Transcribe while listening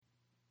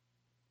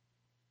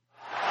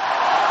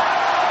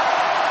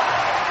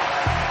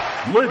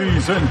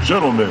Ladies and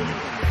gentlemen,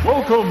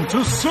 welcome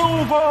to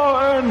Silver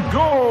and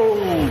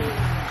Gold.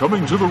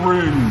 Coming to the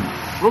ring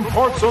from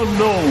parts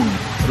unknown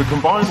at a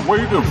combined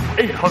weight of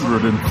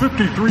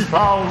 853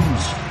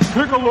 pounds,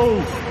 Piccolo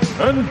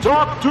and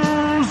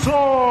Dr.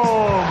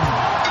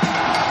 Zom.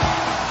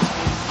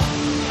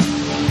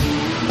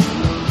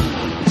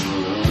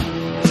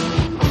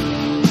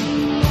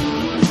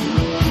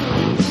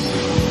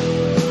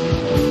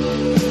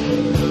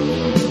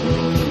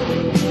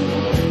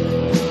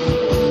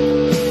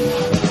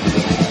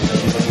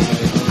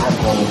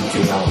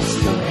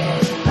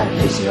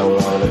 You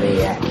don't wanna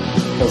be at.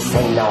 This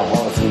ain't no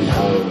home sweet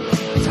home.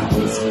 It's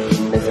always sweet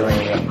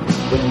misery.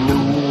 We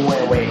knew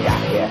when we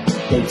got here,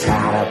 they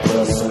try to put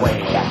us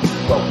away.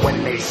 But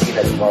when they see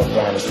us walk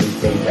down the street,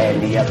 they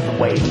ran the other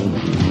way.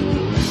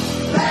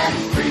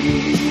 That's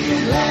free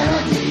in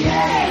Liberty,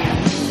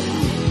 yeah.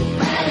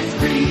 That's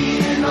free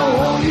in the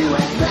whole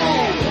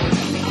USA.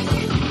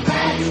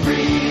 That's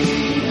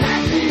free,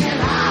 not being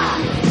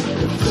high.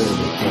 The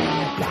further down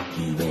the block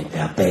you went,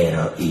 the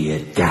better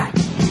it got.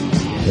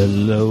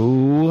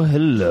 Hello.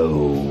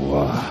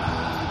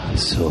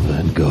 Silver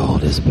and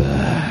Gold is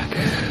back.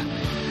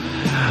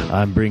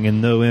 I'm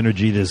bringing no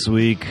energy this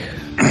week.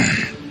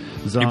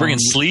 You're bringing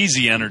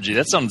sleazy energy.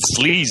 That sounds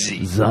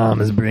sleazy.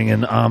 Zom is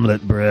bringing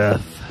omelet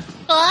breath.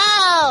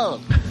 Oh!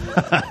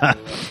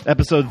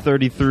 Episode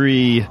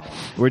 33.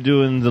 We're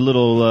doing the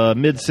little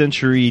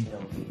mid-century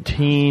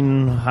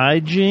teen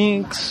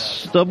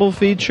hijinks double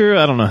feature.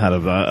 I don't know how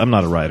to... I'm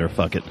not a writer.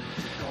 Fuck it.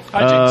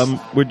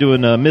 We're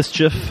doing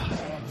Mischief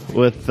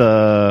with...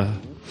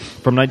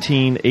 from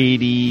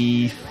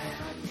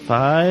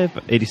 1985,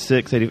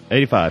 86,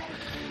 85.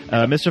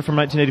 Mischief from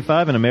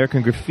 1985 and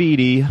American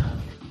Graffiti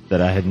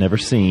that I had never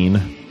seen.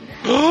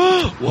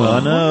 Well, I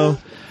know.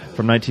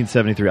 From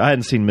 1973. I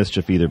hadn't seen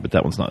Mischief either, but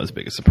that one's not as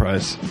big a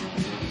surprise.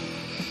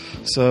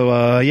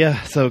 So,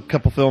 so a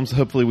couple films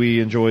hopefully we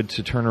enjoyed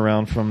to turn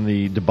around from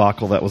the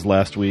debacle that was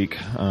last week.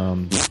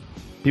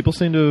 People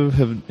seem to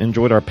have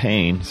enjoyed our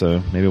pain,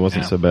 so maybe it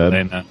wasn't so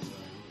bad.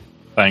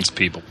 Thanks,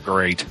 people.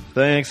 Great.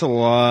 Thanks a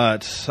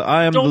lot.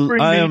 I am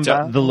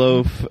the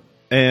Loaf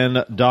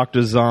and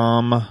Dr.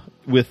 Zom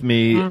with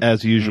me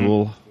as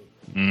usual.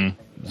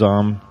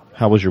 Zom,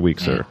 how was your week,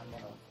 sir?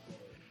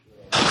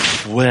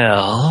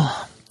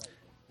 Well,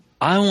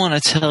 I want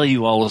to tell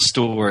you all a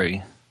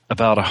story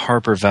about a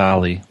Harper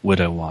Valley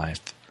widow wife.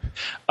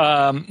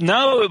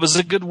 No, it was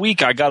a good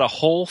week. I got a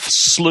whole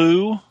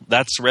slew.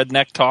 That's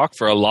redneck talk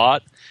for a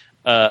lot.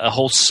 A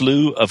whole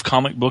slew of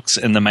comic books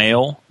in the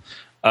mail.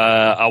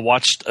 I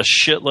watched a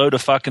shitload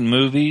of fucking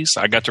movies.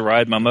 I got to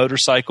ride my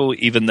motorcycle,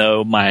 even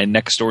though my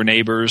next door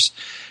neighbors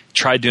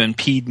tried to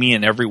impede me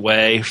in every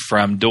way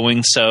from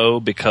doing so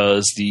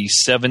because the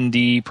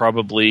 70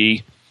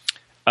 probably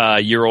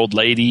year old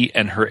lady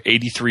and her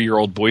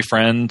 83-year-old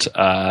boyfriend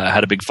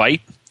had a big fight.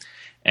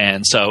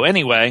 And so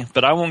anyway,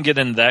 but I won't get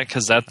into that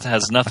because that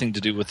has nothing to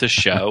do with this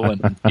show.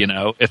 And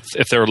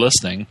if they're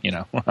listening,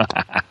 it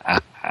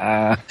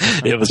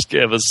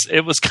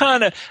was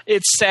kind of,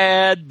 it's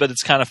sad, but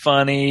it's kind of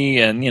funny,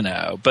 and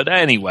But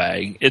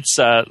anyway, it's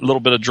a little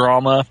bit of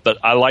drama, but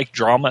I like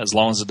drama as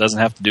long as it doesn't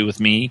have to do with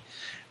me.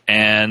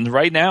 And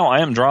right now,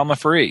 I am drama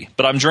free,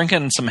 but I'm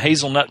drinking some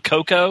hazelnut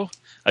cocoa.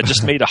 I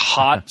just made a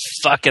hot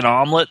fucking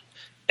omelet.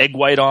 Egg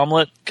white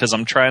omelet because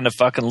I'm trying to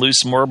fucking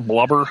lose some more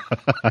blubber.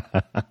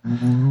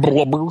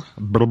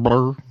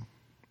 Blubber.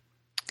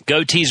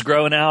 Goatee's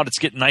growing out. It's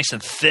getting nice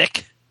and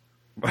thick.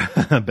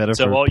 Better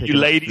so for all you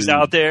ladies food.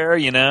 out there,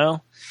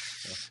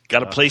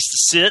 got a place to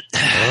sit.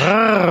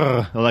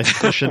 Like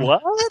cushion.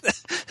 What?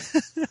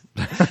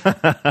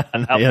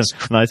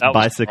 Nice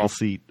bicycle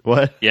seat.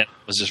 What? Yeah,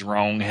 I was just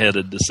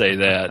wrong-headed to say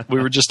that.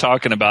 We were just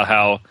talking about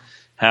how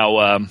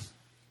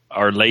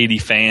our lady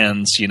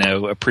fans,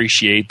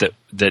 appreciate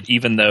that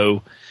even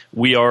though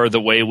we are the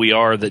way we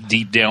are, that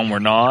deep down we're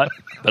not.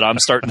 But I'm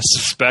starting to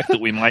suspect that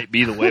we might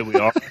be the way we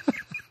are.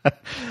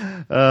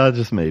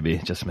 Just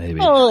maybe.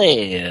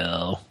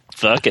 Well,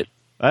 fuck it.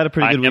 I had a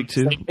pretty good week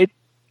too.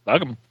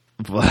 Fuck 'em.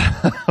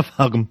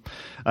 Fuck 'em.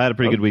 I had a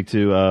pretty good week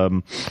too.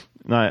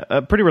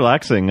 Pretty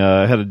relaxing.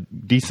 I had a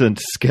decent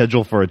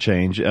schedule for a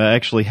change. I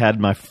actually had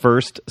my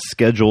first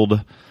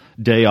scheduled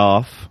day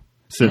off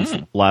since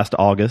last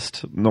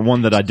August, the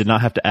one that I did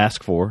not have to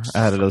ask for.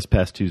 I had it this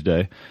past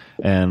Tuesday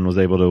and was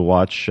able to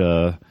watch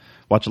a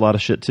lot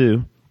of shit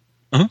too.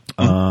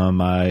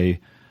 I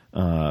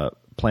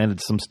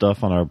planted some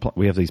stuff on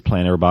we have these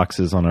planter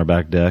boxes on our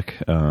back deck.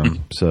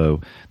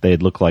 So they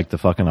had looked like the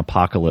fucking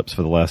apocalypse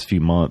for the last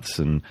few months,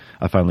 and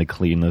I finally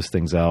cleaned those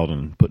things out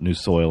and put new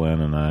soil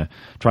in, and I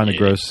trying to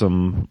grow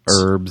some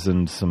herbs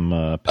and some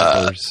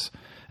peppers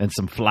and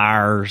some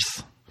flowers.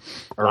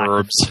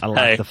 Herbs. I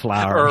like the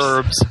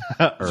flowers.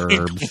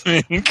 Herbs.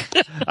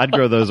 I'd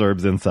grow those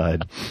herbs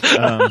inside.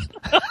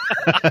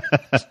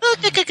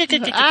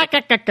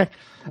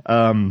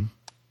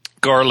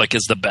 Garlic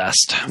is the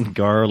best.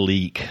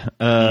 Garlic.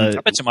 I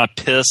bet you my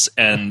piss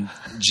and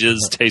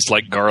jizz taste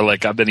like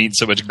garlic. I've been eating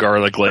so much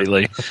garlic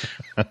lately.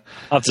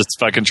 I'll just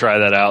fucking try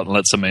that out and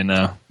let somebody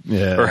know.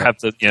 Yeah. or have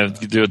to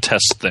do a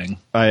test thing.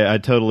 I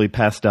totally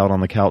passed out on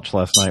the couch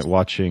last night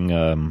watching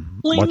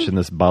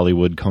this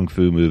Bollywood kung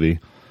fu movie,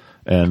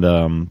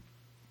 and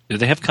do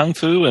they have kung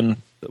fu? And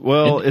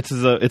it's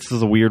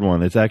a weird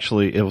one. It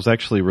was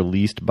actually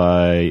released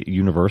by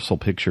Universal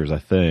Pictures, I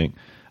think.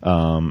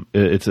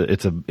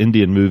 It's an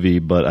Indian movie,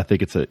 but I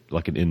think it's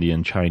like an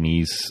Indian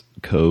Chinese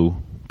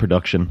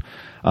co-production.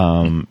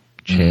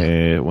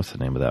 What's the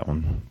name of that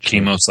one?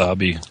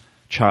 Kimosabi.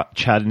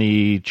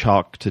 Chandni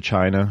Chowk to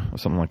China, or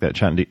something like that.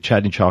 Chandni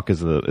Chowk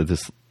is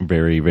this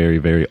very, very,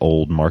 very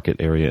old market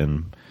area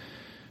in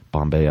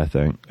Bombay, I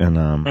think. And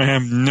I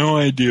have no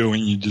idea what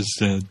you just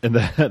said. And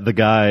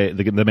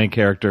the main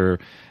character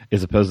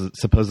is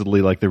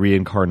supposedly like the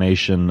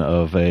reincarnation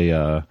of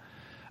a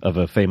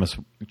famous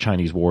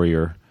Chinese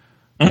warrior,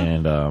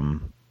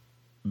 and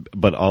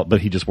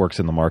but he just works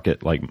in the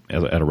market, like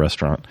at a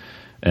restaurant.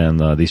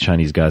 And these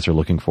Chinese guys are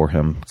looking for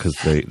him because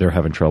they're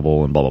having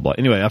trouble and blah, blah, blah.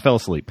 Anyway, I fell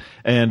asleep.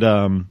 And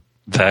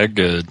that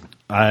good.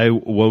 I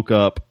woke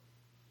up,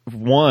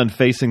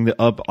 facing the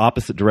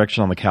opposite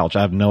direction on the couch.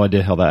 I have no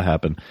idea how that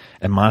happened.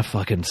 And my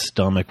fucking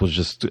stomach was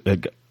just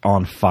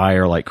on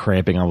fire, like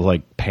cramping. I was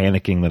like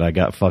panicking that I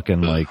got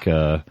fucking like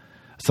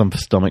some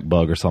stomach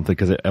bug or something,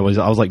 because I was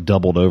like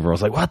doubled over. I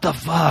was like, what the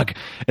fuck?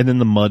 And then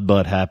the mud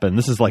butt happened.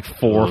 This is like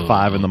 4 or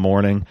 5 in the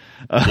morning.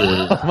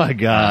 Oh my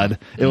God.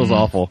 It was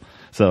awful.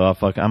 So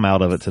I'm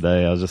out of it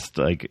today. I was just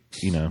like,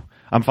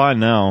 I'm fine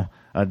now.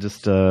 I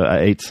just I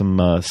ate some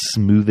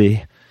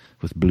smoothie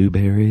with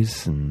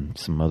blueberries and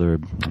some other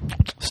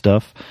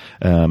stuff,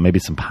 maybe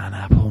some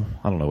pineapple.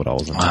 I don't know what I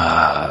was into.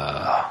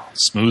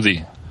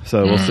 Smoothie.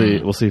 So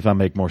we'll see if I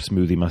make more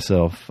smoothie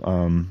myself.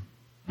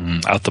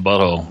 Out the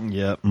butthole.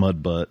 Yeah,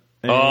 mud butt.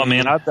 Oh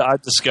man, I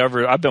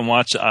discovered. I've been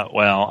watching.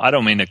 I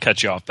don't mean to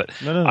cut you off, but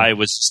No. I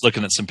was just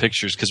looking at some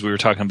pictures because we were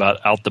talking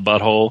about out the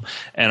butthole,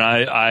 and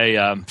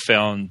I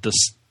found this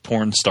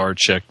porn star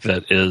chick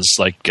that is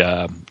like,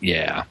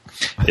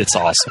 it's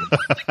awesome.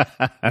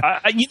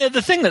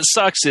 The thing that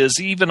sucks is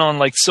even on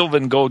like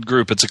Sylvan Gold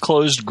Group, it's a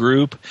closed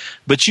group,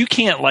 but you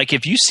can't, like,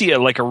 if you see a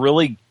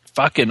really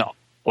fucking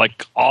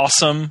like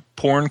awesome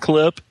porn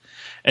clip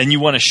and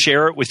you want to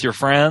share it with your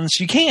friends,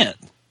 you can't.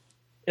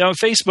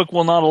 Facebook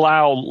will not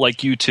allow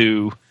like you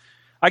to.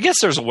 I guess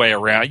there's a way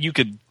around. You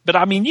could, but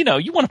I mean, you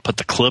want to put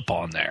the clip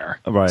on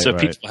there, right? So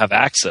people have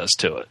access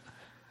to it.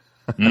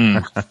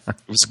 It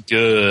was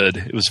good.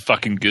 It was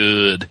fucking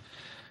good.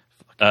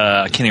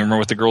 I can't even remember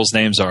what the girls'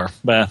 names are,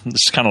 but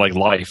it's kind of like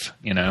life,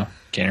 Can't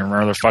even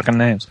remember their fucking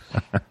names.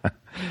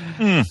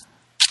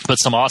 But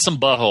some awesome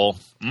butthole.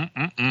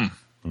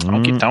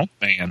 Honky tonk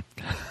man.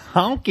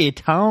 Honky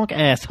tonk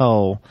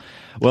asshole.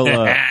 Well,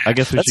 I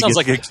guess that sounds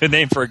like a good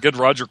name for a good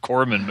Roger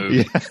Corman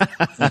movie.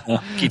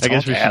 I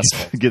guess we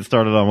should get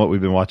started on what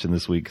we've been watching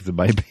this week, because it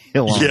might be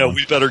a long one.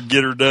 We better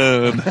get her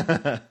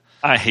done.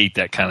 I hate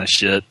that kind of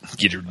shit.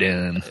 Get her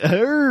done.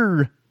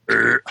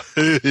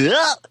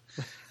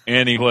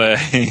 Anyway,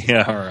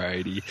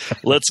 alrighty.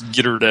 Let's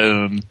get her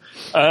done.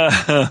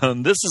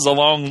 This is a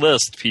long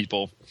list,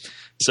 people.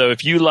 So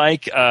if you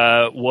like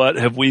what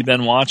have we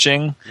been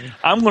watching,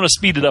 I'm going to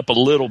speed it up a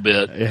little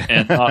bit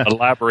and not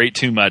elaborate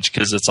too much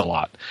because it's a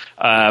lot.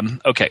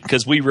 Okay,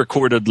 because we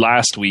recorded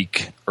last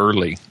week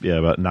early. Yeah,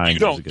 about 9 years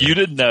ago. You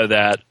didn't know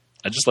that.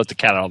 I just let the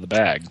cat out of the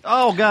bag.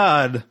 Oh,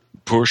 God.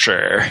 For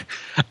sure.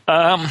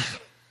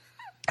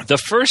 The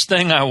first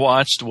thing I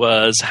watched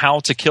was How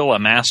to Kill a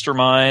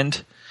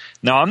Mastermind.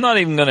 Now, I'm not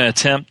even going to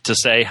attempt to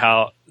say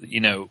how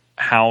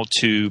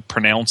to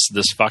pronounce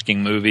this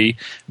fucking movie,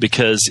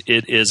 because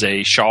it is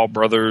a Shaw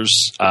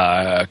Brothers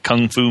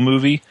kung fu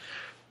movie.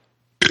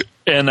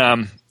 And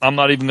I'm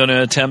not even going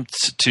to attempt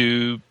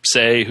to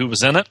say who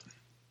was in it.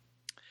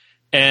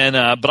 And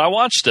but I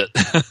watched it.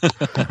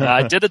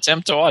 I did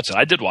attempt to watch it.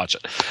 I did watch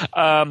it.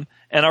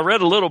 And I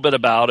read a little bit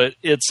about it.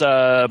 It's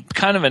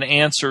kind of an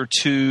answer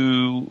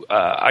to,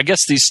 I guess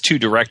these two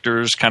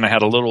directors kind of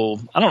had a little,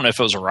 I don't know if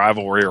it was a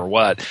rivalry or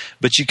what,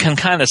 but you can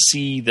kind of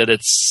see that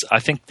I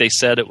think they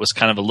said it was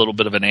kind of a little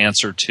bit of an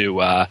answer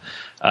to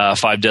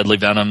Five Deadly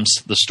Venoms.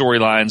 The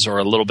storylines are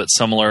a little bit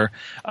similar.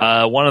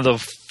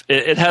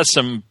 It has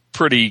some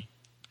pretty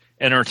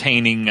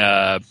entertaining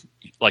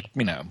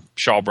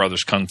Shaw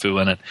Brothers Kung Fu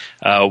in it.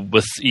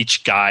 With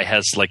each guy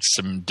has like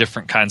some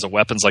different kinds of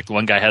weapons. Like the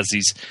one guy has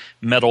these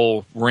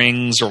metal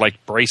rings or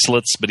like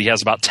bracelets, but he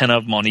has about 10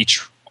 of them on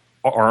each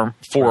forearm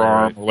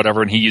or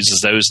whatever, and he uses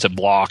those to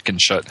block and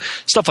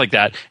stuff like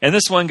that. And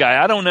this one guy,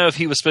 I don't know if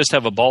he was supposed to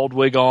have a bald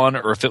wig on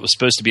or if it was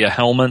supposed to be a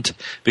helmet,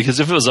 because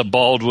if it was a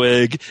bald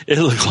wig, it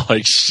looked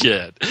like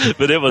shit.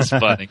 But it was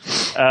funny.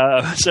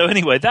 So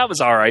anyway, that was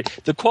all right.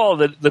 The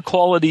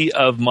quality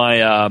of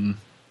my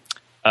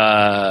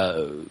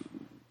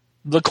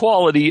the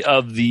quality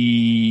of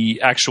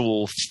the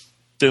actual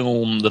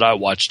film that I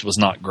watched was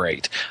not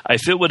great.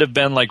 If it would have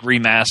been like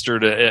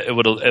remastered, it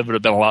would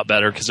have been a lot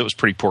better, because it was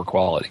pretty poor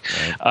quality.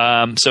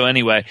 Right. So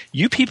anyway,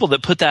 you people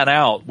that put that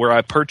out where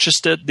I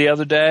purchased it the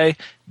other day,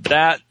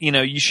 that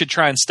you should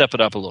try and step it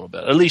up a little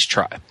bit. At least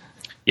try.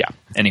 Yeah.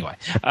 Anyway,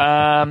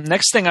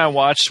 next thing I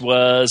watched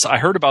was I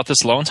heard about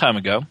this a long time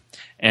ago,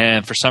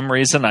 and for some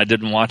reason I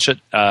didn't watch it.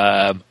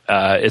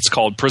 It's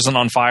called Prison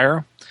on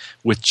Fire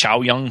with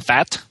Chow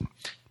Yun-fat,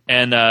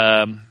 and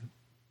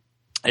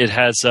it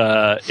has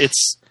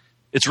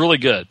it's really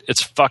good.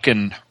 It's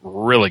fucking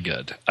really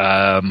good.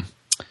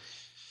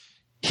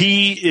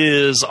 He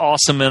is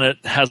awesome in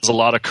it, has a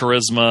lot of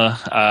charisma,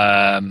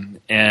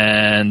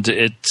 and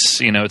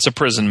it's a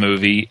prison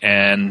movie,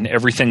 and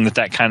everything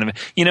that kind of,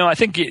 I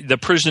think the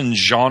prison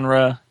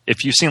genre,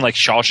 if you've seen like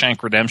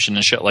Shawshank Redemption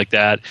and shit like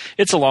that,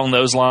 it's along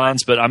those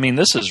lines, but I mean,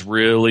 this is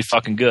really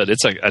fucking good.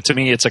 To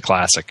me, it's a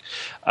classic.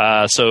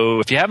 So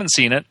if you haven't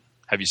seen it,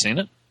 have you seen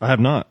it? I have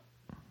not.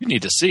 You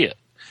need to see it.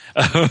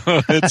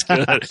 It's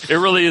good. It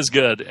really is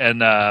good.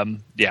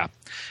 And, yeah.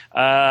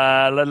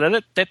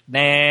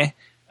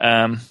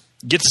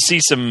 Get to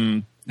see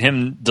him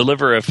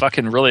deliver a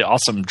fucking really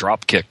awesome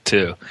drop kick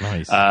too.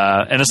 Nice.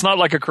 And it's not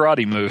like a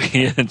karate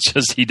movie. It's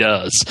just he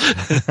does.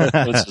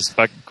 It's just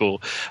fucking cool.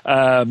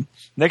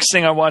 Next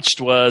thing I watched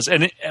was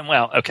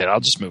okay, I'll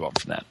just move on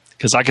from that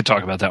because I could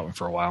talk about that one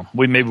for a while.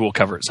 Maybe we'll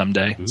cover it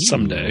someday. Ooh.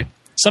 Someday.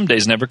 Some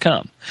days never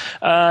come.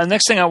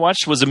 Next thing I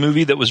watched was a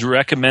movie that was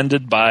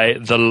recommended by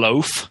The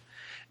Loaf,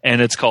 and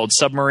it's called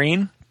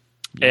Submarine.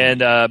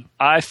 And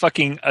I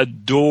fucking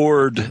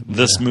adored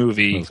this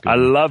movie. I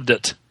loved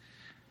it.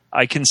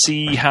 I can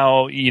see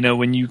how,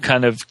 when you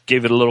kind of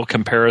gave it a little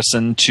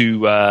comparison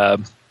to,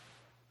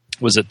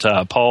 was it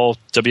Paul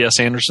W.S.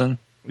 Anderson?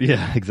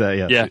 Yeah,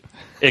 exactly. Yeah.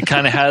 It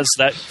kind of has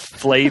that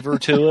flavor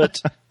to it,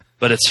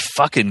 but it's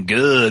fucking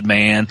good,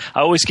 man.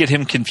 I always get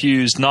him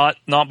confused, not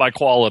by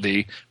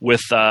quality,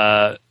 with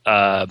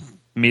Mila's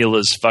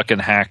fucking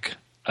hack.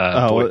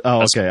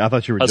 Okay. I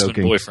thought you were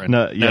joking. Boyfriend.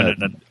 No.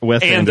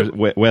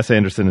 Wes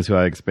Anderson is who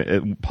I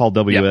expect. Paul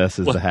W.S.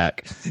 is the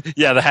hack.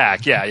 Yeah, the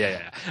hack.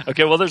 Yeah.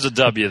 Okay, well, there's a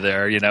W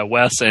there,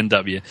 Wes and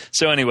W.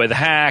 So anyway, the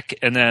hack,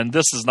 and then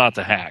this is not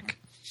the hack.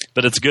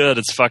 But it's good.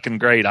 It's fucking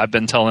great. I've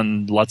been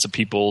telling lots of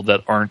people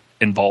that aren't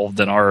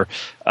involved in our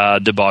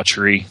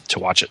debauchery to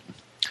watch it.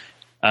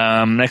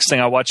 Next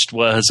thing I watched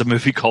was a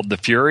movie called The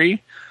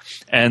Fury.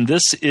 And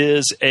this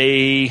is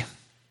a...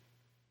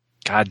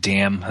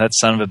 goddamn, that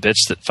son of a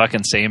bitch that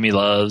fucking Sammy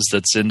loves,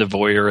 that's into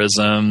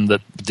voyeurism, that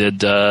did,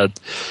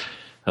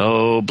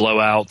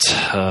 Blowout.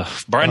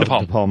 Brian De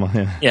Palma. De Palma,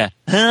 yeah.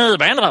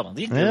 Brian De Palma.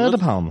 Yeah, De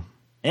Palma.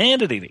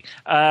 And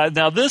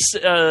now this,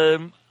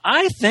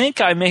 I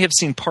think I may have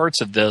seen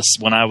parts of this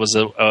when I was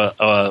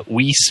a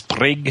wee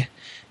sprig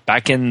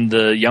back in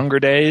the younger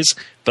days,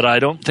 but I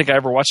don't think I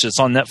ever watched it. It's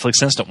on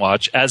Netflix Instant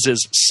Watch, as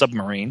is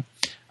Submarine.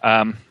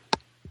 And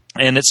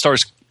it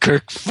stars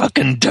Kirk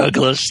fucking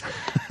Douglas,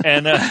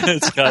 and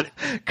it's got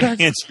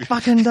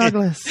fucking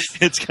Douglas.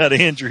 It's got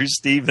Andrew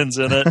Stevens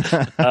in it.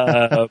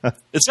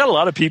 It's got a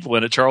lot of people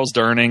in it. Charles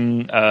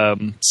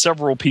Durning,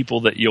 several people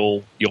that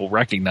you'll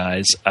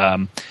recognize,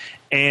 and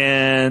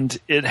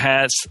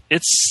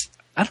it's.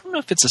 I don't know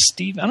if it's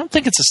I don't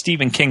think it's a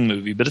Stephen King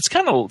movie, but it's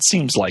kind of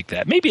seems like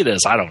that. Maybe it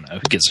is. I don't know.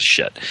 Who gives a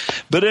shit?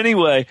 But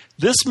anyway,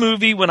 this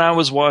movie, when I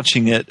was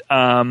watching it,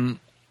 I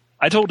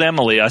told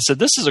Emily, I said,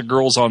 this is a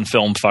girls on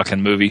film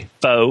fucking movie,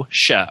 faux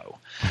show.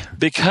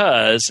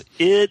 Because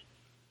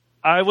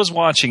I was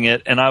watching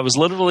it, and I was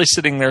literally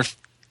sitting there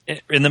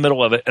in the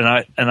middle of it,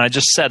 and I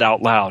just said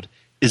out loud,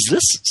 is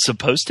this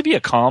supposed to be a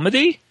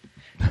comedy?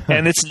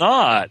 And it's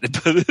not,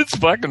 but it's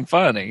fucking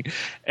funny.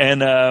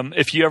 And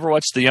if you ever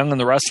watch The Young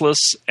and the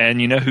Restless, and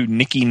you know who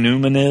Nikki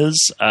Newman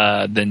is,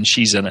 then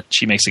she's in it.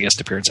 She makes a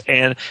guest appearance.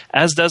 And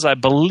as does, I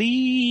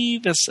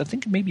believe, I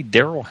think maybe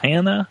Daryl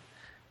Hannah.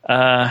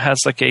 Has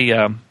like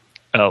a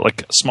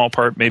small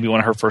part, maybe one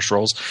of her first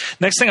roles.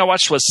 Next thing I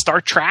watched was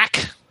Star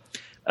Trek,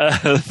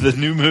 the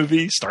new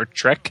movie Star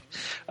Trek.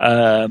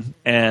 And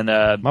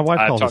my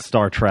wife calls it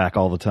Star Trek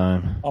all the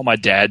time. Oh, my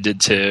dad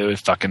did too.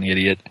 Fucking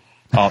idiot.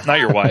 Oh, not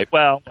your wife.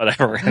 Well,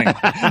 whatever. Anyway.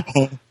 I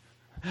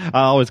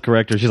always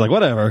correct her. She's like,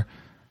 whatever.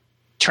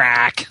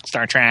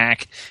 Star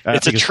Trek.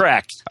 It's a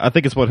trek. I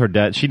think it's what her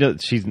dad. She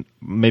does. I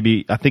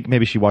think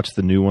maybe she watched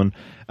the new one.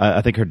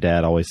 I think her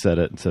dad always said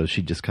it, so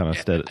she just kind of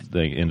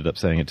ended up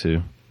saying it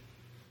too.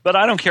 But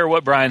I don't care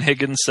what Brian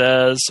Higgins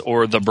says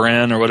or the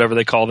Bren or whatever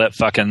they call that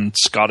fucking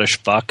Scottish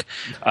fuck.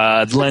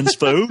 Lens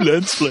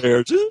flares,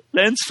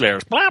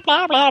 blah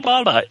blah blah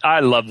blah blah.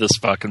 I love this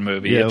fucking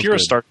movie. Yeah, if you're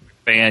good. a Star Trek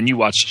fan, you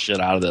watch the shit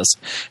out of this,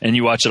 and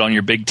you watch it on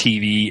your big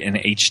TV in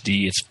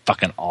HD. It's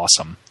fucking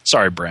awesome.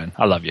 Sorry, Bren.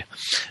 I love you.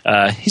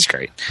 He's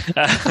great.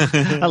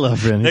 I love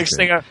Bren. Next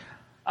thing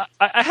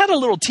I had a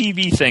little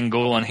TV thing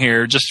going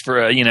here just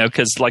for,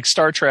 because like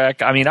Star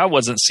Trek, I mean, I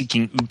wasn't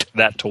seeking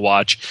that to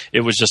watch. It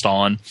was just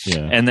on.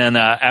 Yeah. And then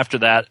after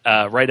that,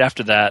 right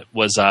after that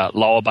was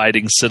Law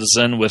Abiding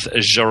Citizen with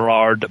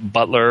Gerard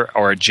Butler,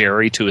 or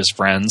Jerry to his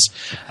friends.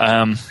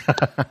 And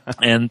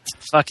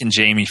fucking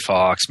Jamie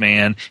Foxx,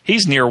 man.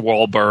 He's near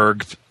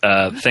Wahlberg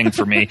thing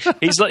for me.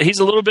 He's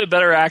a little bit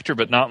better actor,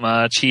 but not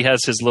much. He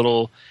has his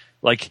little...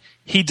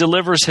 he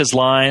delivers his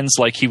lines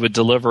like he would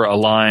deliver a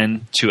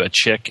line to a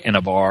chick in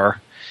a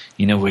bar.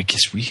 we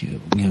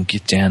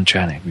get down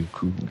trying to be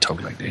cool and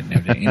talk like that and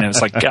everything.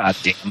 It's like, God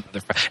damn,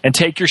 motherfucker. And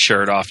take your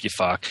shirt off, you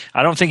fuck.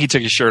 I don't think he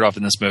took his shirt off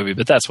in this movie,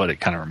 but that's what it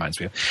kind of reminds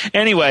me of.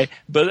 Anyway,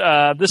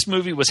 but this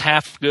movie was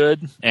half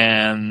good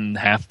and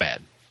half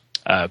bad.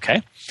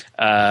 Okay.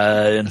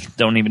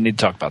 Don't even need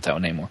to talk about that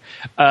one anymore.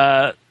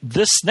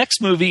 This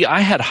next movie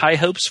I had high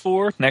hopes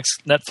for,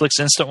 next Netflix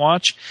Instant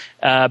Watch,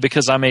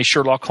 because I'm a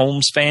Sherlock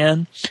Holmes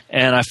fan,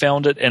 and I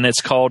found it, and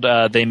it's called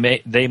They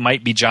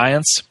Might Be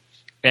Giants.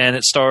 And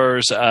it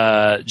stars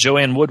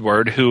Joanne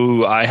Woodward,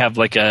 who I have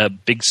like a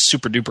big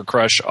super duper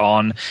crush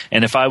on.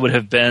 And if I would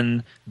have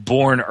been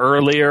born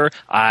earlier,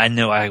 I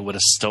know I would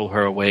have stole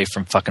her away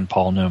from fucking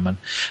Paul Newman,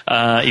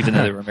 even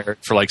though they were married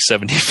for like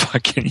 70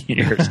 fucking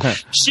years.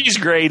 She's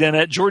great in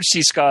it. George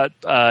C. Scott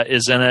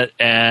is in it,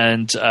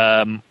 and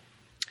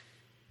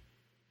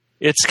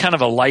it's kind of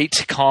a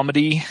light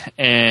comedy,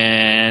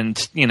 and,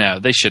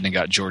 they shouldn't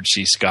have got George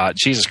C. Scott.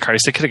 Jesus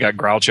Christ, they could have got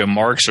Groucho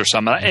Marx or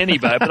something.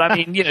 Anybody. But, I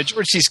mean,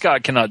 George C.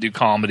 Scott cannot do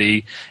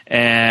comedy,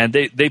 and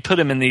they put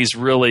him in these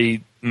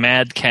really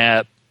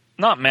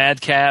not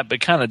madcap,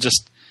 but kind of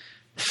just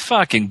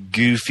fucking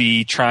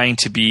goofy, trying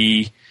to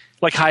be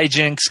like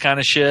hijinks kind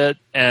of shit,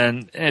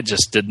 and it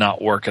just did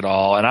not work at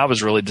all, and I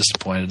was really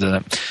disappointed in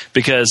it,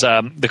 because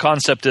the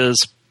concept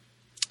is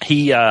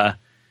he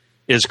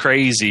is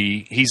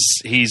crazy.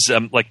 He's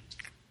like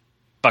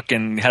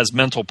fucking has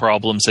mental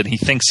problems, and he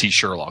thinks he's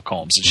Sherlock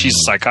Holmes, and she's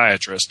a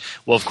psychiatrist.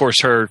 Well, of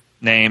course,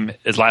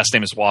 his last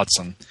name is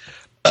Watson,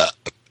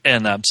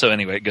 and so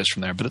anyway, it goes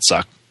from there. But it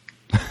sucked.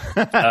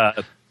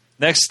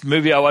 Next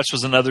movie I watched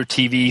was another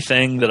TV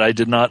thing that I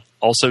did not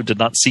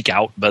seek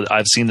out, but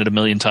I've seen it a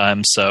million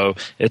times. So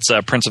it's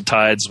Prince of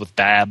Tides with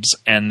Babs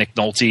and Nick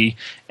Nolte,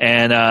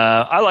 and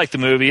I like the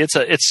movie.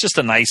 It's just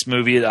a nice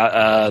movie.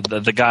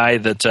 The guy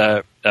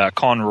that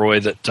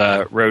Conroy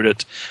that wrote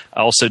it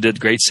also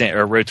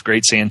wrote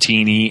Great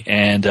Santini,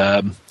 and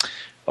the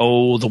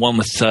one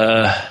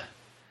with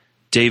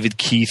David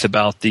Keith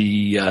about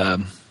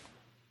the.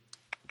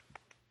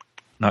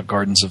 Not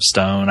Gardens of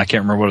Stone. I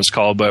can't remember what it's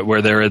called, but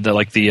where they're at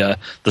the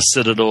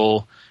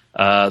Citadel,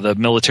 the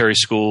military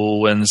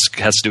school, and it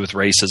has to do with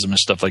racism and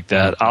stuff like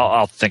that.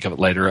 I'll think of it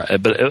later,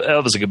 but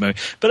it was a good movie.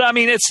 But I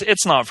mean,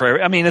 it's not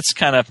for. I mean, it's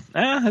kind of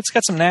it's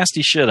got some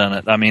nasty shit on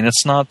it. I mean,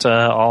 it's not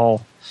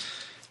all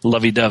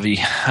lovey-dovey.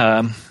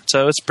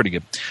 So it's pretty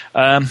good.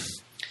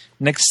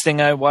 Next thing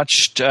I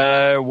watched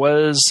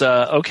was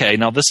okay.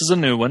 Now this is a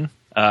new one.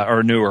 Or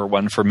a newer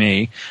one for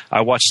me.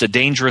 I watched A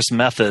Dangerous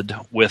Method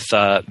with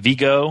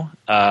Viggo,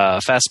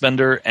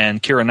 Fassbender,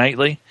 and Keira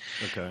Knightley.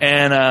 Okay.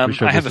 And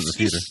I have a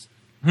theater.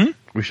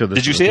 We showed this.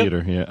 Did you see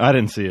theater. Yeah, I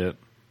didn't see it.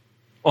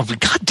 Oh,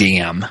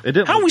 goddamn!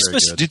 How are we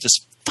supposed to do this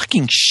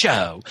fucking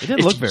show? It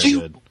didn't look very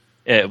good.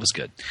 Yeah, it was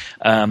good.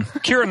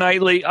 Keira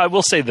Knightley. I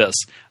will say this.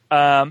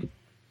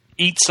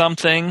 Eat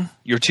something.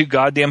 You're too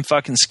goddamn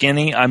fucking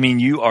skinny. I mean,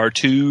 you are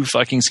too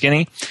fucking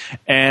skinny.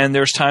 And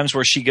there's times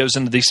where she goes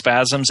into these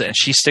spasms and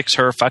she sticks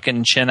her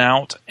fucking chin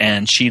out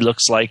and she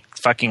looks like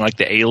fucking like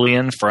the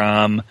alien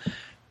from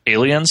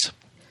Aliens,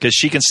 because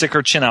she can stick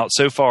her chin out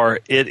so far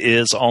it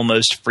is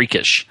almost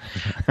freakish.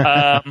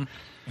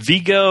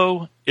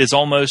 Viggo is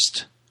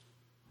almost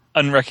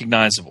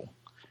unrecognizable.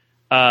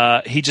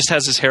 He just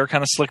has his hair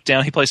kind of slicked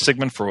down. He plays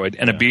Sigmund Freud,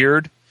 and a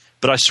beard.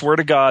 But I swear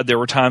to God, there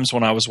were times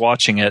when I was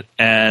watching it,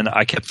 and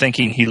I kept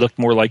thinking he looked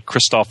more like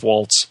Christoph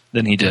Waltz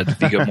than he did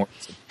Viggo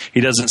Mortensen.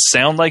 He doesn't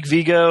sound like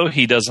Viggo.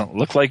 He doesn't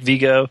look like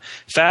Viggo.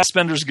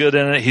 Fassbender's good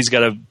in it. He's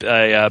got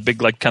a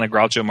big, like, kind of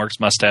Groucho Marx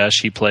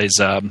mustache. He plays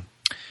Carl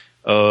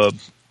Jung.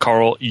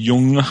 Carl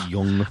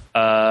Jung.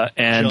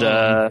 And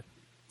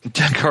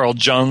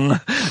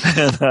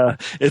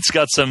it's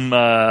got some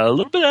a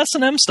little bit of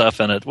S&M stuff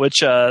in it,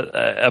 which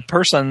a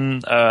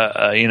person,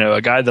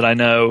 a guy that I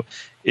know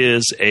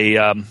is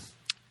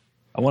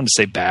I wanted to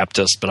say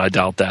Baptist, but I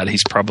doubt that.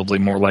 He's probably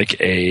more like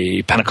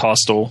a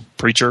Pentecostal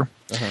preacher.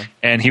 Uh-huh.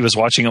 And he was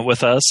watching it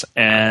with us,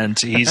 and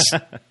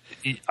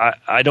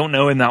I don't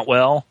know him that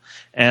well,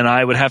 and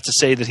I would have to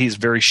say that he's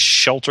very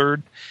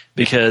sheltered,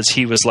 because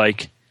he was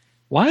like,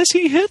 why is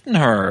he hitting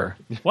her?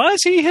 Why is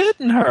he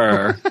hitting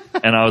her?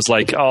 And I was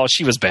like, oh,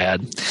 she was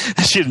bad.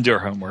 She didn't do her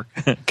homework.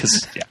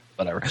 Because, yeah,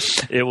 whatever.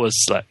 It was,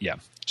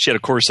 she had a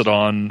corset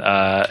on,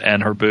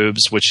 and her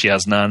boobs, which she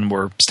has none,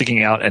 were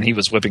sticking out, and he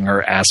was whipping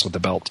her ass with a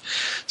belt.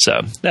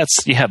 So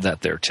you have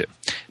that there too.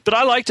 But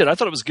I liked it. I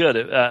thought it was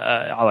good.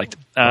 I liked it.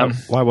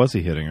 Why was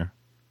he hitting her?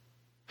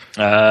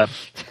 No.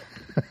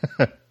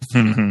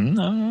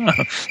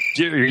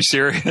 Are you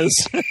serious?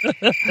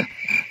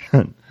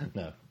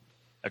 No.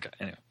 Okay.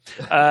 Anyway,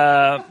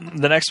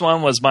 the next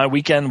one was My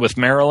Weekend with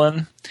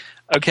Marilyn.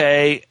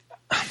 Okay,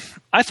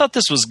 I thought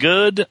this was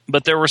good,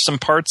 but there were some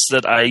parts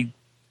that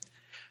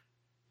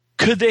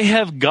could they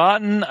have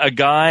gotten a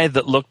guy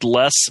that looked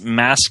less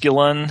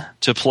masculine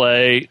to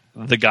play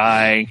the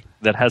guy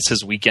that has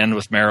his weekend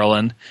with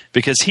Marilyn?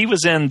 Because he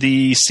was in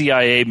the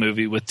CIA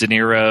movie with De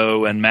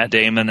Niro and Matt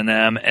Damon and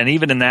them, and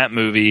even in that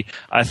movie,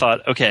 I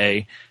thought,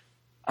 okay,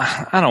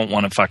 I don't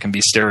want to fucking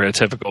be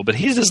stereotypical, but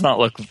he does not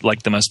look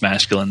like the most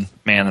masculine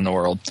man in the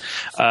world.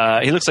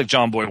 He looks like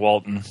John Boy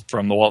Walton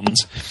from the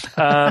Waltons.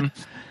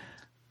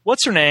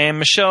 What's her name?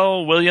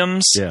 Michelle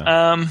Williams.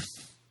 Yeah.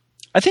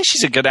 I think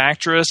she's a good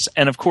actress,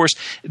 and of course,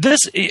 this.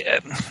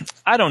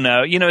 I don't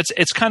know.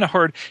 It's kind of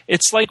hard.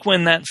 It's like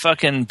when that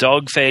fucking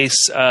dogface,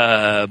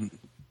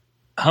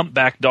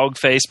 humpback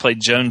dogface, played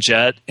Joan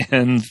Jett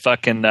in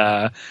fucking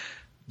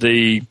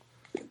the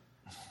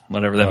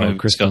whatever that movie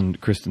was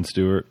called. Kristen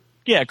Stewart.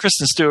 Yeah,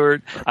 Kristen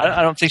Stewart.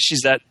 I don't think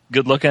she's that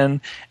good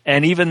looking.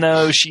 And even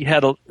though she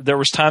had there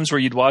was times where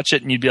you'd watch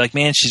it and you'd be like,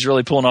 man, she's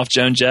really pulling off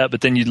Joan Jett.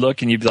 But then you'd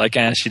look and you'd be like,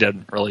 she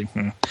doesn't really.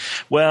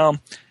 Well,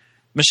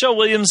 Michelle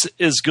Williams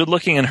is good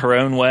looking in her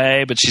own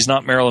way, but she's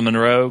not Marilyn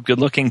Monroe good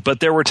looking. But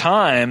there were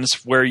times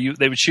where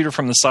they would shoot her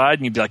from the side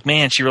and you'd be like,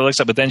 man, she really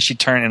looks up. But then she'd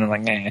turn and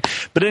like, eh.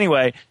 But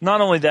anyway,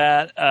 not only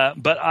that,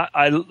 but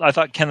I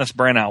thought Kenneth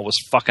Branagh was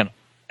fucking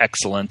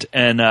excellent.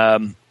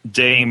 And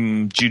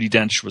Dame Judi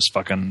Dench was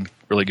fucking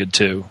really good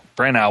too.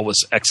 Branagh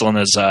was excellent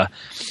as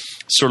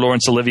Sir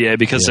Laurence Olivier,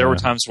 because there were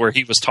times where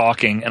he was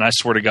talking and I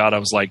swear to God I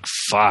was like,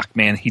 fuck,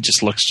 man, he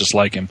just looks just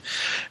like him.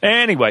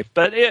 Anyway,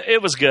 but it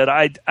was good.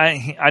 I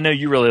know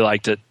you really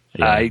liked it.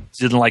 Yeah. I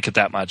didn't like it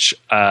that much,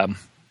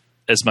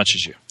 as much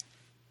as you.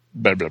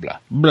 Blah, blah, blah.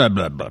 Blah,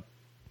 blah, blah.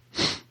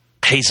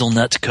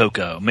 Hazelnut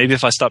cocoa. Maybe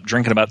if I stopped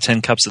drinking about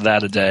 10 cups of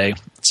that a day,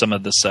 some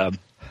of this next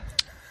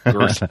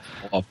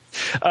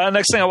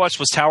thing I watched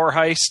was Tower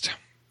Heist.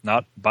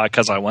 Not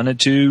because I wanted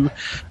to.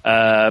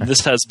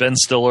 This has Ben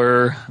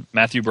Stiller,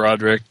 Matthew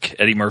Broderick,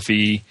 Eddie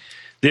Murphy.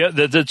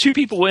 The two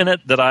people in it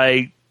that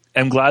I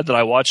am glad that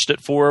I watched it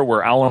for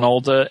were Alan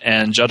Alda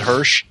and Judd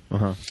Hirsch,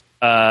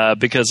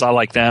 because I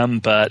like them.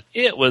 But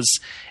it wasn't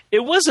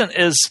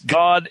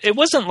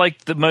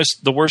like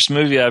the worst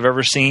movie I've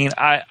ever seen.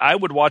 I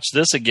would watch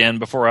this again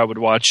before I would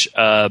watch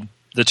the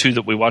two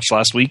that we watched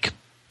last week.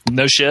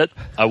 No shit,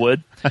 I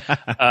would.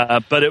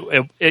 But it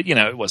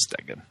wasn't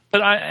that good.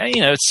 But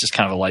it's just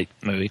kind of a light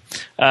movie.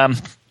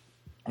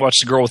 Watched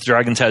The Girl with the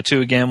Dragon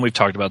Tattoo again. We've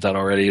talked about that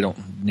already. You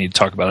don't need to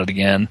talk about it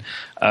again.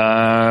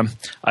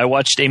 I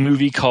watched a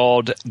movie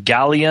called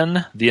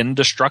Galleon, the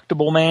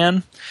Indestructible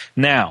Man.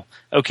 Now,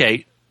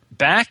 okay,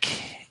 back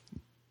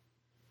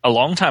a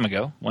long time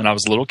ago when I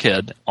was a little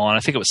kid, on I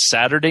think it was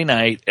Saturday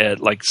night at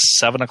like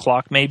 7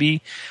 o'clock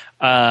maybe.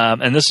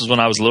 And this was when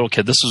I was a little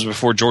kid. This was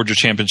before Georgia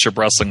Championship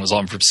Wrestling was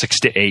on from 6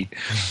 to 8.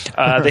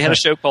 They had a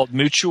show called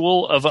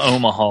Mutual of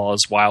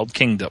Omaha's Wild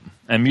Kingdom.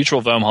 And Mutual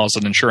of Omaha is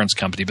an insurance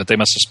company, but they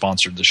must have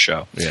sponsored the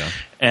show. Yeah.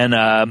 And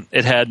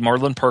it had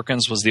Marlon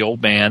Perkins was the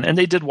old man, and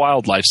they did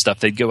wildlife stuff.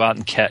 They'd go out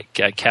and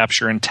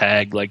capture and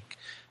tag like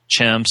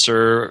chimps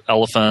or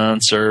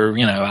elephants or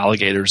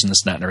alligators and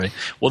this and that and everything.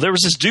 Well, there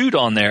was this dude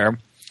on there,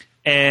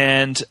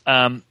 and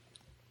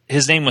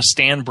his name was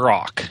Stan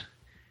Brock.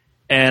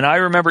 And I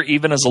remember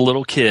even as a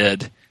little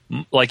kid,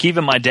 like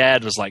even my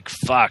dad was like,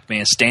 fuck,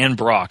 man, Stan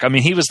Brock. I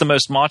mean, he was the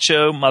most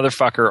macho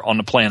motherfucker on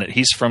the planet.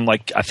 He's from I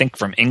think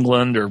from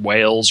England or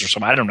Wales or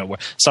something. I don't know where,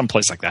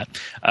 someplace like that.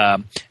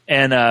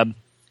 And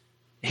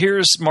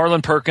here's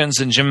Marlon Perkins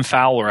and Jim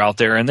Fowler out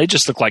there, and they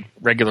just look like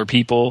regular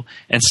people.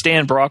 And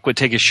Stan Brock would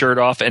take his shirt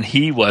off, and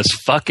he was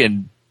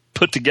fucking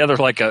put together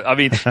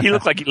he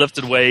looked like he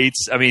lifted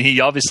weights. I mean,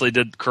 he obviously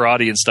did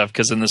karate and stuff,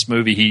 because in this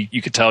movie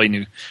you could tell he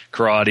knew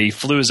karate. He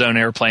flew his own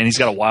airplane. He's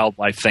got a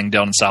wildlife thing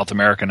down in South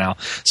America now.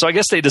 So I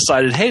guess they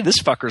decided, hey,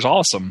 this fucker's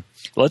awesome.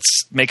 Let's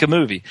make a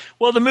movie.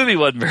 Well, the movie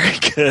wasn't very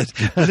good.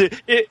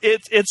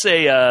 It's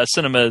a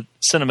Cinema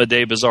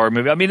Day Bazaar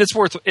movie. I mean, it's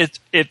worth it.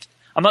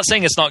 I'm not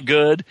saying it's not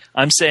good.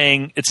 I'm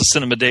saying it's a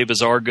Cinema Day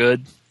Bazaar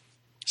good.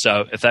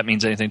 So if that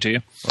means anything to you,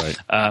 right?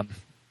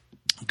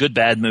 Good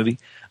bad movie.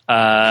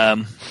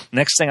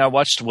 Next thing I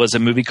watched was a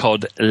movie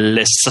called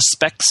Les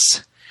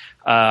Suspects.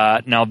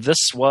 Now this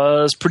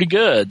was pretty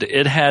good.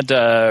 It had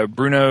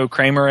Bruno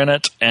Kramer in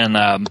it,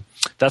 and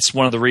that's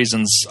one of the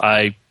reasons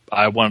I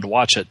wanted to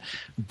watch it.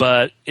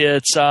 But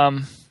it's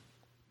not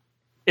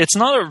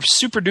a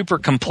super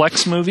duper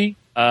complex movie.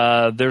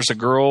 There's a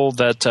girl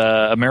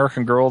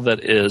American girl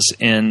that is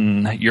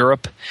in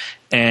Europe,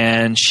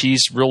 and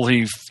she's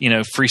really,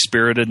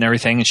 free-spirited and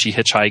everything, and she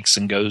hitchhikes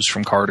and goes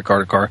from car to car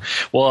to car.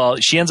 Well,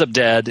 she ends up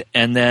dead,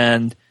 and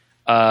then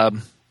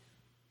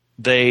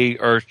they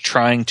are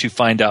trying to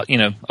find out,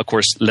 of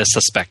course, les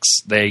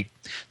suspects. They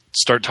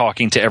start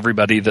talking to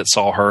everybody that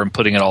saw her and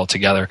putting it all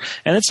together.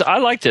 And I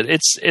liked it.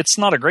 It's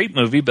not a great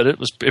movie, but it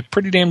was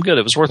pretty damn good.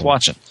 It was worth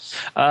watching.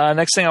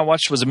 Next thing I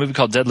watched was a movie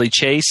called Deadly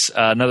Chase,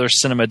 another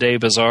Cinema Day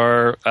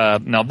Bazaar.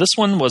 Now this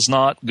one was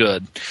not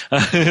good.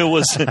 It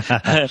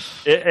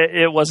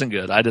wasn't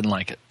good. I didn't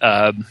like it.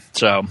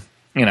 So,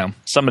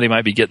 somebody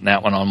might be getting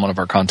that one on one of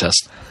our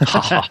contests.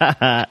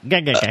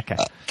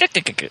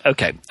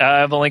 Okay.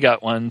 I've only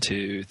got 1,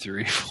 2,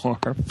 3, 4,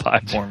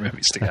 5 more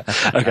movies to go.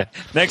 Okay.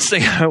 Next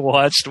thing I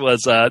watched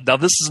was, now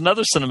this is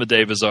another Cinema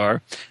Day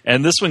Bazaar,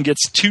 and this one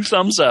gets 2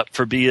 thumbs up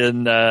for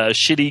being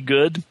shitty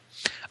good.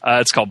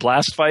 It's called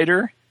Blast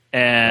Fighter,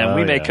 and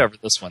we may cover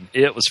this one.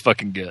 It was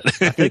fucking good.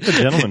 I think The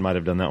Gentleman might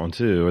have done that one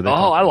too.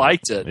 I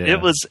liked it. Yeah.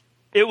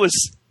 It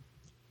was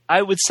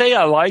I would say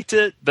I liked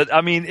it, but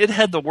I mean, it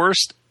had the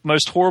worst,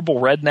 most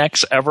horrible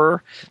rednecks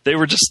ever. They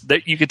were just,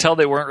 you could tell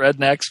they weren't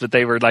rednecks, but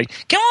they were like,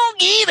 come on,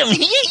 get them.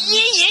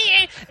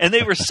 And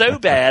they were so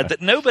bad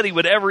that nobody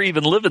would ever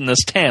even live in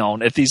this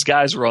town if these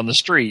guys were on the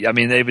street. I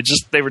mean, they were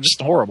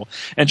just horrible.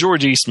 And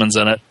George Eastman's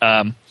in it.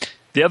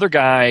 The other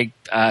guy,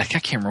 I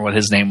can't remember what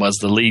his name was,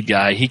 the lead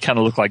guy. He kind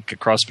of looked like a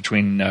cross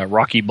between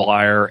Rocky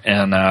Blyer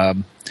and, I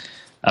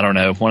don't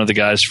know, one of the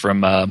guys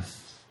from,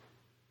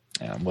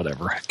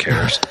 whatever, who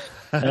cares.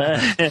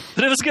 But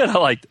it was good. I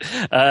liked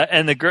it.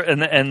 And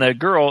the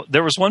girl,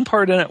 there was one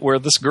part in it where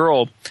this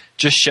girl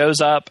just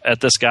shows up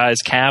at this guy's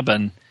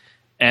cabin,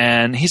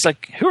 and he's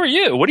like, "Who are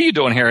you? What are you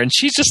doing here?" And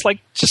she's just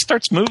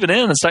starts moving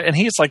in, and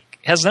he's like,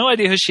 has no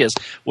idea who she is.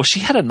 Well,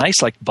 she had a nice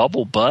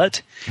bubble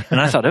butt,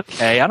 and I thought,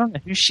 okay, I don't know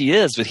who she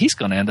is, but he's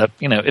going to end up,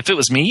 if it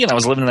was me and I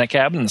was living in that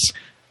cabin, this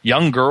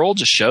young girl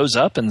just shows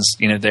up and is,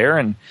 there,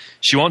 and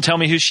she won't tell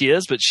me who she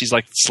is, but she's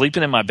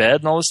sleeping in my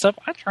bed and all this stuff.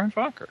 I try and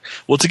fuck her.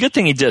 Well, it's a good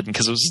thing he didn't,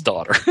 because it was his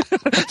daughter.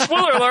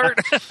 Spoiler alert.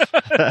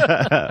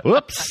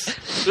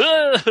 Whoops.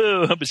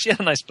 But she had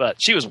a nice butt.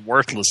 She was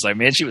worthless, though,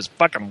 man. She was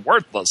fucking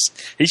worthless.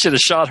 He should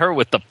have shot her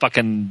with the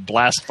fucking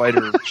blast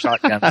fighter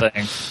shotgun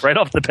thing right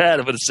off the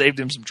bat. It would have saved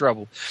him some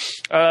trouble.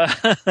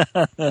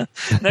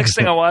 Next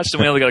thing I watched,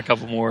 and we only got a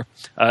couple more.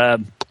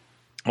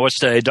 I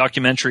watched a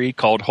documentary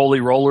called Holy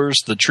Rollers,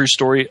 the true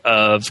story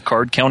of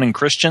card-counting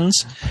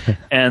Christians,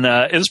 and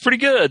it was pretty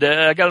good.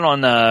 I got it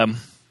on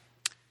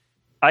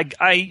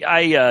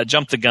I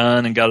jumped the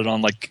gun and got it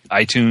on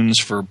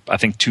iTunes for, I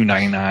think,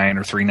 $2.99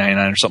 or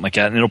 $3.99 or something like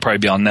that, and it'll probably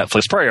be on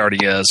Netflix. Probably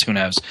already is. Who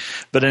knows?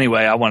 But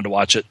anyway, I wanted to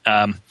watch it.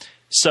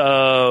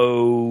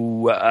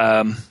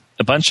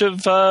 A bunch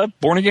of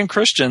born-again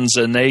Christians,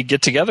 and they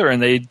get together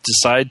and they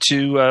decide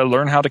to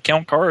learn how to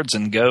count cards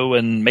and go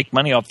and make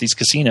money off these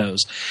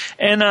casinos.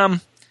 And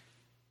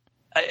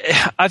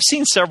I've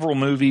seen several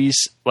movies.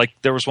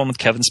 There was one with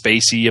Kevin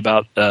Spacey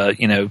about a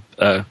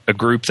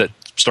group that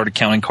started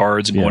counting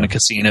cards and going to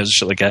casinos and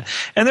shit like that.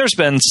 And there's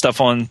been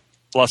stuff on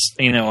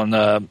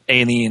on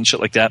A&E and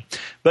shit like that.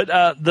 But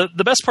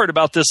the best part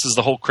about this is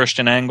the whole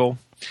Christian angle,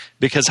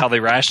 because how they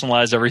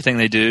rationalize everything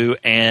they do,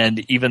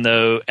 and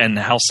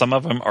how some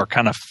of them are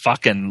kind of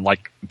fucking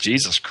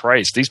Jesus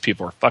Christ, these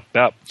people are fucked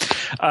up.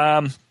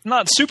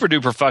 Not super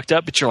duper fucked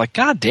up, but you're like,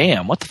 God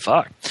damn, what the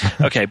fuck?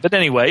 Okay, but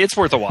anyway, it's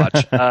worth a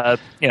watch.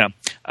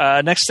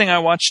 Next thing I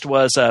watched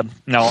was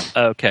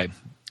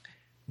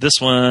this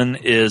one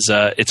is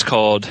it's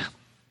called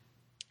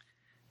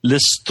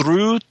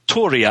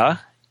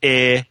L'istruttoria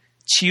e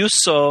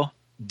Chiuso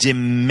di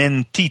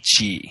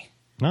Mentici.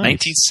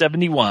 Nice.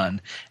 1971,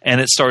 and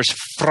it stars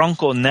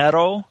Franco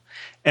Nero.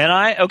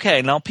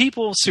 And now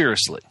people,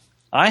 seriously,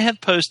 I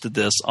have posted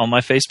this on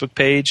my Facebook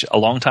page a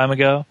long time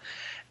ago,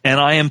 and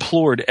I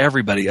implored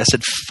everybody. I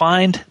said,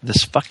 find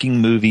this fucking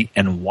movie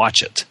and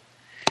watch it.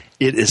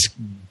 It is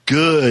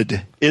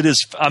good. It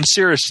is. I'm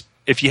serious.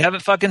 If you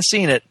haven't fucking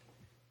seen it,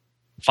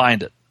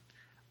 find it.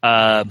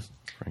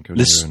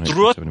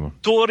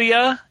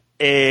 L'istruttoria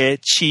e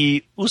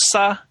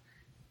Chiuso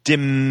di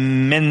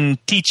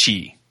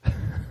Mentici.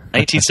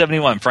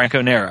 1971,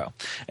 Franco Nero.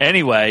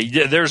 Anyway,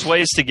 there's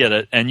ways to get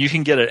it, and you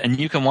can get it, and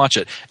you can watch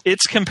it.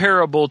 It's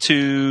comparable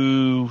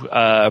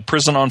to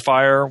Prison on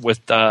Fire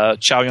with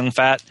Chow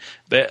Yun-fat,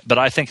 but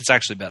I think it's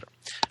actually better.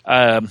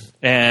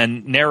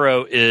 And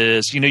Nero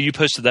is, you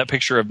posted that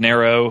picture of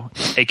Nero,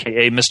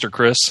 a.k.a. Mr.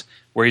 Chris,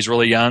 where he's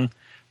really young.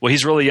 Well,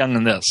 he's really young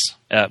in this,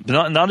 but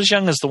not as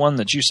young as the one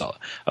that you saw.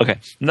 Okay.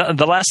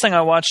 The last thing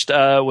I watched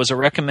was a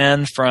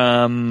recommend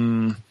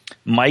from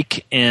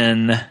Mike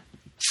in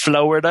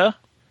Florida.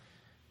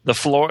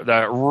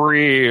 The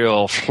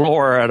real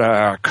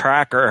Florida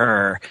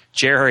cracker,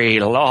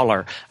 Jerry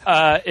Lawler.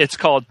 It's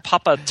called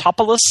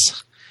Papadopoulos.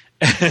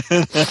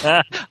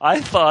 I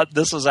thought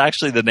this was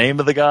actually the name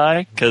of the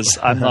guy, because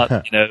I'm not,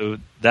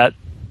 that.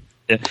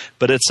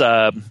 But it's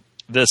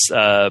this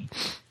kind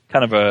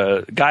of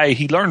a guy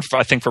he learned,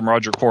 I think, from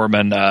Roger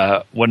Corman,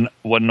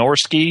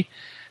 Wynorski,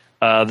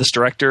 this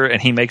director,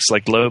 and he makes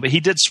but he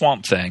did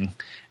Swamp Thing.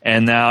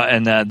 And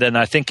then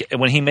I think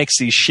when he makes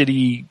these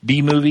shitty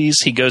B movies,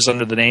 he goes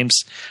under the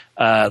names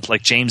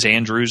like James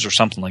Andrews or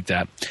something like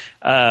that.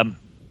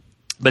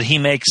 But he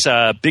makes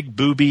big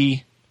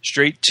booby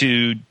straight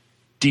to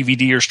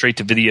DVD or straight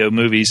to video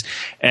movies,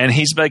 and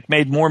he's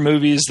made more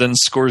movies than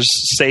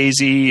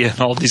Scorsese and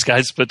all these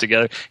guys put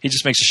together. He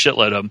just makes a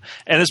shitload of them,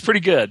 and it's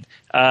pretty good.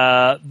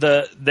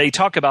 They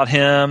talk about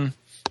him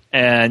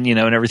and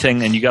and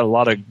everything, and you got a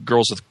lot of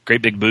girls with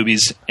great big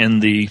boobies in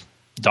the.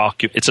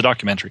 It's a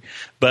documentary,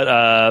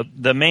 but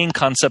the main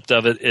concept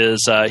of it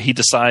is he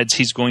decides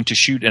he's going to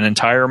shoot an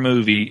entire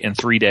movie in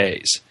 3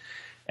 days,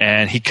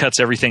 and he cuts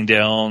everything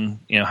down.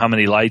 How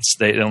many lights?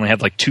 They only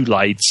have 2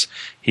 lights.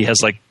 He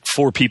has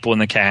 4 people in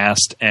the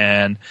cast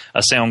and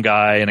a sound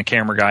guy and a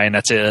camera guy, and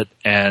that's it.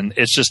 And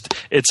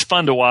it's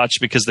fun to watch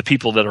because the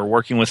people that are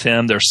working with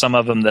him, there's some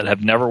of them that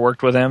have never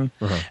worked with him,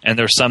 and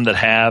there's some that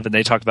have, and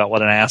they talk about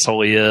what an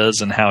asshole he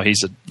is and how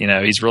he's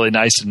he's really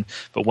nice,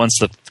 but once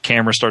the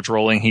camera starts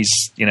rolling, he's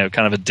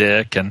kind of a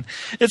dick, and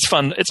it's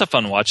fun. It's a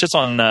fun watch. It's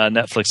on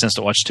Netflix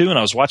Instant Watch 2, and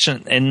I was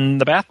watching it in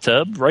the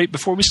bathtub right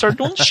before we started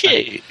doing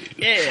shit.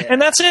 Yeah,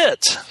 and that's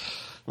it.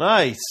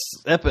 Nice,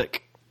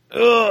 epic. Ugh,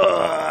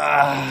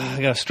 I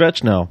gotta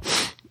stretch now.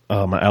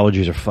 Oh, my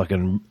allergies are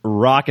fucking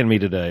rocking me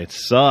today. It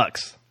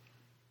sucks.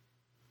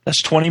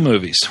 That's 20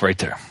 movies right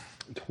there.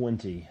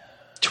 20.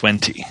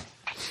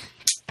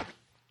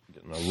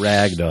 Getting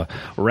a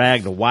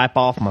rag to wipe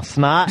off my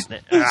snot.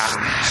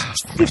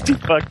 50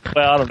 bucks.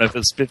 Well, I don't know if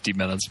it's 50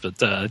 minutes,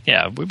 but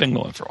yeah, we've been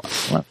going for a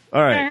while.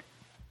 All right.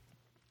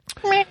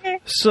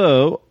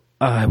 So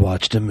I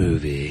watched a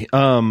movie.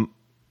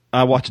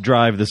 I watched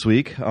Drive this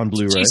week on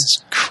Blu-ray.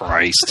 Jesus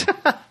Christ.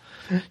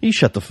 You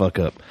shut the fuck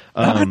up.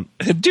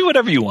 Do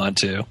whatever you want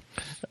to.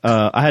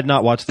 I had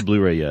not watched the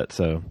Blu-ray yet,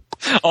 so.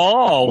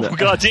 Oh,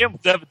 goddamn,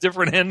 we'll have a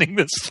different ending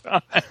this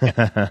time.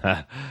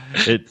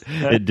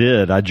 It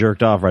did. I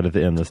jerked off right at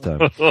the end this time.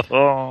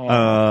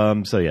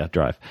 So yeah,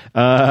 Drive.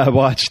 I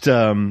watched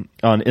on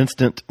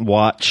Instant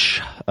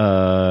Watch,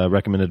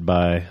 recommended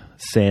by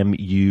Sam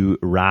U.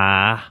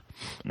 Ra.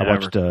 I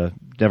watched,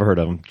 never heard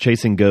of him,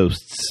 Chasing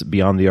Ghosts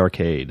Beyond the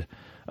Arcade.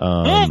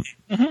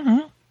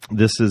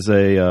 This is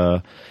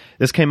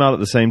this came out at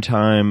the same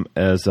time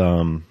as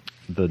the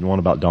one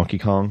about Donkey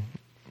Kong.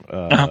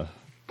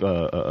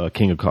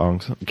 King of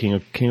Kong.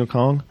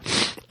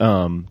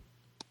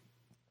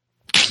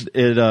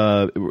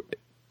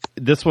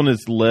 This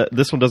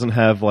one doesn't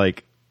have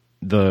like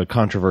the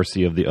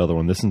controversy of the other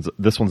one.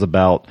 This one's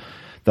about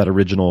that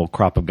original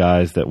crop of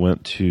guys that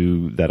went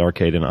to that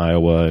arcade in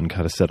Iowa and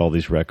kind of set all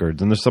these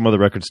records. And there's some other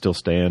records still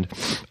stand.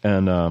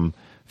 And a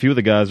few of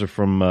the guys are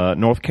from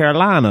North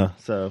Carolina.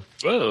 So,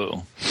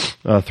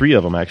 3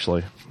 of them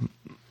actually.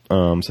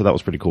 So that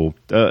was pretty cool.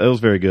 It was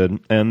very good.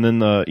 And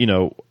then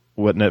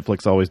what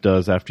Netflix always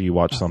does after you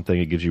watch something,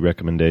 it gives you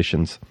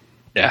recommendations.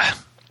 Yeah.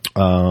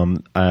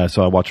 So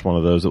I watched one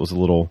of those. It was a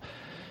little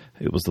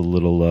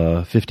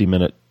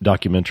 50-minute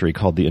documentary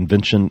called "The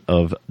Invention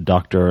of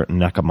Dr.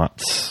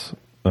 Nakamatsu."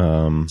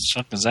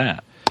 What is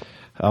that?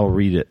 I'll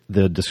read it.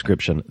 The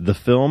description. The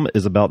film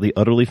is about the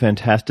utterly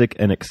fantastic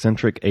and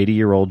eccentric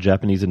 80-year-old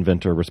Japanese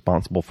inventor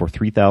responsible for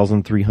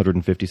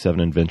 3,357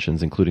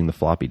 inventions, including the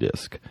floppy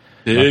disk.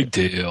 Big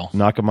deal.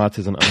 Nakamatsu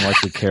is an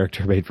unlikely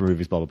character made for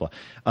movies, blah, blah,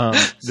 blah.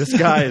 This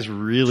guy is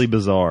really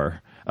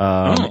bizarre.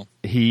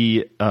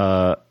 He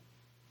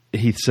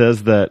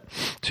says that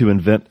to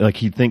invent, like,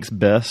 he thinks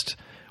best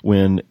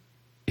when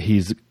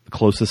he's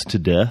closest to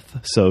death.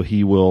 So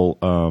he will,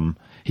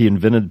 he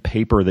invented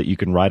paper that you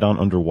can write on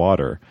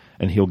underwater,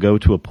 and he'll go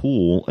to a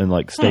pool and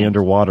like stay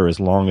underwater as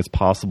long as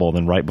possible. And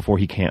then right before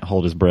he can't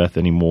hold his breath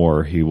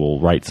anymore, he'll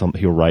write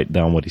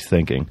down what he's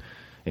thinking.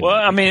 Well,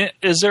 I mean,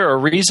 is there a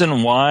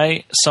reason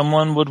why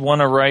someone would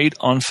want to write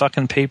on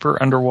fucking paper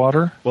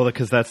underwater? Well,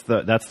 because that's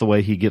the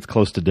way he gets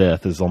close to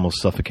death, is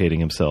almost suffocating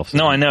himself. So.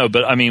 No, I know,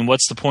 but I mean,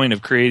 what's the point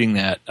of creating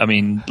that? I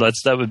mean,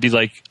 that would be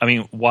like, I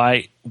mean,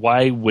 why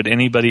would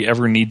anybody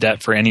ever need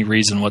that for any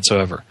reason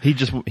whatsoever?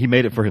 He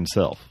made it for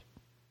himself.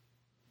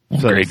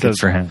 So, great, good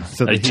for him.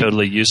 So a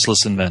totally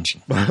useless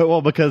invention.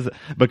 Well, because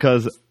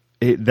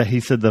he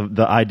said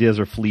the ideas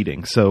are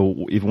fleeting.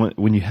 So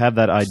when you have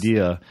that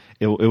idea,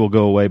 it will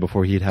go away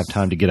before he'd have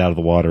time to get out of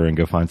the water and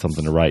go find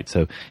something to write.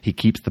 So he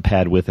keeps the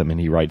pad with him and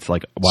he writes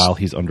like while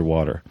he's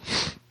underwater.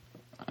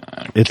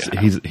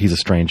 He's a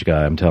strange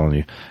guy, I'm telling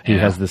you. He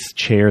has this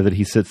chair that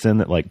he sits in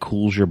that like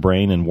cools your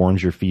brain and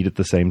warms your feet at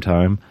the same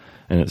time,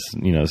 and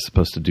it's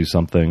supposed to do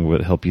something with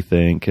help you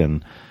think.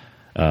 And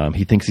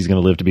he thinks he's going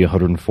to live to be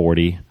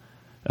 140.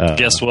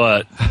 Guess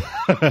what?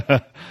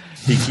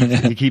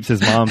 He keeps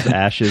his mom's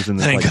ashes in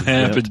this I like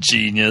am a vent.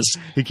 genius.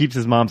 He keeps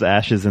his mom's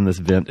ashes in this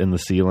vent in the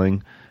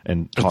ceiling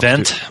and A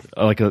vent?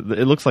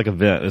 It looks like a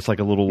vent. It's like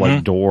a little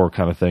like door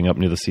kind of thing up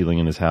near the ceiling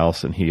in his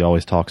house, and he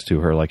always talks to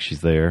her like she's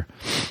there.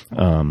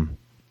 I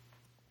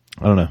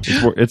don't know.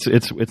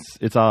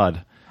 It's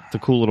odd. It's a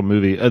cool little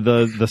movie.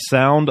 The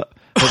sound.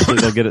 Hopefully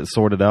they'll get it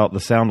sorted out. The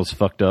sound was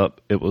fucked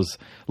up.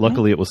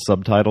 Luckily it was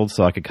subtitled,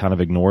 so I could kind of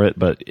ignore it.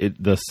 But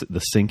the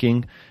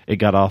syncing, it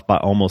got off by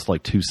almost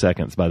like 2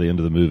 seconds by the end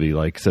of the movie.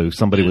 Like, so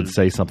somebody would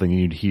say something,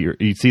 and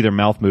you'd see their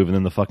mouth move, and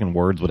then the fucking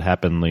words would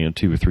happen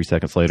 2 or 3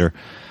 seconds later.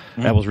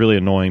 That was really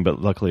annoying,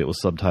 but luckily it was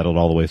subtitled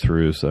all the way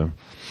through. So,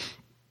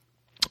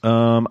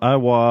 I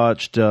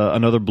watched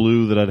another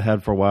Blue that I'd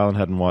had for a while and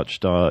hadn't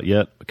watched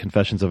yet.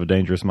 Confessions of a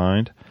Dangerous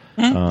Mind.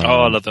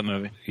 I love that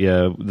movie.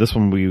 Yeah, this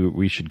one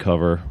we should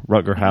cover.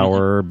 Rutger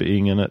Hauer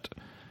being in it.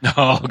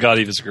 Oh God,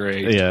 he was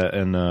great. Yeah,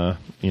 and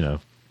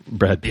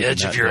Brad Pitt. The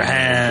edge of your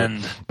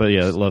hand. But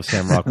yeah, I love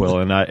Sam Rockwell,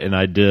 and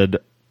I did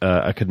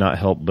I could not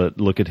help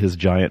but look at his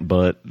giant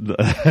butt,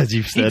 as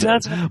you've said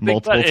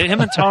multiple times.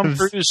 Him and Tom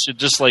Cruise should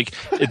just like,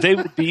 they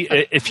would be,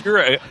 if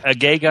you're a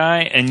gay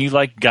guy and you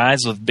like guys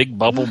with big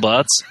bubble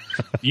butts,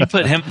 you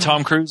put him and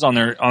Tom Cruise on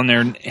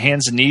their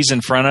hands and knees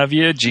in front of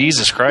you,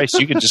 Jesus Christ,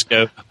 you could just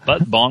go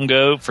butt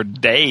bongo for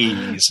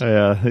days.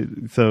 Yeah,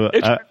 so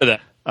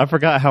I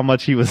forgot how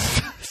much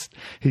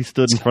he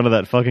stood in front of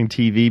that fucking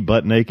TV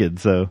butt naked,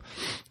 so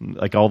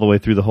like all the way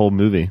through the whole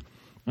movie.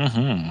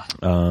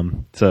 Mm-hmm.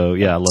 So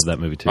yeah, I love that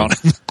movie too.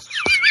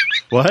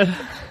 What?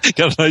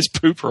 Got a nice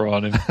pooper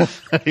on him.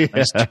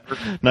 Yeah.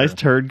 Nice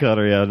turd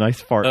cutter. Yeah,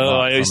 nice fart. Oh,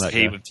 box I used on to that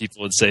hate guy. when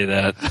people would say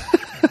that.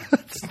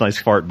 It's a nice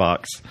fart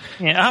box.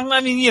 Yeah,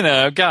 I mean, you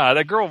know, God,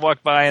 a girl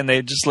walked by and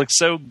they just looked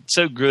so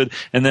good,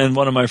 and then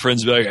one of my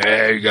friends would be like,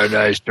 "Hey, you got a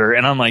nice turd,"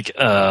 and I'm like,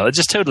 it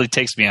just totally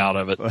takes me out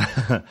of it.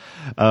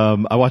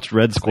 I watched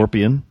Red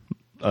Scorpion.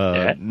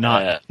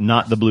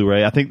 Not the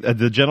Blu-ray. I think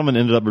the gentleman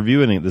ended up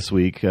reviewing it this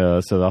week,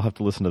 so I'll have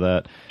to listen to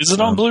that. Is it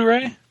on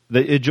Blu-ray?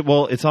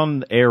 It's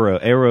on Arrow.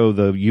 Arrow,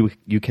 the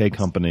UK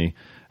company,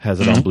 has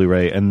it on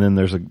Blu-ray, and then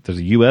there's a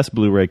US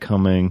Blu-ray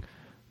coming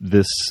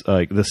this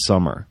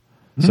summer.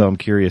 So I'm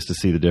curious to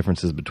see the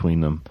differences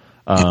between them.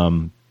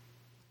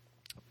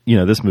 You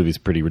know, this movie's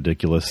pretty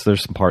ridiculous.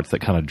 There's some parts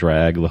that kind of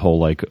drag, the whole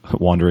like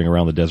wandering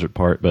around the desert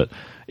part, but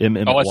I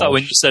thought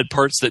when you said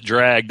parts that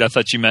dragged, I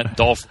thought you meant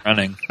Dolph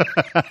running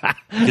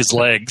his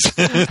legs.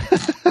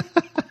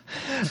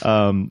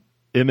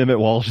 Emmett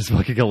Walsh is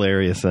fucking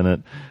hilarious in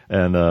it,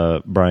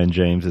 and Brian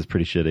James is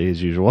pretty shitty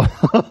as usual.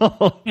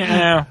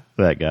 Yeah,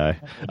 that guy.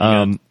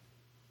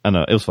 I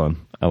know it was fun.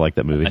 I like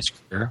that movie. Nice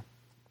career.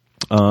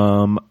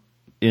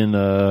 In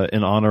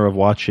honor of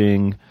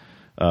watching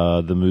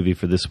the movie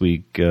for this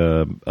week,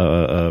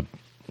 what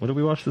did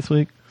we watch this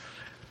week?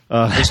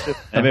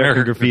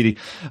 American Graffiti.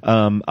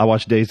 I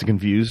watched Dazed and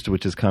Confused,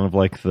 which is kind of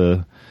like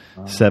the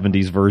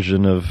 70s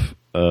version of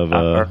all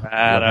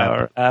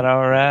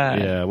right.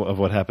 Yeah, of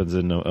what happens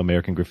in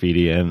American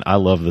Graffiti, and I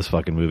love this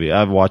fucking movie.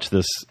 I've watched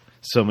this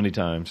so many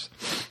times.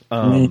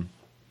 I'm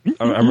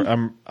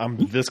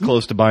this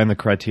close to buying the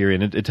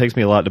Criterion. It takes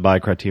me a lot to buy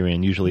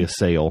Criterion, usually a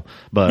sale,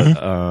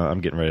 but I'm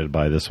getting ready to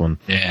buy this one.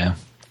 Yeah.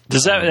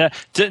 Does that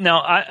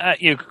now?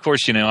 Of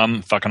course, you know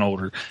I'm fucking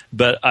older,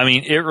 but I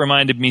mean, it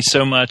reminded me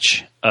so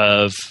much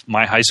of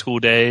my high school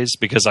days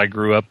because I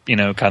grew up, you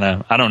know, kind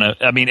of. I don't know.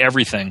 I mean,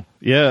 everything.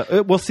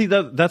 Yeah. Well, see,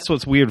 that's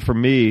what's weird for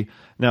me.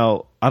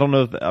 Now, I don't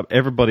know if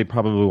everybody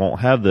probably won't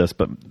have this,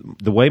 but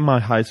the way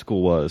my high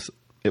school was,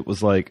 it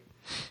was like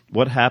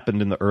what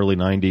happened in the early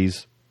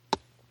 '90s.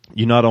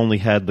 You not only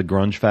had the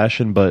grunge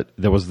fashion, but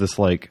there was this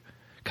like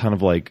kind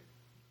of like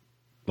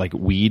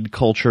weed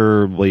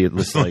culture,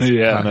 this like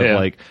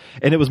like,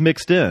 and it was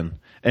mixed in,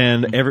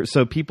 and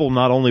so people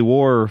not only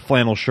wore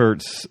flannel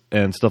shirts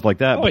and stuff like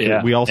that,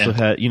 but we also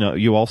had, you know,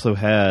 you also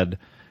had,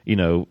 you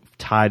know,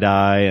 tie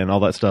dye and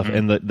all that stuff,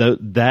 and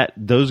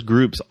those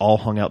groups all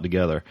hung out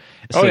together.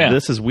 So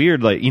this is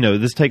weird, like, you know,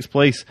 this takes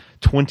place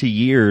 20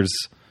 years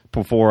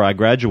before I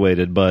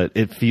graduated, but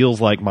it feels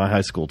like my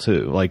high school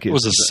too. Like it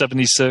was a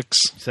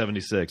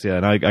 76, yeah,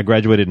 and I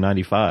graduated in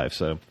 95,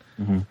 so.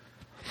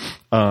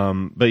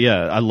 But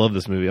yeah, I love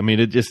this movie. I mean,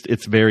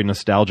 it's very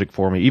nostalgic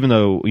for me, even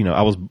though, you know,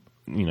 I was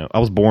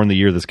born the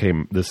year this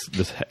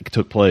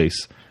took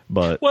place.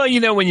 But well, you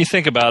know, when you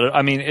think about it,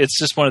 I mean, it's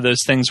just one of those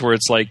things where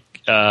it's like,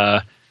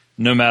 no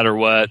matter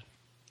what,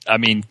 I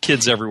mean,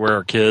 kids everywhere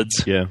are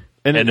kids. Yeah.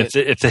 And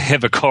if they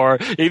have a car,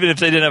 even if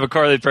they didn't have a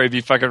car, they'd probably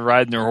be fucking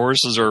riding their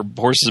horses or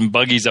horses and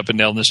buggies up and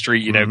down the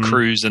street, you know,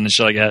 cruising and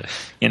shit like that.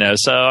 You know,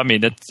 so I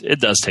mean, it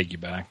does take you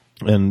back.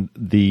 And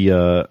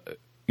the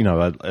you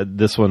know,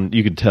 this one,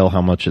 you can tell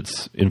how much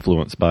it's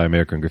influenced by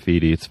American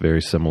Graffiti. It's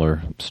very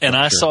similar structure. And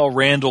I saw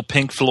Randall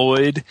Pink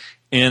Floyd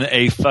in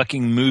a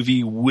fucking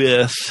movie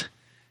with,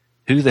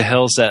 who the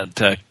hell's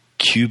that?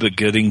 Cuba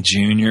Gooding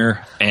Jr.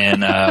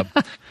 and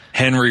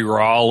Henry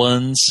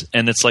Rollins.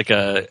 And it's like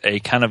a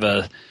kind of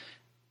a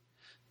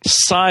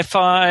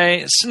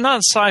sci-fi, not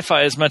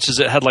sci-fi as much as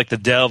it had like the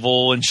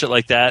devil and shit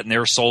like that, and they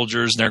were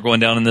soldiers and they're going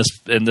down in this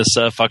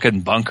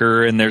fucking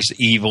bunker and there's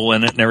evil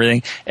in it and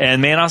everything.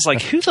 And man, I was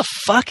like, who the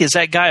fuck is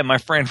that guy? And my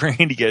friend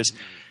Randy goes,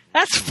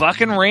 that's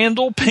fucking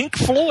Randall Pink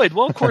Floyd.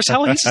 Well, of course,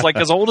 hell, he's like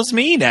as old as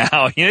me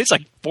now. You know, he's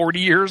like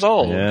 40 years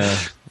old. Yeah.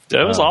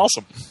 It was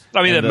awesome.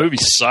 I mean, that movie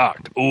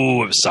sucked.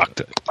 Oh, it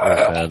sucked.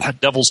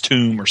 Devil's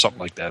Tomb or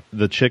something like that.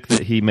 The chick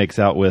that he makes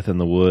out with in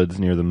the woods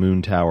near the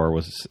moon tower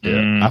was,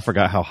 I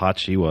forgot how hot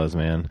she was,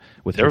 man.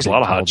 There was a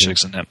lot of hot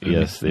chicks in that movie.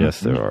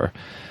 Yes, there are.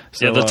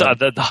 So,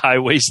 the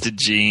high-waisted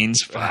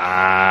jeans.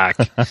 Fuck.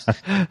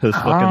 Those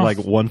fucking like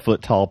 1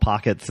 foot tall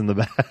pockets in the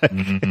back.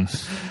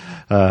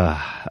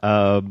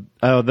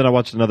 Then I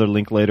watched another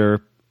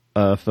Linklater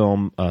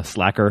film,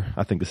 Slacker.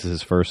 I think this is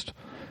his first.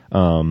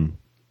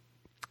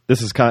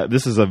 This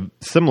is a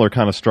similar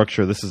kind of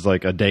structure. This is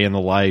like a day in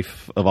the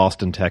life of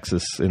Austin,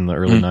 Texas in the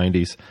early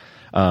 90s.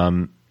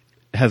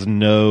 Has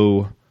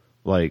no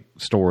like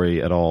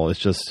story at all. It's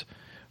just,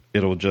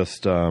 it'll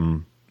just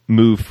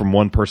move from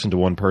one person to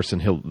one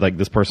person.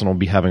 This person will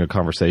be having a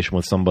conversation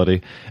with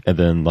somebody, and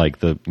then like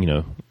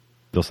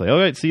they'll say, "All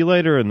right, see you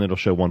later," and it'll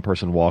show one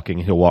person walking,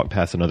 and he'll walk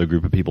past another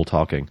group of people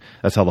talking.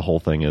 That's how the whole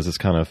thing is. It's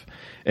kind of,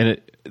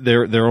 and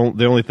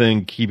the only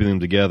thing keeping them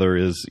together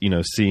is, you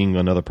know, seeing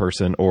another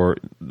person or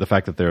the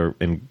fact that they're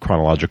in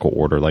chronological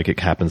order, like it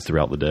happens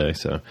throughout the day.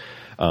 So,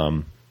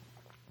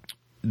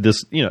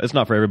 this, you know, it's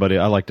not for everybody.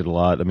 I liked it a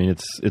lot. I mean,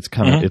 it's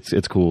kind of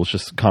it's cool. It's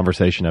just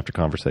conversation after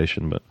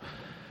conversation, but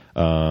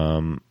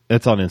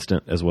it's on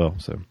Instant as well.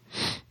 So,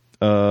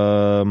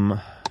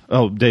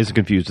 Dazed and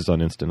Confused is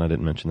on Instant. I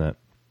didn't mention that.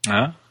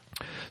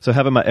 So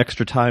having my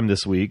extra time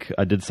this week,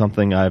 I did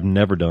something I've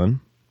never done.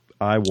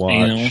 I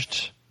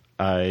watched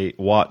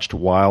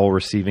while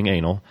receiving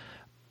anal,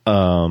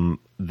 the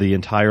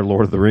entire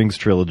Lord of the Rings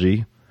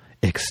trilogy,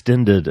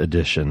 extended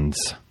editions.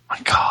 My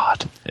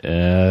God.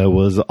 It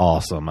was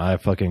awesome. I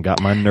fucking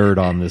got my nerd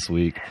on this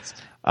week.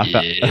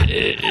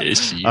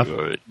 Yes,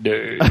 you're a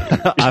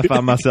nerd. I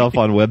found myself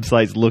on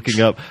websites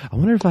looking up, I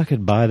wonder if I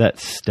could buy that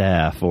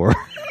staff, or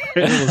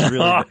it was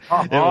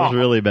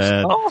really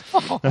bad.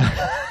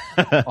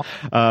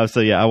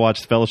 So yeah, I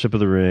watched Fellowship of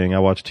the Ring, I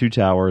watched Two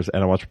Towers,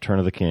 and I watched Return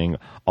of the King,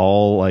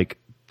 all like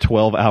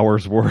 12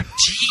 hours worth.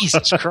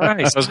 Jesus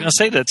Christ. I was going to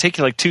say, that take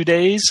you like 2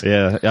 days?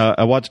 Yeah,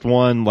 I watched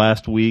one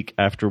last week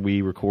after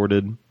we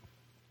recorded.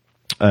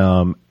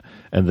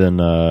 And then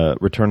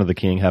Return of the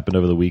King happened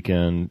over the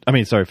weekend. I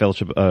mean, sorry,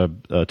 Fellowship,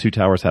 Two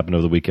Towers happened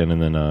over the weekend,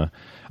 and then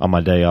on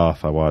my day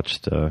off, I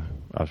watched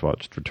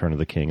Return of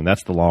the King, and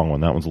that's the long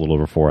one. That one's a little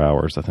over 4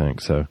 hours, I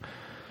think. So,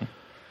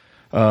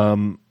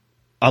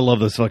 I love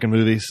those fucking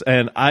movies,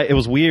 and it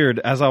was weird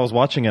as I was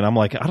watching it. I'm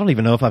like, I don't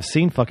even know if I've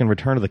seen fucking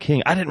Return of the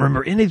King. I didn't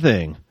remember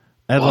anything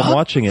as I'm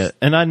watching it,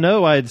 and I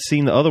know I had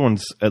seen the other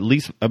ones at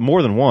least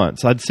more than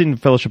once. I'd seen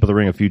Fellowship of the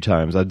Ring a few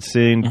times. I'd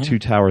seen Two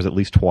Towers at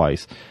least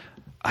twice.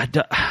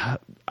 I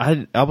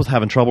was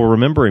having trouble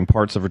remembering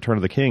parts of Return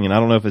of the King, and I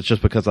don't know if it's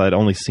just because I'd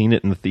only seen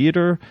it in the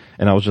theater,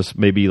 and I was just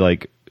maybe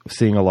like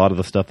seeing a lot of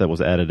the stuff that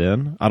was added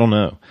in. I don't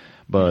know,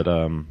 but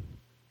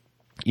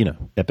you know,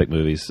 epic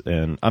movies,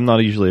 and I'm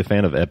not usually a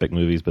fan of epic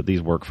movies, but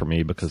these work for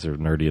me because they're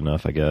nerdy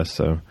enough, I guess.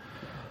 So,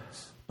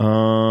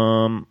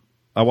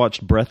 I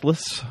watched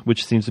Breathless,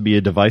 which seems to be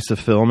a divisive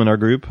film in our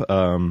group.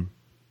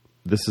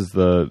 This is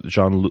the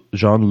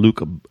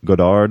Jean-Luc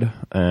Godard,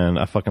 and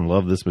I fucking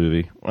love this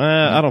movie.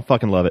 I don't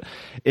fucking love it.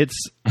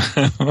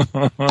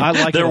 I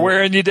like They're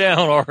wearing you down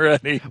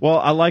already. Well,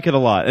 I like it a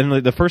lot.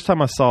 And the first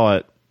time I saw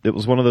it, it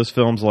was one of those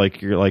films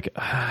like, you're like,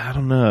 I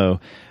don't know.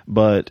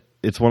 But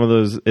it's one of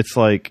those, it's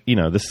like, you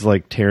know, this is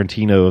like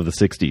Tarantino of the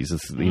 60s.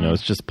 It's, you know,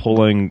 it's just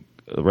pulling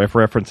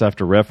reference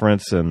after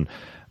reference. And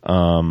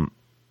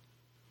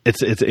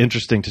it's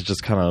interesting to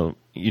just kind of,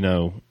 you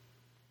know,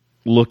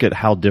 look at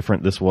how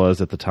different this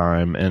was at the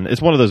time. And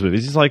it's one of those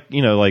movies. It's like,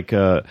 you know, like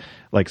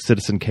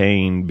Citizen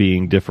Kane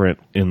being different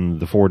in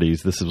the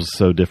 40s. This was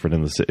so different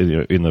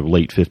in the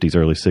late 50s,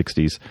 early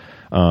 60s.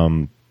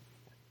 I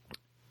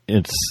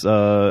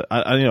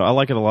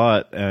like it a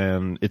lot,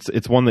 and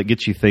it's one that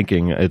gets you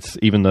thinking. It's,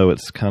 even though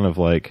it's kind of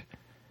like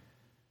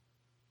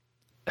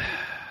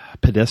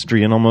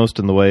pedestrian almost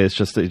in the way, it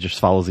just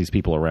follows these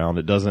people around.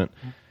 It doesn't,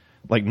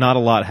 like, not a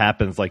lot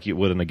happens like you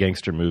would in a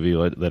gangster movie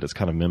that it's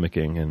kind of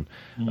mimicking, and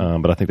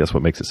but I think that's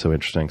what makes it so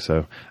interesting.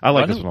 So I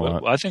like this one a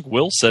lot. I think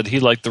Will said he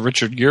liked the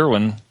Richard Gere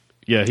one.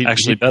 Yeah,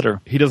 he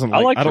better. He doesn't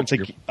like. I don't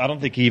Gere.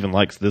 think he even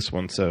likes this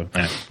one. So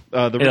yeah.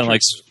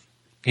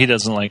 He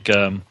doesn't like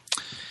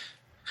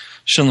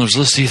Schindler's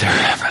List either.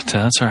 But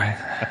that's all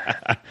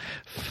right.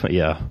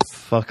 Yeah,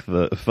 fuck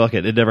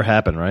it. It never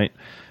happened, right?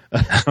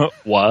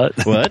 What?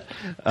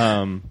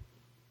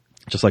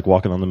 Just like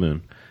Walking on the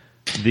Moon.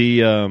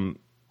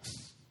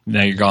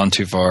 Now you're gone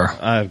too far.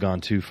 I have gone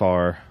too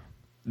far.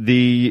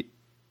 I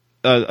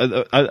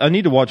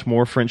need to watch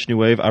more French New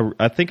Wave.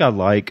 I think I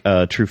like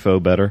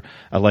Truffaut better.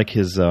 I like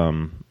his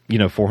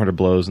 400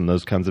 Blows and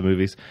those kinds of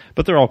movies.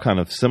 But they're all kind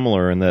of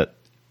similar in that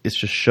it's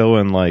just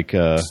showing like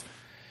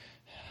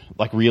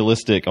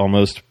realistic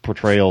almost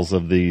portrayals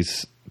of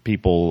these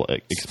people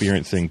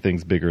experiencing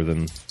things bigger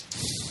than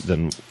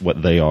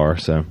what they are.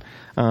 So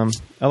I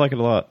like it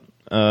a lot.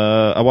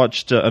 I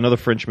watched another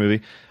French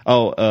movie.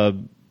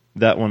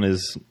 That one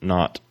is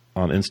not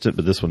on Instant,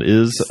 but this one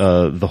is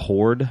The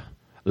Horde.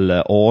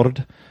 La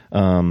Horde.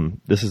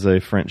 This is a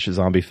French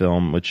zombie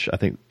film, which I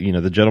think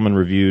the gentleman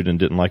reviewed and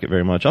didn't like it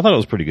very much. I thought it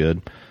was pretty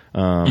good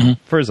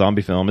for a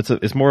zombie film.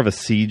 It's more of a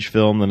siege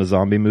film than a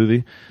zombie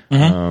movie.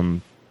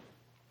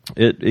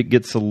 It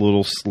gets a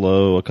little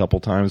slow a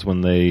couple times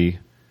when they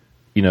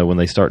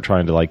start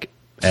trying to like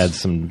add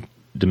some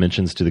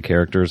dimensions to the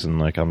characters, and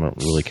like I don't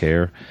really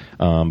care.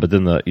 But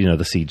then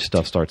the siege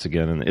stuff starts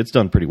again, and it's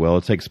done pretty well.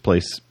 It takes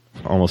place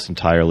almost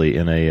entirely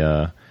in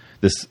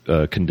this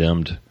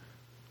condemned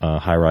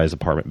high-rise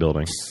apartment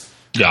building.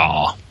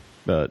 Yeah.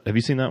 But have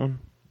you seen that one?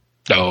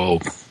 No.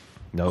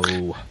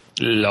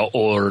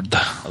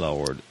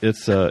 Lord.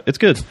 It's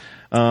good.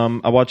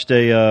 I watched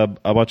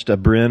a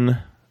Bryn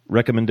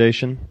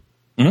recommendation.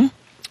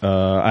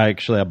 I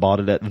bought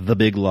it at The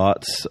Big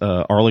Lots,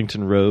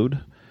 Arlington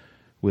Road,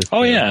 with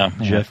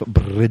Jeff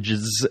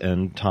Bridges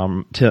and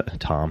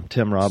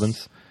Tim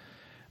Robbins.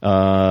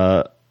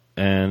 And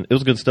and it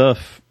was good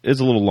stuff. It's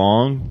a little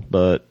long,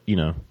 but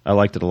I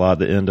liked it a lot.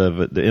 The end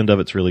of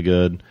it's really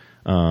good.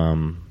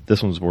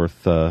 This one's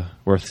worth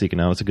seeking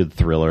out. It's a good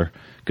thriller.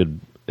 Good,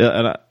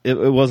 and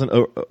it wasn't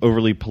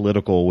overly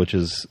political,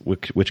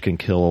 which can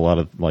kill a lot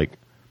of like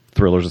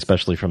thrillers,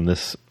 especially from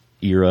this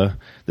era,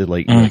 the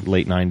late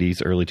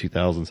 '90s, early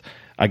 2000s.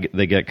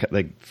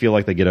 They feel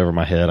like they get over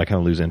my head. I kind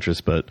of lose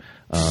interest, but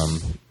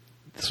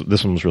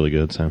this one was really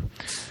good. So,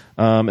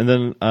 and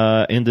then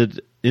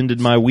ended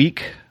my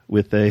week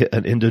with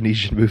an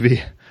Indonesian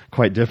movie,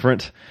 quite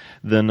different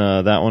than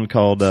that one,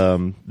 called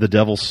The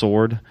Devil's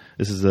Sword.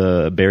 This is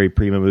a Barry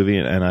Prima movie,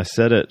 and I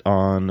said it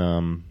on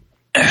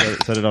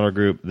our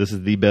group. This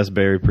is the best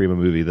Barry Prima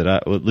movie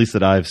at least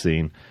that I've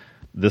seen.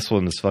 This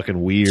one is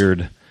fucking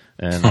weird,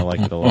 and I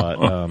liked it a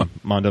lot.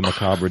 Mondo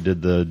Macabre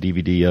did the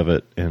DVD of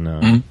it,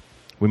 and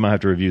we might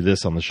have to review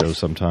this on the show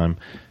sometime,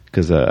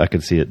 because I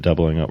could see it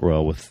doubling up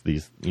well with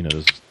these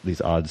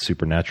odd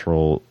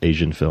supernatural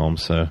Asian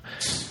films. So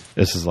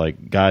this is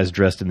like guys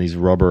dressed in these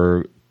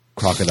rubber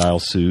crocodile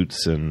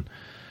suits and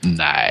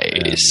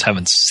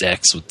having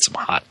sex with some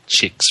hot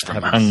chicks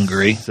from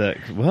Hungary.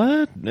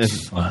 What?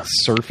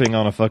 Surfing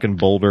on a fucking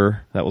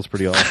boulder. That was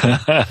pretty awesome.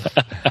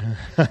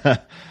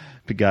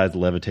 The guys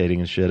levitating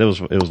and shit. It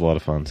was a lot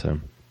of fun. So,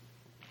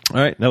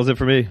 all right, that was it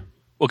for me.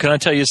 Well, can I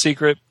tell you a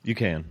secret? You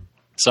can.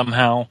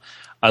 Somehow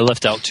I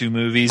left out 2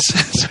 movies,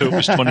 so it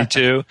was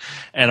 22.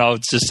 And I'll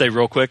just say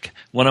real quick,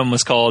 one of them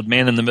was called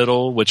Man in the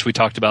Middle, which we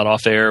talked about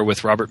off air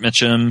with Robert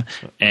Mitchum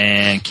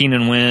and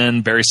Keenan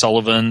Wynn, Barry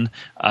Sullivan,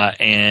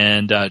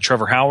 and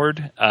Trevor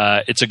Howard.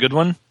 It's a good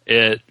one.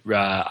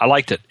 I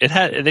liked it.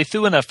 They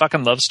threw in a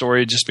fucking love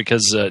story just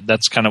because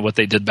that's kind of what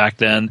they did back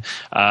then,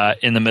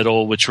 in the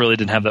middle, which really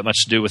didn't have that much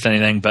to do with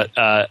anything. But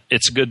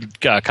it's a good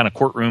kind of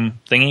courtroom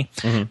thingy,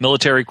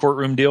 military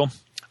courtroom deal.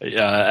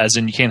 As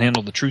in you can't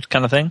handle the truth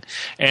kind of thing.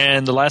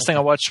 And the last thing I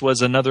watched was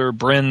another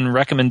Bryn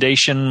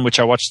recommendation, which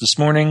I watched this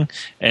morning,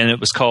 and it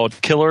was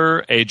called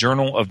Killer, A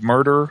Journal of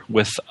Murder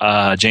with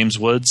James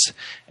Woods.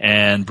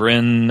 And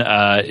Bryn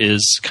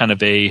is kind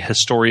of a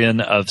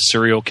historian of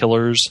serial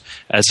killers,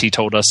 as he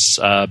told us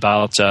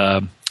about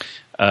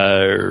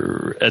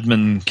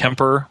Edmund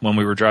Kemper when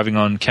we were driving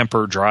on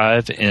Kemper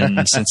Drive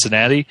in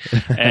Cincinnati.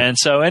 And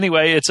so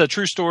anyway, it's a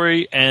true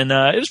story, and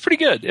it was pretty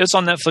good. It was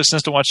on Netflix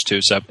and to watch too.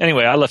 So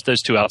anyway, I left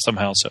those 2 out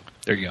somehow. So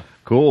there you go.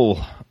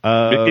 Cool.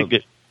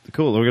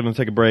 Cool. We're going to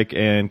take a break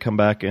and come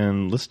back,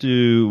 and let's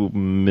do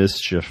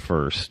Mischief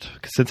first.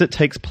 Since it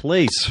takes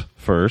place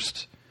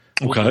first.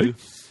 Okay.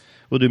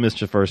 We'll do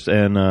Mischief first,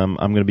 and I'm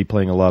going to be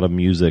playing a lot of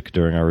music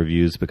during our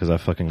reviews because I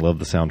fucking love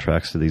the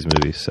soundtracks to these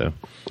movies. So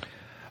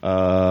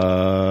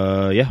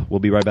we'll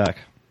be right back.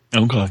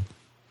 Okay.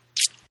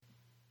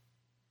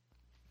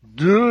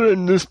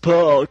 During this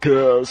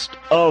podcast,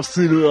 I've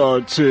seen a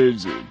lot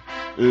changing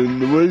in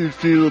the way you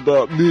feel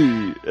about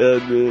me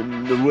and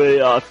in the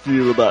way I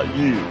feel about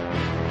you.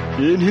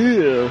 In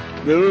here,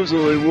 there is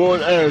only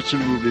one action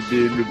movie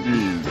being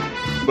reviewed,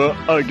 but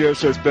I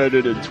guess that's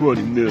better than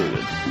 20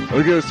 million.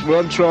 I guess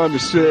what I'm trying to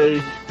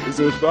say is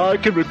if I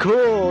can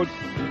record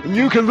and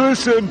you can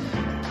listen,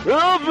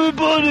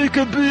 everybody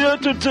can be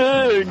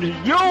entertained.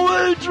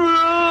 Yo,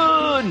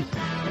 Adrian!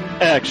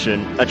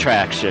 Action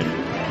Attraction,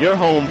 your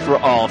home for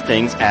all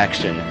things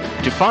action.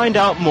 To find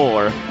out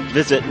more,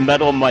 visit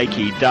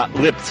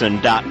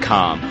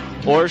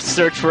metalmikey.libsyn.com or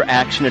search for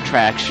Action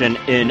Attraction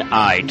in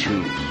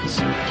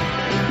iTunes.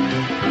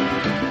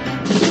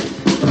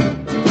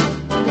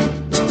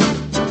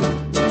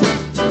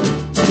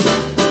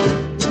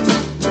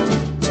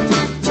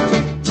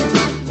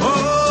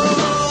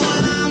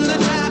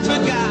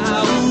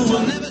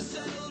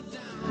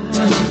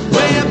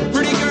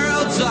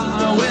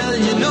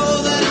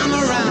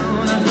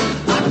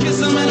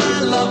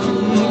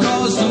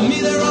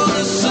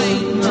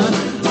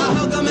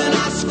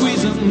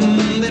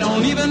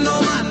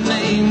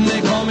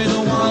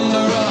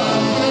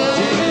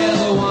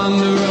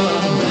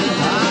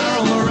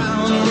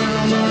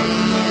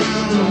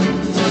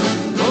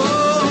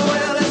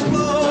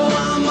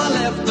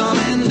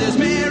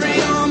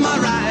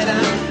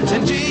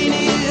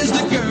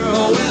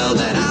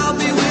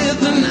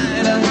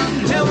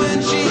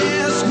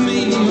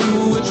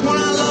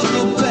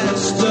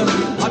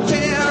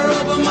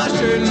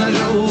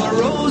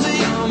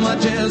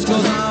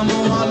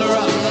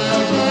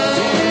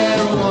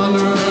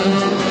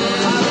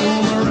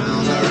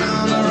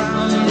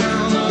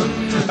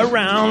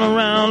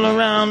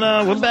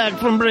 We're back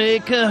from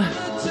break. What?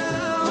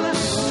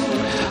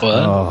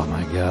 Oh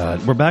my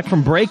god. We're back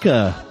from break.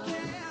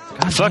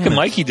 Fucking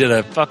Mikey did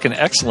a fucking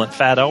excellent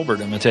Fat Albert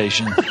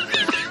imitation.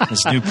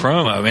 This new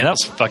promo. I mean, that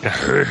was fucking.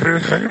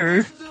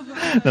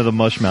 No, the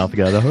mushmouth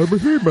guy.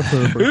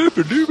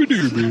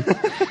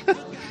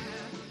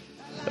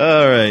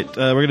 All right.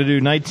 We're going to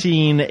do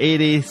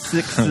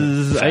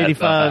 1986's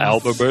 85.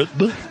 Albert.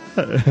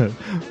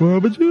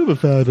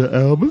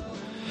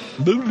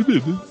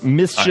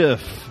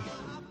 Mischief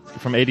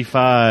from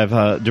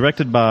 85.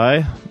 Directed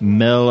by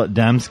Mel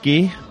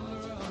Damsky.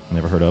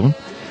 Never heard of him.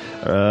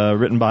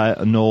 Written by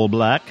Noel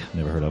Black.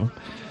 Never heard of him.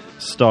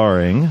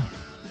 starring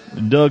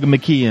Doug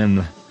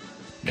McKeon,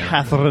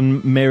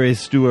 Catherine Mary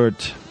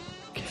Stewart,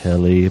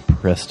 Kelly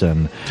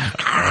Preston.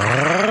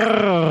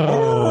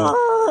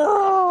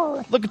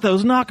 Look at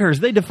those knockers.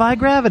 They defy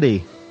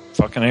gravity.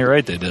 Fucking A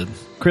right they did.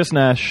 Chris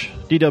Nash,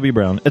 D.W.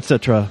 Brown,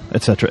 etc.,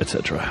 etc.,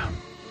 etc.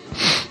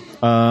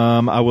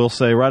 I will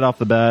say right off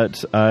the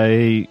bat,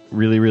 I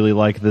really, really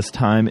like this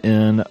time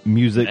in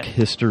music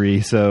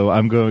history, so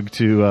I'm going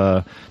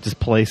to just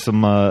play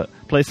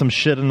some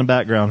shit in the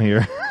background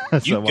here.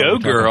 You go,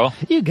 girl.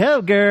 You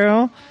go,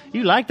 girl.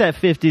 You like that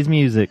 50s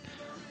music.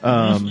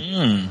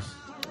 Zom,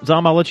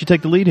 I'll let you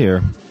take the lead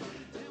here.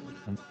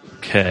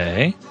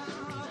 Okay.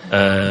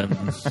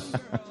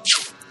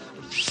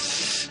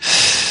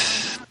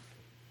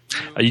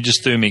 You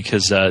just threw me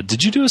because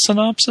did you do a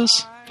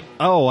synopsis?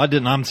 Oh, I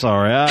didn't. I'm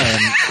sorry. I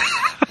am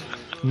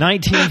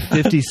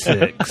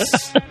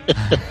 1956.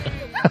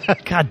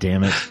 God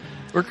damn it.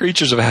 We're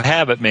creatures of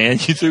habit, man.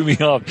 You threw me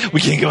off.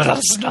 We can't go without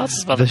a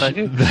synopsis.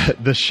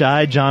 The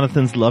shy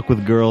Jonathan's luck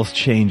with girls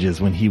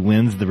changes when he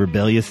wins the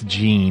rebellious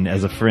Jean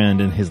as a friend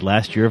in his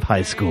last year of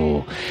high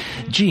school.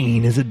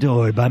 Jean is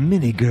adored by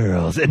many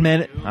girls and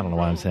I don't know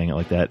why I'm saying it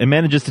like that, and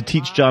manages to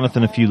teach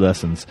Jonathan a few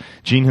lessons.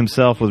 Jean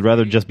himself would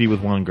rather just be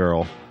with one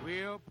girl.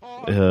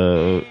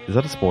 Is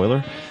that a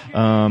spoiler?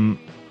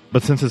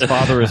 But since his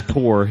father is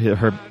poor,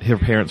 her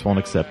parents won't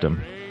accept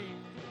him.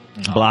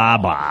 Blah,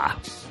 blah.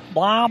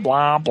 Blah,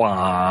 blah,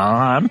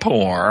 blah. I'm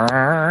poor.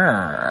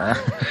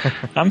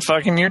 I'm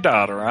fucking your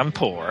daughter. I'm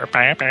poor. Is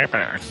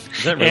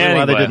that really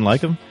why they didn't like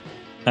him?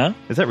 Huh?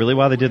 Is that really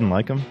why they didn't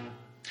like him?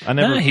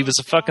 No, he was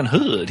a fucking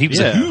hood. He was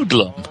a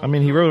hoodlum. I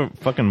mean, he rode a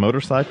fucking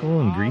motorcycle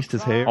and greased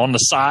his hair on the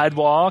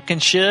sidewalk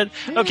and shit.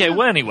 Okay,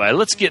 well, anyway,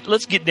 let's get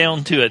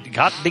down to it.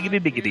 Hot diggity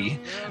diggity.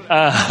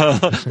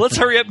 Let's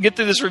hurry up and get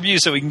through this review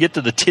so we can get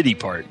to the titty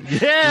part.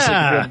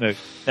 Yeah.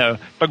 No.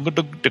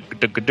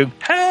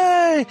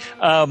 Hey.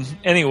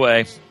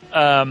 Anyway,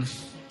 the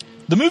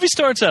movie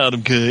starts out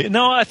okay.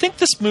 No, I think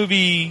this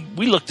movie,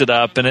 we looked it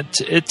up, and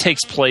it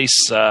takes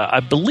place.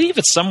 I believe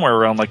it's somewhere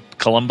around like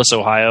Columbus,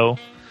 Ohio.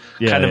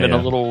 In a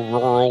little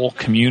rural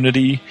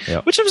community,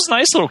 which was a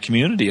nice little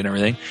community and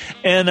everything.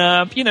 And,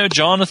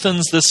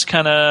 Jonathan's this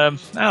kind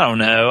of, I don't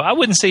know, I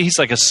wouldn't say he's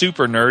like a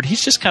super nerd.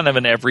 He's just kind of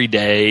an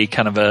everyday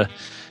kind of a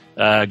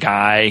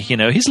guy.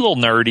 He's a little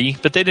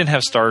nerdy, but they didn't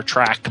have Star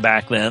Trek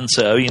back then.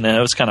 So,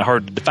 it's kind of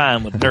hard to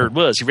define what a nerd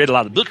was. He read a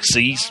lot of books.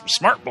 He's a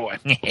smart boy.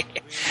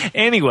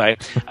 Anyway,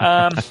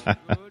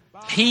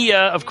 he,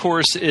 of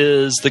course,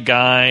 is the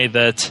guy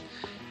that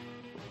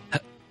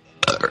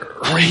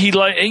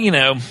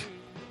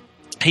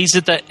he's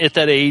at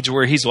that age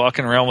where he's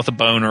walking around with a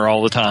boner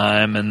all the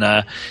time,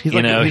 and he's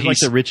like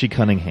the Richie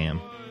Cunningham.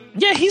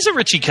 Yeah, he's a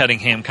Richie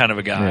Cunningham kind of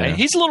a guy. Yeah.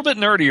 He's a little bit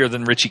nerdier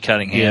than Richie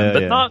Cunningham,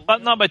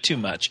 but not by too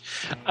much.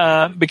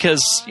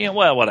 Because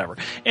whatever.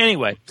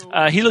 Anyway,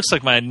 he looks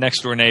like my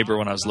next door neighbor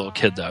when I was a little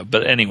kid, though.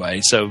 But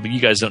anyway, so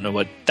you guys don't know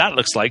what that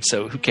looks like,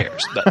 so who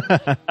cares?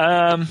 But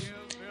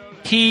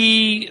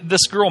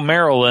this girl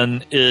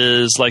Marilyn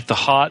is like the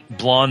hot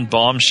blonde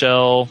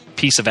bombshell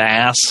piece of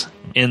ass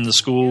in the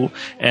school,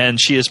 and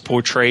she is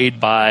portrayed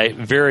by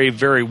very,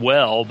 very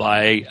well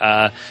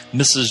by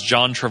Mrs.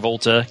 John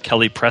Travolta,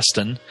 Kelly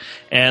Preston.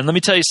 And let me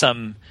tell you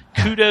something.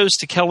 Kudos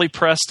to Kelly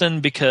Preston,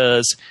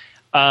 because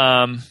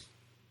I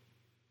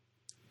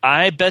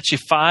bet you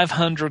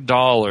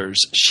 $500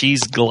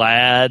 she's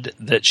glad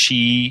that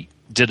she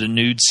did a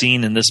nude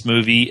scene in this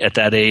movie at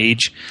that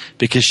age,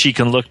 because she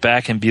can look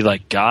back and be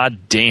like,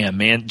 God damn,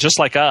 man, just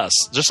like us,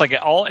 just like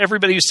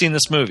everybody who's seen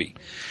this movie.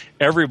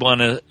 Everyone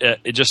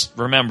it just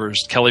remembers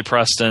Kelly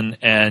Preston,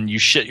 and you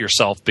shit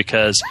yourself,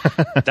 because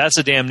that's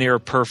a damn near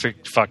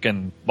perfect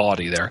fucking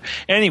body there.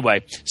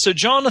 Anyway, so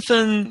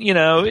Jonathan,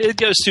 it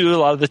goes through a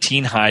lot of the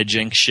teen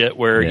hijink shit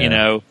where,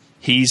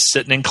 he's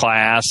sitting in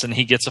class and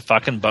he gets a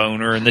fucking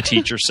boner, and the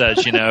teacher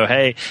says,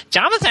 hey,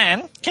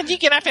 Jonathan, can you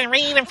get up and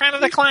read in front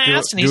of the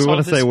class? Do you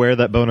want to say where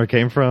that boner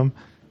came from?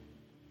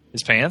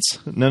 His pants?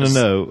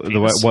 No.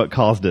 What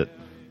caused it?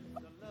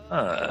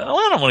 I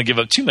don't want to give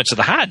up too much of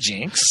the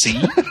hijinks, see?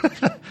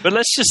 But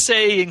let's just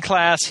say in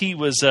class he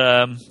was,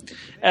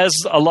 as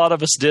a lot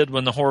of us did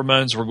when the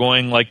hormones were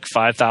going like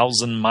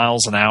 5,000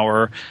 miles an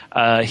hour,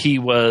 he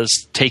was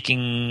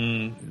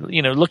taking,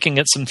 looking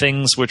at some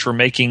things which were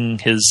making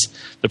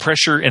the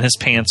pressure in his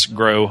pants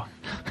grow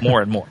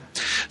more and more.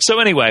 So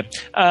anyway,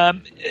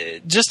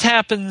 it just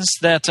happens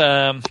that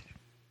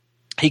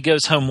he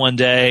goes home one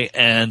day,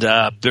 and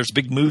there's a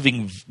big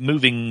moving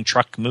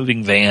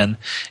van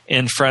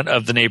in front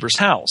of the neighbor's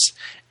house.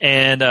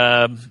 And,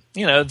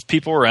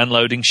 people were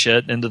unloading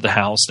shit into the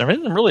house and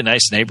everything. A really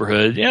nice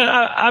neighborhood. Yeah,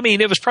 I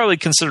mean, it was probably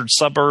considered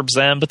suburbs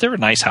then, but there were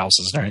nice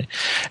houses. Right?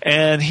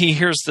 And he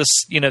hears this,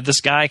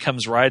 this guy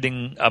comes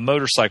riding a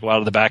motorcycle out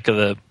of the back of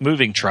the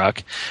moving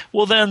truck.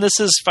 Well, then this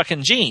is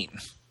fucking Gene.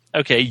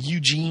 Okay,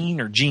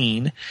 Eugene or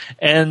Gene.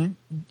 And,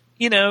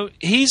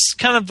 he's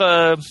kind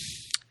of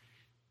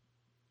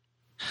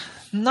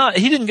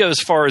he didn't go as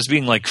far as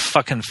being like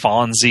fucking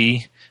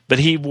Fonzie, but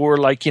he wore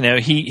like, you know,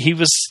 he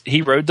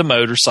rode the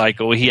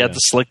motorcycle. He had the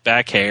slick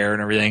back hair and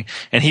everything.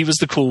 And he was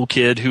the cool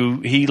kid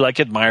who he like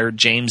admired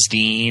James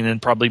Dean and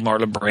probably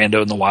Marlon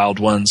Brando in The Wild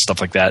Ones, stuff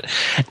like that.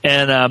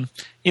 And,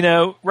 you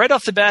know, right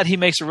off the bat, he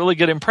makes a really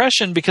good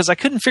impression because I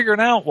couldn't figure it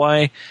out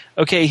why,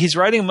 okay, he's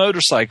riding a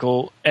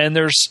motorcycle and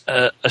there's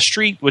a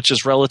street which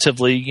is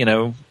relatively, you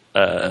know,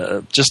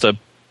 just a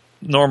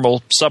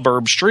normal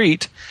suburb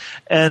street.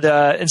 And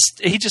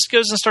he just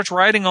goes and starts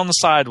riding on the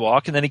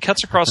sidewalk, and then he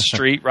cuts across the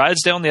street,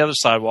 rides down the other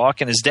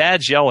sidewalk, and his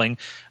dad's yelling,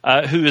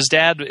 who his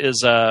dad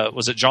is,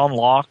 was it John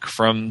Locke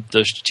from the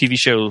TV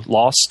show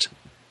Lost,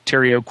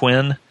 Terry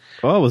O'Quinn?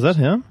 Oh, was that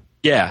him?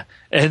 Yeah.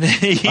 And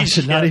I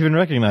should not even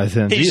recognize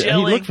him. He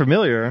looked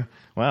familiar.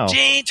 Wow.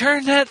 Gene,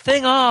 turn that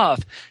thing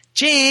off.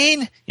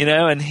 Gene! You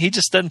know, and he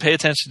just doesn't pay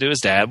attention to his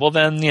dad. Well,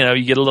 then, you know,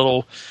 you get a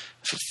little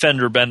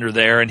fender bender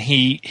there, and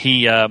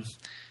he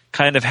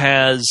kind of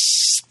has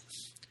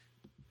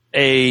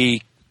I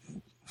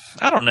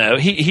don't know,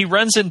 he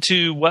runs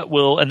into what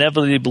will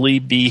inevitably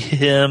be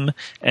him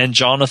and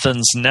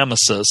Jonathan's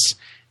nemesis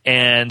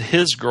and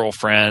his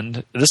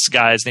girlfriend. This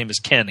guy's name is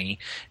Kenny,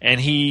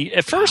 and he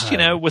at first, you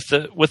know, with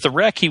the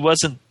wreck, he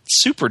wasn't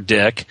super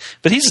dick,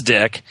 but he's a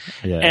dick.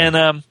 Yeah.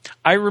 And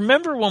I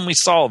remember when we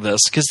saw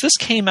this, because this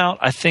came out,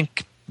 I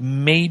think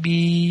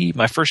maybe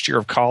my first year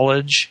of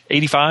college,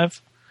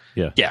 85.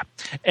 Yeah.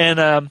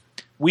 And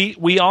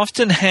we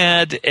often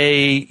had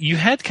you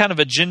had kind of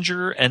a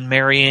Ginger and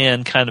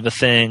Marianne kind of a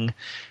thing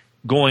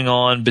going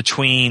on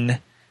between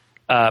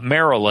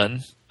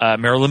Marilyn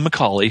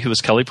McCauley, who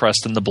was Kelly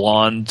Preston, the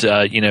blonde,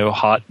 you know,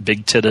 hot,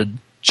 big-titted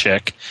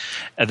chick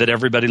that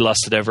everybody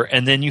lusted over.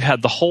 And then you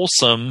had the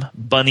wholesome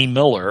Bunny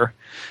Miller,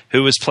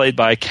 who was played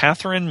by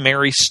Catherine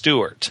Mary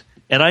Stewart.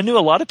 And I knew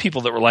a lot of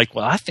people that were like,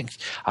 well, I think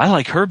I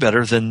like her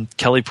better than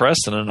Kelly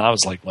Preston. And I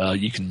was like, well,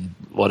 you can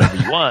whatever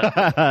you want.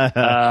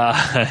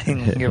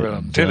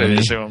 Give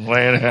it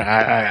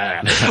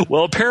a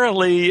well,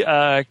 apparently,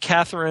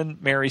 Catherine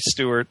Mary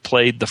Stewart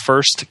played the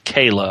first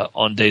Kayla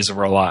on Days of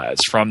Our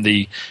Lives from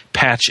the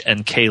Patch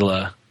and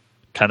Kayla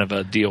kind of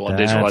a deal on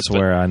Days of Our Lives. That's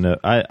where I know.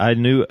 I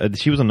knew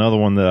she was another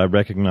one that I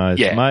recognized.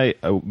 Yeah.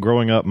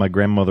 Growing up, my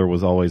grandmother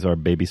was always our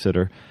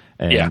babysitter.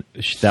 And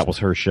that was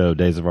her show,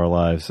 Days of Our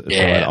Lives. So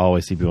I'd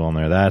always see people on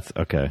there. That's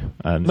okay.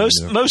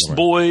 Most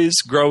boys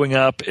growing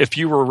up, if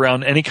you were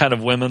around any kind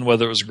of women,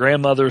 whether it was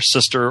grandmother,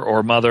 sister,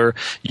 or mother,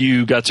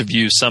 you got to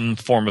view some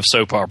form of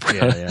soap opera.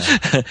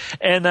 Yeah.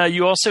 And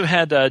you also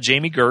had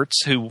Jamie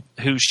Gertz, who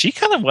she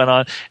kind of went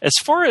on. As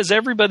far as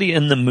everybody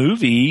in the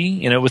movie,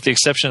 you know, with the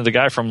exception of the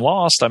guy from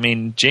Lost, I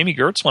mean, Jamie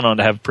Gertz went on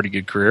to have a pretty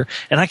good career.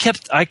 And I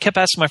kept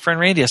asking my friend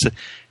Randy, I said,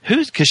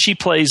 because she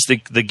plays the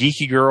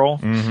geeky girl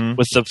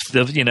with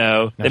the you know,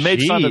 they made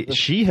fun of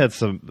she had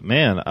some,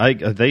 man,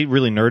 they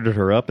really nerded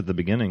her up at the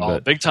beginning,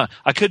 but big time.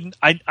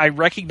 I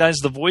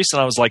recognized the voice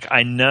and I was like,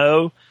 I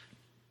know.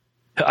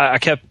 I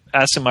kept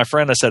asking my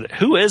friend, I said,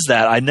 who is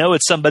that? I know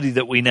it's somebody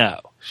that we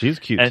know. She's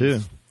cute too.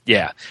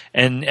 Yeah.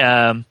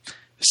 And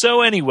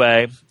so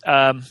anyway,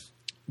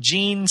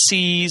 Gene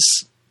sees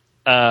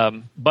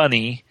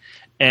Bunny.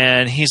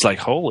 And he's like,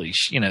 holy,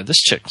 you know, this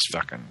chick's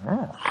fucking.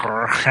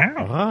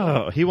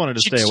 Oh, he wanted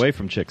to stay away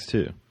from chicks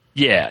too.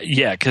 Yeah,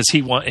 because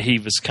he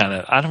was kind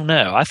of, I don't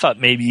know. I thought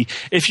maybe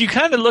if you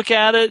kind of look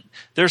at it,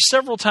 there's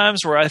several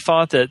times where I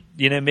thought that,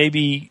 you know,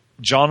 maybe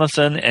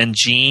Jonathan and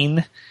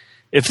Gene,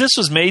 if this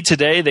was made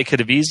today, they could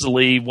have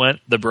easily went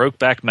the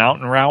Brokeback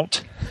Mountain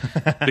route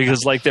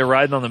because like they're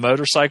riding on the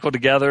motorcycle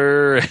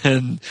together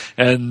and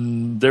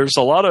there's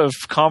a lot of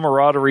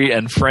camaraderie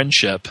and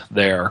friendship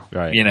there.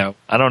 Right. You know,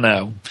 I don't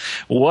know,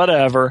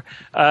 whatever.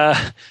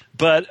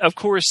 But of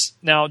course,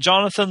 now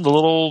Jonathan, the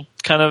little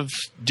kind of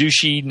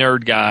douchey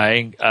nerd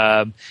guy,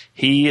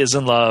 he is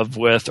in love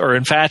with, or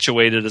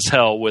infatuated as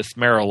hell with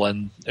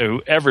Marilyn,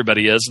 who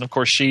everybody is. And of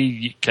course,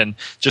 she can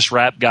just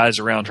wrap guys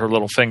around her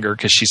little finger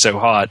because she's so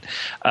hot.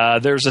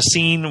 There's a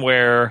scene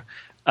where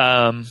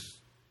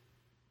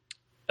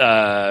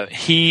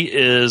he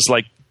is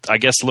like, I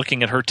guess,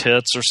 looking at her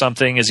tits or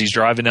something as he's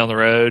driving down the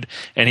road,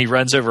 and he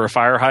runs over a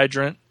fire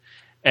hydrant.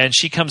 And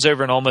she comes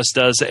over and almost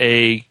does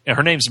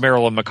her name's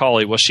Marilyn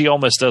McCauley. Well, she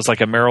almost does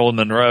like a Marilyn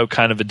Monroe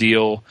kind of a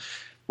deal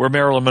where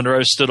Marilyn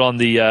Monroe stood on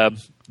the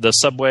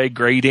subway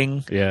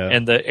grating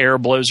and the air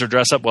blows her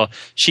dress up. Well,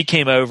 she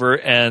came over,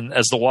 and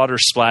as the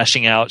water's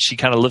splashing out, she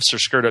kind of lifts her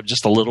skirt up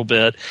just a little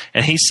bit,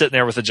 and he's sitting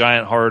there with a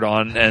giant heart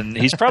on, and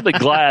he's probably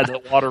glad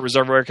that water was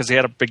everywhere because he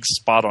had a big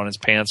spot on his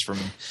pants from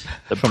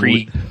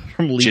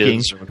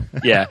leaking.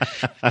 Yeah.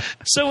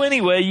 So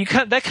anyway,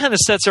 that kind of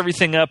sets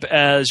everything up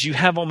as you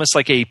have almost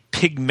like a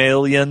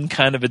Pygmalion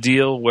kind of a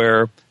deal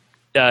where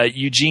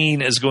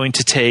Eugene is going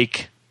to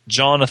take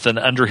Jonathan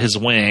under his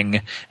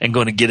wing and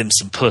going to get him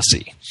some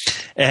pussy.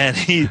 And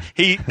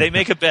they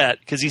make a bet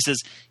because he says,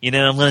 you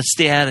know, I'm going to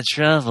stay out of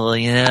trouble.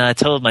 You know, I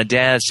told my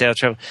dad to stay out of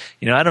trouble.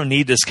 You know, I don't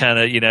need this kind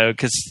of, you know,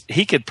 because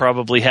he could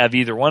probably have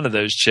either one of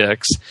those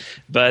chicks,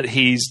 but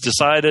he's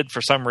decided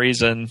for some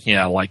reason, you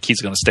know, like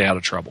he's going to stay out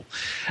of trouble.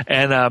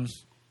 And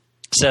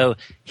So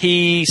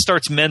he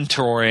starts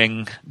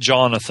mentoring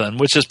Jonathan,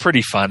 which is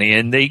pretty funny.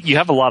 And you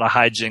have a lot of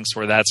hijinks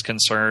where that's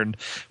concerned,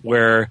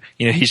 where,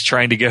 he's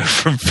trying to go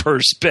from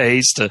first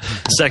base to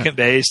second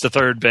base to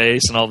third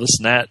base and all this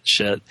and that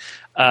shit.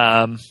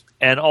 And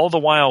all the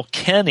while,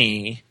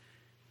 Kenny,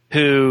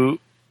 who,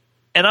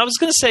 and I was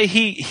going to say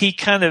he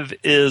kind of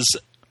is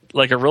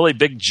like a really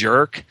big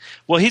jerk.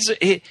 Well,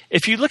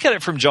 if you look at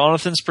it from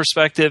Jonathan's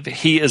perspective,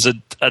 he is a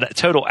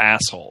total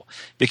asshole,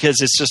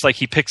 because it's just like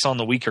he picks on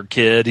the weaker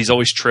kid. He's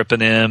always tripping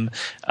him,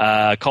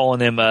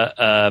 calling him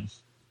a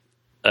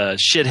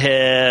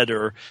shithead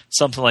or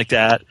something like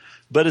that.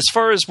 But as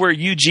far as where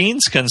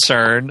Eugene's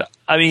concerned,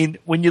 I mean,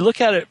 when you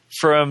look at it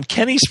from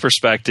Kenny's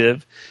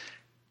perspective,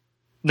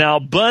 now,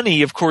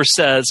 Bunny, of course,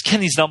 says,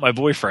 Kenny's not my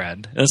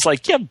boyfriend. And it's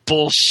like, yeah,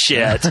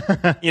 bullshit.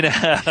 You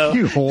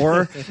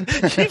whore.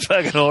 You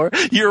fucking whore.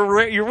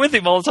 You're with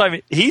him all the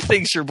time. He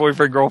thinks you're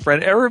boyfriend,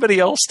 girlfriend. Everybody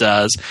else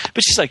does.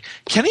 But she's like,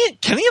 Kenny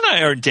and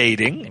I are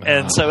dating.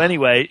 And so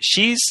anyway,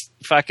 she's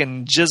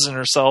fucking jizzing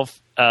herself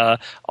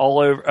all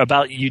over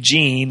about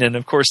Eugene. And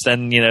of course,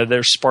 then,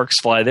 there's sparks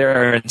fly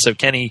there. And so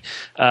Kenny,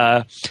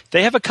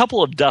 they have a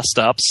couple of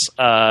dust-ups.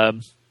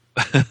 One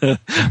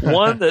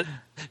that...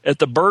 at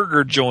the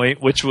burger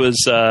joint, which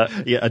was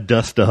a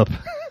dust up.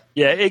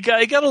 Yeah, it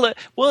got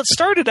it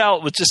started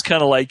out with just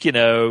kind of like,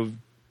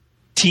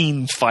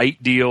 teen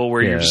fight deal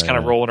where you're just kind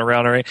of rolling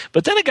around,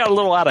 but then it got a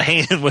little out of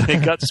hand when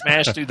it got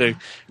smashed through the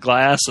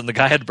glass and the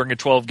guy had to bring a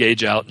 12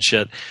 gauge out and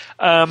shit.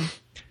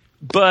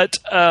 But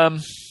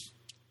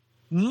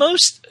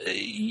most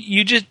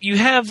you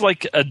have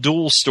like a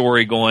dual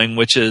story going,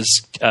 which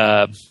is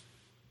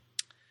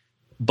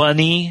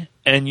Bunny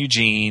and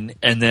Eugene,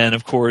 and then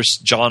of course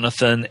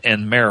Jonathan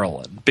and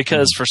Marilyn,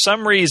 because for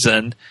some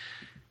reason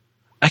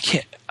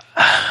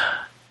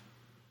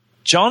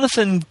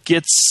Jonathan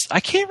I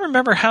can't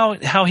remember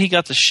how he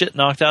got the shit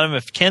knocked out of him,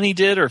 if Kenny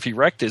did or if he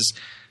wrecked his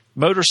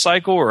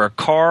motorcycle or a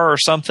car or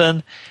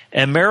something,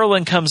 and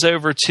Marilyn comes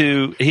over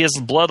he has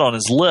blood on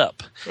his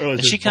lip,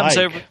 and she comes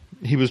over.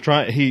 He was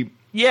trying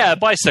a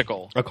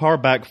bicycle. A car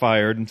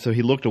backfired, and so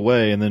he looked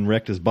away and then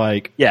wrecked his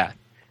bike. Yeah.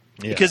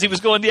 Because he's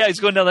going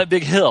down that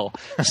big hill.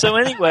 So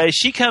anyway,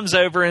 she comes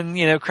over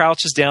and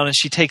crouches down, and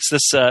she takes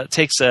a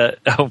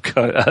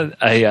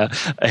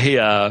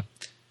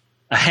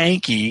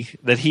hanky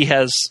that he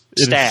has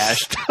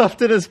stashed,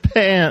 stuffed in his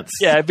pants.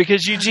 Yeah,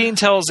 because Eugene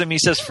tells him, he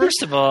says,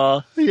 first of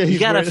all, you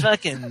gotta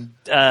fucking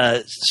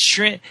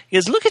shrink. He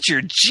goes, look at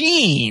your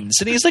jeans,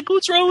 and he's like,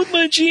 what's wrong with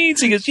my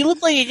jeans? He goes, you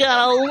look like you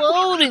got a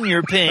load in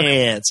your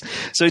pants.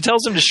 So he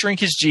tells him to shrink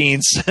his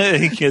jeans.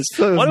 He goes,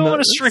 why do I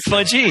want to shrink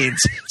my jeans?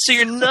 So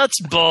your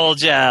nuts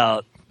bulge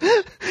out.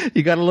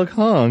 You gotta look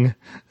hung.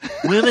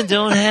 Women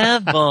don't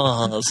have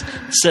balls,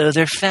 so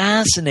they're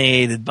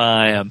fascinated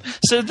by them.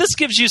 So this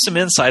gives you some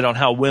insight on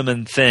how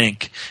women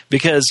think,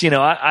 because,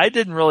 I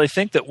didn't really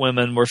think that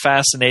women were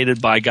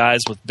fascinated by guys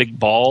with big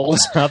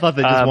balls. I thought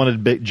they just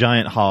wanted big,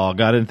 giant hog.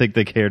 I didn't think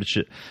they cared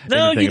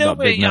anything about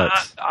big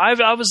nuts.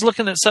 I was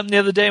looking at something the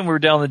other day, and we were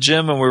down in the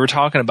gym, and we were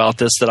talking about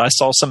this, that I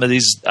saw some of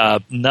these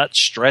nut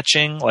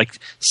stretching, like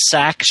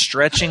sack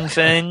stretching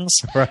things,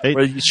 right,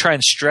 where you try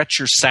and stretch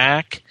your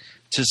sack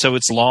so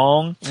it's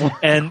long.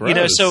 And,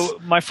 so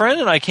my friend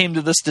and I came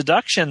to this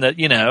deduction that,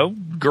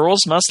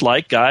 girls must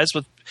like guys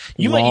with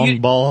long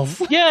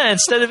balls. Yeah,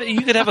 instead of, you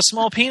could have a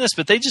small penis,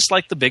 but they just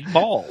like the big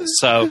balls.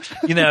 So,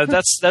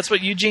 that's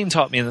what Eugene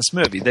taught me in this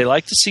movie. They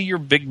like to see your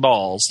big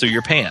balls through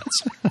your pants.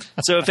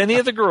 So if any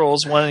of the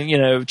girls want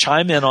to,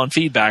 chime in on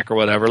feedback or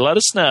whatever, let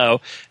us know.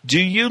 Do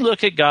you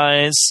look at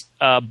guys'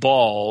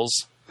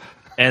 balls?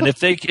 And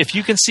if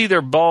you can see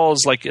their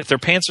balls, like if their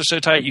pants are so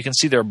tight you can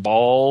see their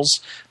balls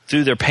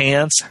through their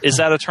pants, is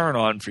that a turn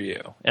on for you,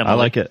 Emily? I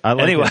like it.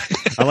 Anyway.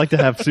 I like to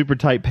have super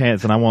tight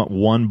pants, and I want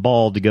one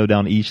ball to go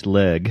down each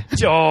leg.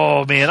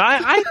 Oh man,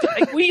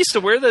 we used to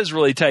wear those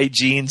really tight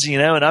jeans,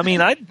 and I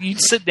mean, you'd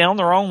sit down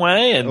the wrong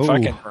way and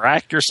fucking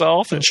rack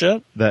yourself and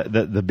shit.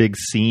 The big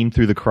seam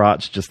through the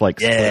crotch just like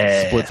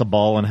splits a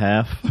ball in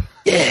half.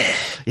 Yeah.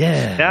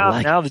 Yeah.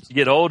 Now that you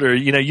get older,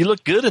 you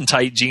look good in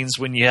tight jeans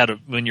when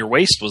your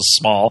waist was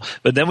small,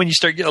 but then when you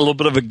start getting a little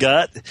bit of a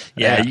gut,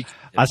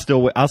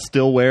 I'll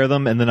still wear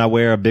them, and then I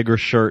wear a bigger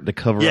shirt to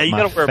cover up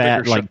my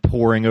fat, like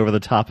pouring over the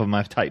top of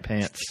my tight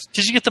pants.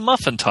 Because you get the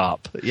muffin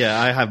top. Yeah,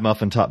 I have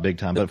muffin top big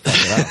time, but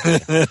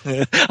fuck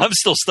it. I'm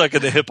still stuck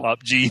in the hip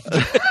hop jeans.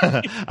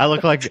 I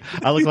look like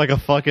a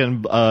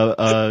fucking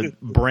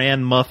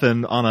bran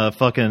muffin on a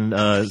fucking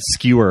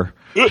skewer.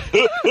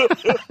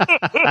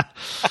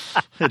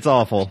 It's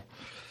awful.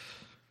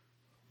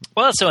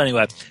 Well, so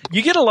anyway,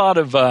 you get a lot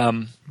of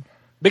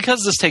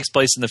because this takes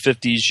place in the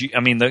 50s.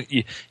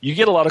 You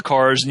get a lot of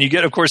cars, and you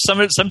get, of course,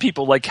 some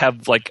people have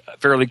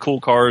fairly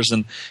cool cars.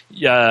 And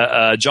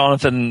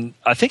Jonathan,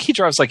 I think he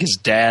drives like his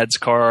dad's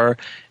car,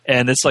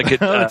 and it's like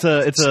it's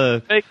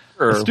a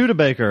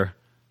Studebaker.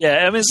 Yeah,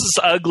 I mean, it's this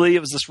ugly. It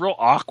was this real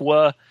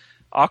aqua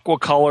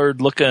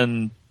colored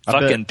looking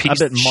fucking piece.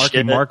 I bet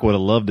Marky Mark would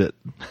have loved it.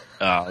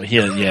 Oh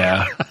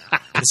yeah.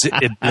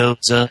 It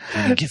builds up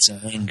and it gets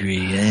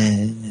angry.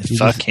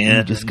 Fuck him.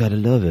 You just gotta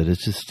love it.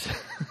 It's just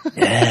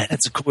yeah,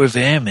 it's a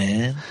Corvair,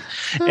 man.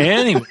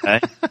 Anyway,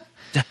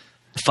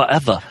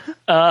 forever.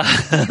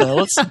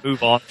 Let's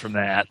move on from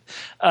that.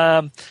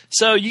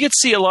 So you get to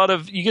see a lot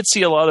of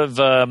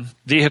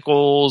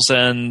vehicles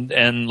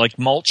and like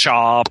malt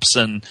shops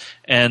and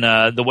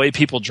the way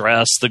people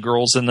dress, the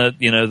girls in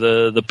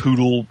the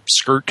poodle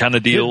skirt kind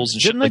of deals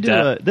and shit like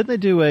that. Didn't they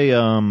do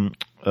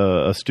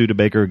a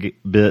Studebaker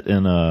bit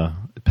in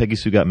Peggy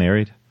Sue Got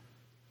Married?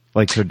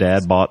 Like her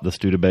dad bought the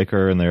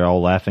Studebaker, and they're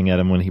all laughing at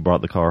him when he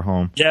brought the car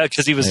home. Yeah,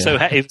 because he was so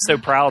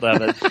proud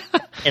of it.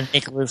 And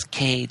Nicolas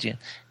Cage.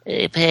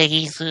 Hey,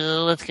 Peggy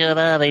Sue, what's going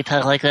on? They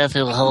talk like that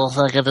through the whole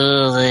fucking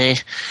movie.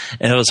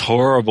 And it was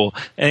horrible.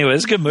 Anyway,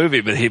 it's a good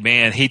movie, but he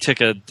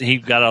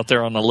got out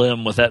there on the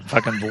limb with that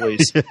fucking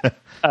voice.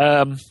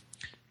 Yeah.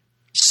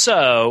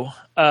 So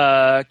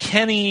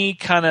Kenny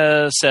kind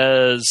of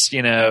says,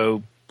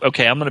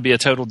 okay, I'm going to be a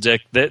total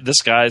dick.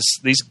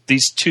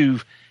 These two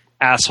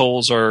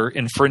assholes are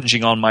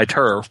infringing on my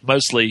turf.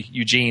 Mostly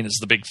Eugene is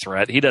the big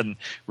threat. He doesn't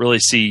really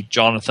see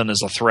Jonathan as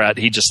a threat.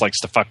 He just likes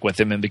to fuck with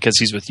him, and because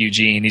he's with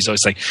Eugene, he's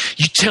always like,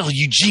 you tell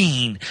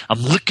Eugene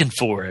I'm looking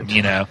for him,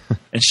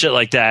 and shit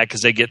like that,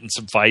 because they get in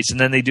some fights, and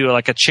then they do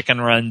like a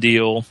chicken run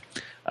deal,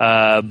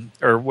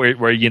 or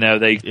where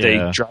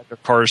they drive their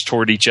cars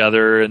toward each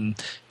other and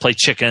play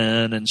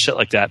chicken and shit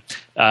like that,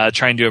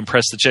 trying to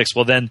impress the chicks.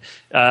 Well, then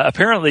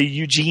apparently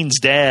Eugene's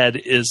dad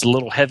is a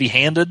little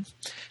heavy-handed,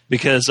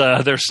 because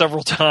there's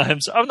several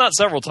times, not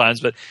several times,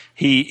 but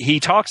he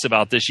talks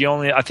about this.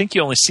 I think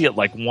you only see it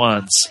like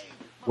once,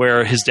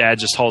 where his dad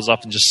just hauls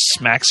up and just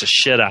smacks the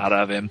shit out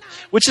of him,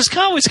 which is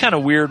always kind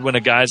of weird when a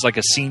guy's like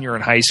a senior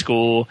in high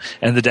school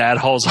and the dad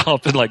hauls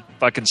up and like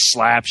fucking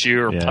slaps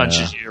you or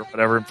punches you or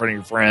whatever in front of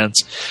your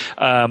friends.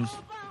 And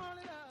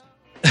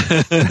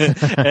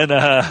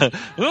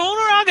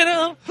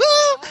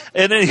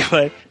and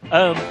anyway,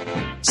 but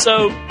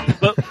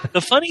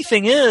the funny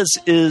thing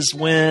is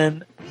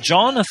when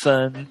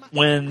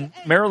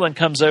Marilyn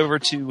comes over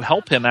to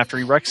help him after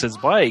he wrecks his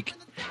bike,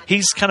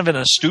 he's kind of in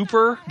a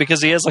stupor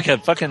because he has like a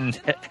fucking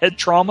head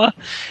trauma,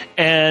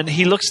 and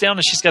he looks down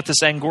and she's got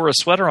this Angora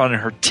sweater on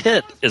and her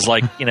tit is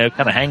like, kind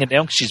of hanging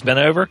down because she's bent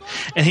over,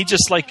 and he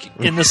just like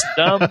in this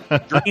dumb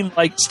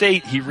dream-like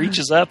state, he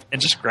reaches up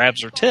and just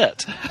grabs her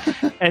tit,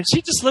 and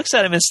she just looks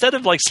at him instead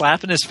of like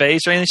slapping his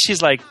face or anything.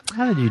 She's like,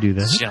 how did you do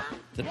that?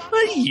 Jonathan,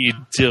 what are you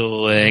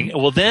doing?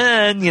 Well,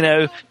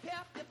 then,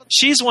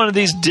 she's one of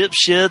these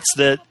dipshits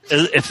that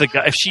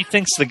if she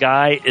thinks the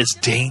guy is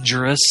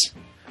dangerous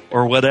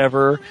or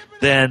whatever,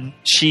 then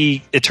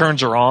it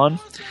turns her on.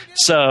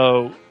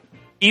 So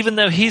even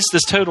though he's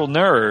this total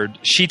nerd,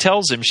 she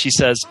tells him, she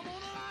says,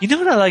 you know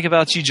what I like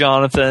about you,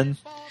 Jonathan?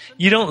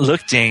 You don't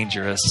look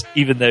dangerous,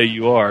 even though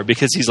you are,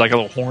 because he's like a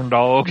little horn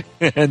dog,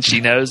 and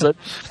she knows it.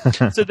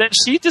 So then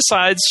she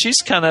decides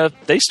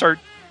they start.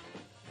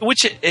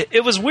 Which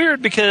it was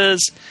weird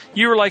because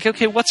you were like,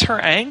 okay, what's her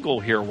angle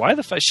here? Why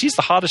the fuck? She's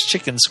the hottest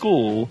chick in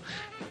school.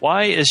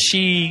 Why is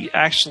she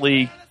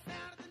actually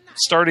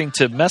starting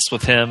to mess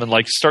with him and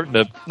like starting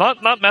to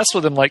not mess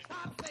with him, like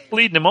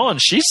leading him on?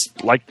 She's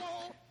like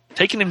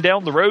taking him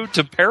down the road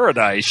to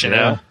paradise, you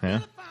know? Yeah.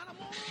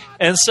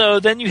 And so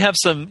then you have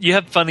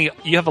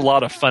a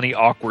lot of funny,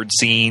 awkward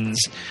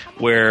scenes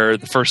where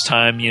the first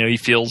time, he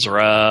feels her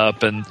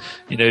up and,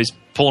 he's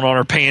pulling on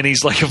her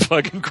panties like a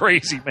fucking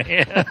crazy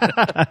man.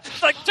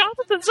 Like,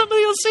 Jonathan,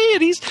 somebody will see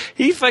it.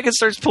 He fucking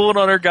starts pulling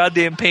on her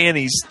goddamn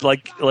panties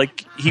like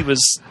he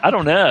was, I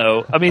don't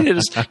know. I mean,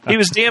 he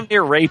was damn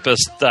near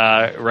rapist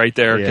right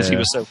there because he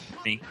was so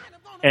funny.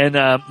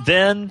 And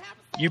then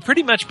you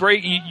pretty much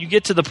you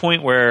get to the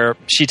point where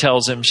she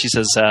tells him, she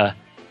says,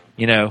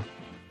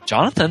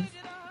 Jonathan,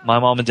 my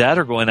mom and dad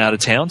are going out of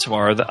town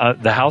tomorrow.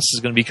 The house is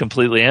going to be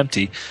completely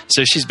empty.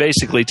 So she's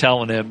basically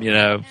telling him,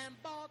 they're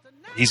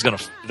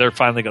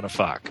finally going to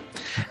fuck.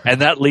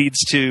 And that leads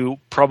to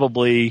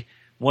probably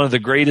one of the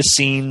greatest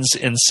scenes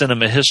in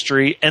cinema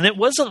history. And it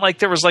wasn't like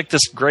there was like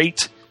this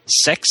great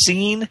sex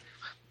scene.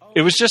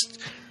 It was just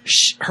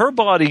her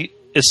body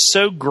is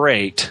so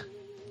great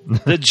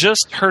that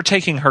just her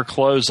taking her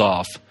clothes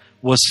off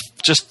was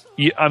just,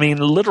 I mean,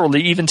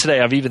 literally, even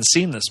today, I've even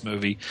seen this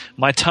movie,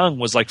 my tongue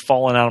was like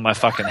falling out of my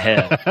fucking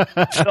head.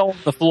 Fell on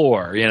the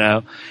floor,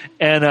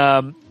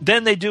 And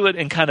then they do it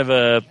in kind of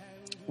a,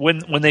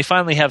 when they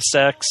finally have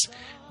sex,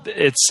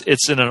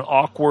 it's in an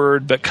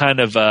awkward but kind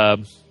of not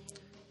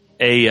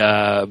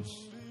a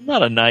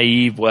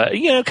naive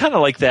way, kind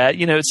of like that.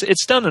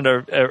 It's done in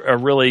a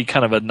really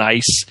kind of a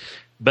nice,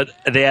 but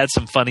they add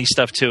some funny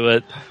stuff to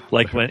it,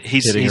 like when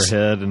he's hitting her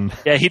head, and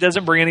he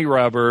doesn't bring any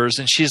rubbers,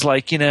 and she's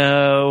like,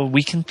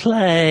 we can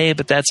play,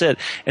 but that's it.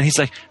 And he's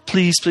like,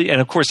 please, and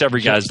of course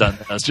every guy's done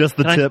this. Just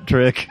the tip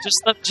trick.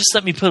 Just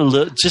let me put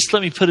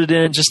it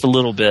in just a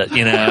little bit,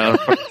 And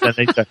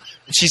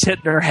she's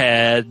hitting her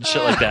head and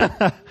shit like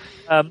that.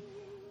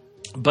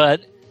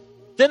 But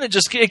then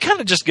it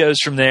kind of just goes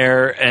from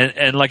there,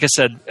 and like I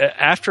said,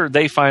 after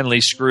they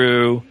finally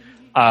screw.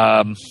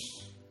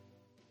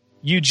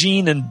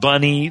 Eugene and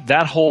Bunny,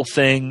 that whole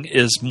thing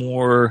is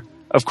more.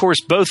 Of course,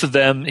 both of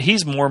them,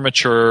 he's more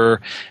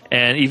mature,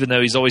 and even though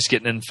he's always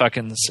getting in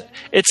fucking...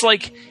 It's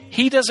like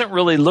he doesn't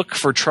really look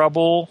for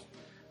trouble,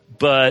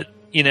 but,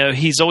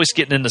 he's always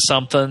getting into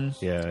something.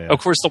 Yeah. Of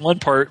course, the one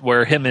part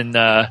where him and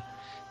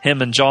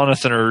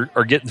Jonathan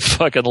are getting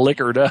fucking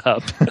liquored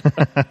up,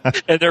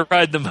 and they're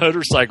riding the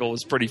motorcycle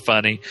was pretty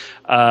funny.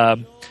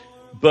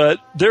 But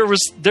there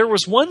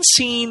was one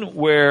scene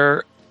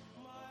where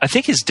I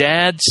think his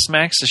dad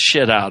smacks the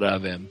shit out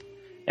of him.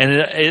 And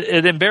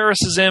it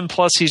embarrasses him.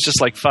 Plus, he's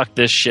just like, fuck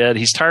this shit.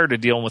 He's tired of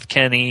dealing with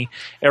Kenny.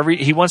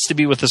 He wants to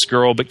be with this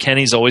girl, but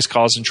Kenny's always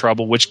causing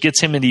trouble, which gets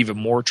him into even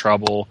more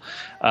trouble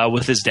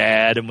with his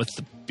dad and with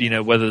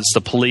whether it's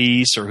the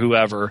police or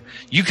whoever.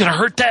 You can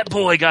hurt that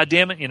boy,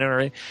 goddammit. You know what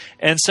I mean?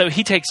 And so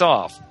he takes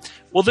off.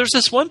 Well, there's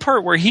this one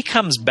part where he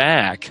comes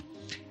back,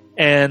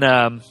 and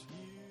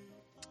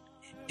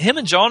him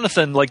and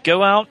Jonathan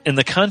go out in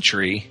the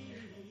country.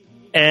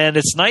 And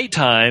it's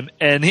nighttime,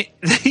 and he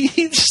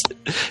just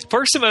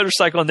parks the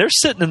motorcycle, and they're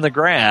sitting in the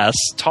grass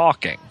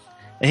talking.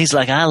 And he's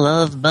like, I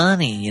love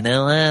Bunny, and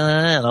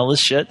all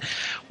this shit.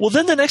 Well,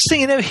 then the next thing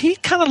you know, he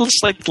kind of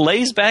just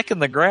lays back in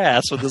the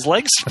grass with his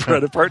legs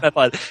spread apart. And I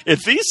thought,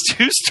 if these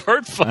two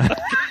start fucking,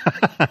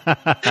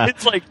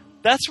 it's like,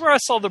 that's where I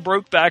saw the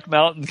Brokeback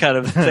Mountain kind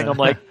of thing. I'm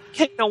like,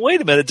 hey, now wait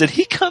a minute. Did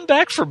he come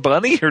back for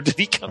Bunny or did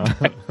he come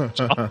back for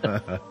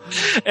John?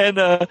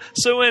 And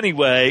so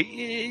anyway,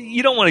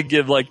 you don't want to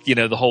give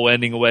the whole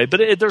ending away,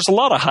 but there's a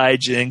lot of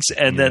hijinks,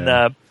 and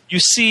then you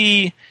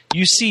see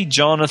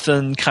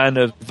Jonathan kind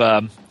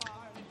of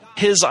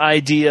his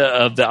idea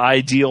of the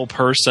ideal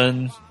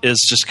person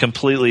is just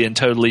completely and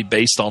totally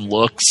based on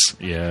looks.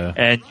 Yeah,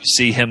 and you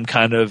see him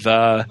kind of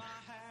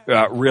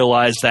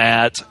realize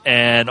that,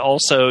 and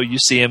also you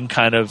see him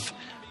kind of.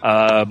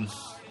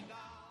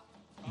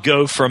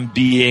 Go from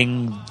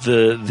being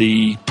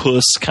the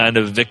puss kind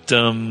of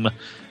victim,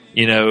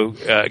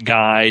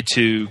 guy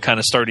to kind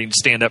of starting to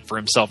stand up for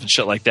himself and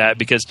shit like that.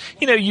 Because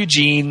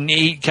Eugene,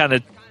 he kind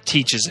of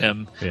teaches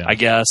him, I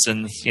guess,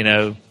 and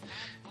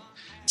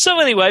So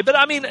anyway, but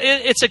I mean,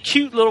 it's a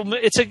cute little.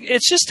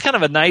 It's just kind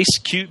of a nice,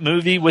 cute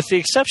movie, with the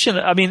exception.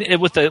 I mean,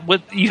 with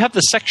you have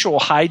the sexual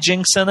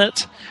hijinks in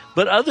it,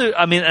 but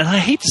and I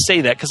hate to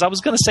say that because I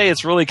was going to say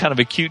it's really kind of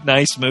a cute,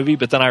 nice movie,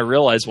 but then I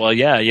realized, well,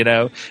 yeah,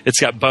 it's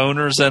got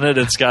boners in it.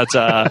 It's got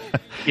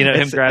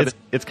him grabbing.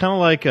 It's kind of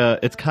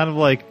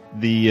like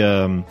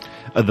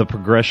the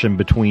progression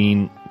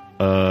between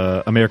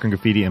American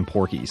Graffiti and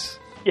Porky's.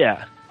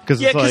 Yeah,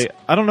 because it's like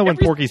I don't know when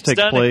Porky's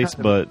takes place,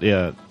 but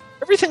yeah.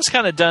 Everything's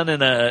kind of done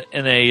in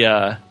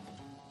a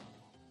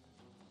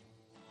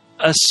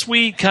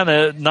sweet kind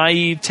of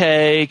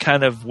naivete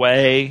kind of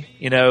way,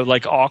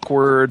 like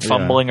awkward,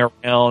 fumbling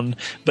around.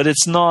 But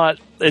it's not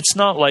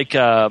like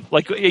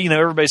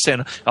everybody's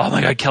saying, "Oh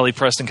my God, Kelly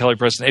Preston."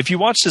 If you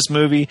watch this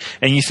movie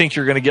and you think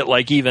you're going to get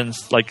even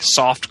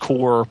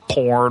softcore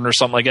porn or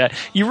something like that,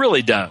 you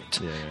really don't.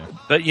 Yeah.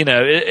 But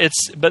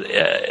it's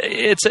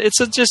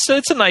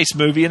a nice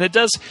movie, and it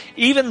does.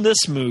 Even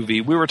this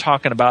movie, we were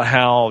talking about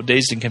how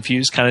Dazed and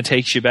Confused kind of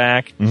takes you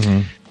back.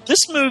 Mm-hmm. This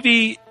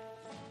movie,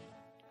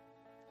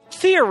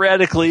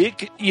 theoretically,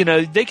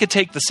 they could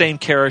take the same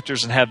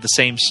characters and have the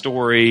same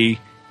story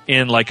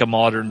in a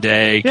modern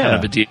day kind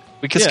of a deal,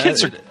 because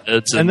kids are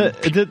kids.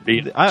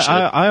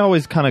 I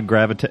always kind of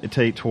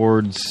gravitate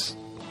towards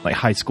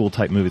high school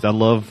type movies. I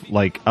love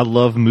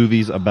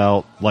movies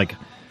about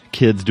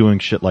kids doing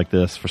shit like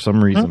this for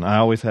some reason. I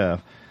always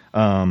have.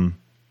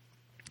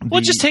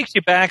 It just takes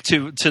you back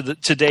to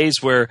days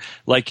where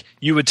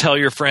you would tell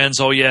your friends,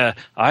 "Oh yeah,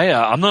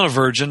 I'm not a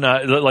virgin."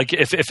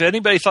 If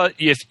anybody thought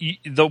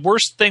the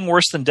worst thing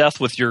worse than death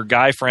with your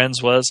guy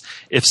friends was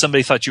if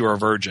somebody thought you were a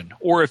virgin,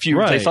 or if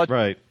they thought you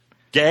were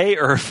gay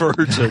or a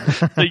virgin.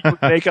 So you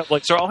would make up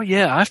 "Oh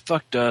yeah, I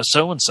fucked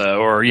so and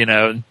so," or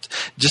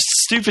just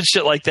stupid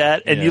shit like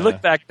that. And you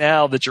look back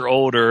now that you're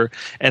older,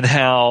 and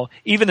how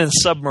even in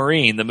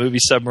the movie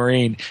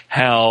Submarine,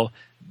 how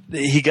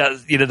he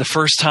got, the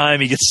first time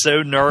he gets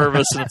so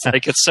nervous and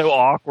it's so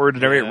awkward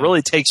and everything. It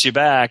really takes you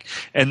back.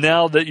 And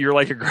now that you're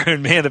a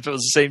grown man, if it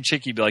was the same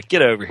chick, you'd be like,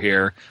 "Get over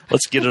here.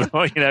 Let's get it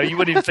on." You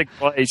wouldn't even think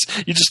twice.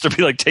 You just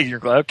be taking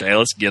your clothes. "Okay,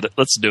 let's get it.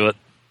 Let's do it."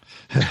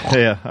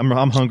 Yeah,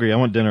 I'm hungry. I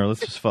want dinner.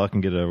 Let's just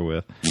fucking get it over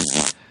with.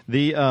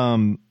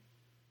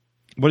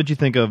 What did you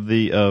think of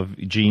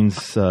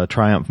Gene's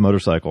Triumph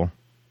motorcycle?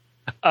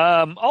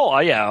 I'm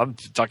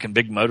fucking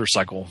big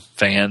motorcycle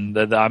fan.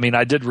 I mean,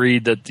 I did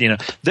read that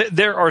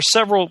there are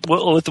several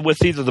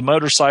with either the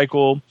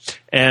motorcycle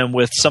and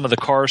with some of the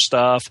car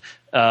stuff.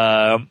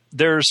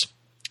 There's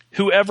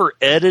whoever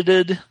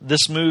edited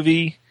this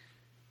movie.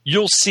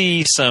 You'll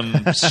see some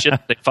shit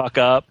they fuck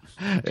up.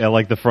 Yeah,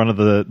 like the front of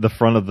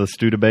the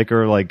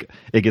Studebaker,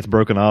 it gets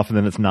broken off and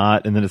then it's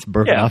not, and then it's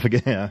broken off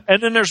again. Yeah.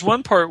 And then there's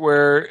one part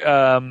where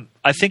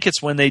I think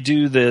it's when they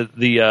do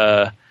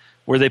the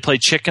where they play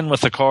chicken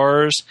with the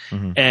cars,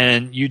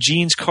 and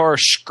Eugene's car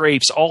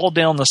scrapes all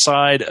down the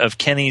side of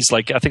Kenny's,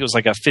 I think it was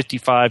a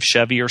 55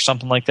 Chevy or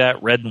something like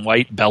that, red and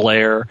white Bel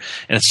Air,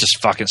 and it's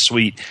just fucking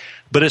sweet.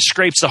 but it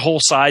scrapes the whole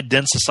side,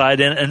 dents the side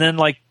in, and then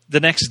like the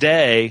next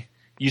day,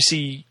 you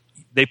see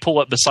they pull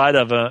up beside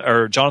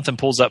or Jonathan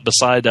pulls up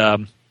beside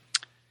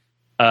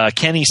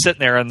Kenny sitting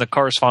there, and the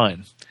car's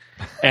fine.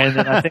 And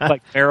then I think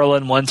like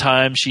Marilyn, one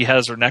time she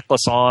has her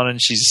necklace on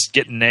and she's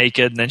getting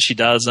naked, and then she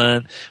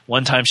doesn't.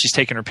 One time she's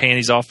taking her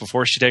panties off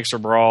before she takes her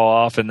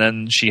bra off, and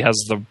then she has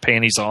the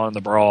panties on and the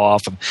bra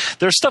off. And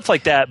there's stuff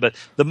like that. But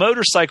the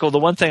motorcycle, the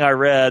one thing I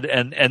read,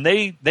 and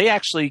they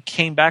actually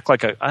came back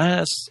like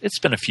it's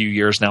been a few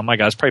years now. My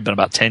God, it's probably been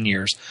about 10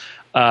 years.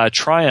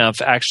 Triumph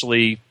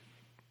actually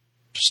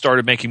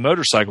started making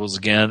motorcycles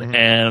again,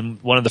 and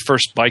one of the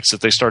first bikes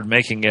that they started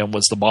making again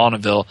was the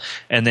Bonneville,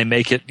 and they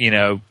make it,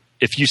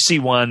 if you see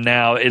one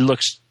now, it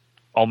looks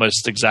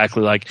almost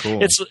exactly like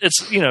it's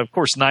of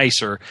course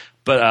nicer,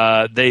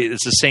 but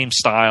it's the same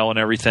style and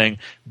everything.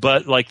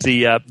 But like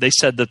they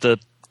said that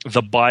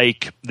the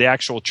bike, the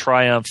actual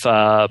Triumph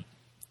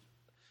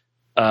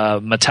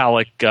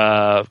metallic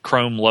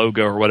chrome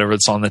logo or whatever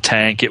that's on the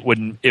tank, it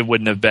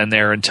wouldn't have been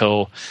there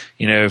until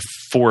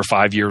 4 or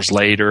 5 years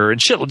later,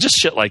 and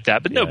shit like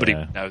that. But nobody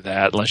would know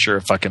that unless you're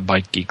a fucking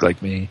bike geek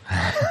like me.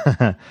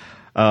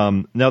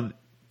 Now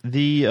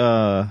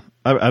the.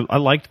 I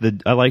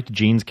liked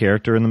Gene's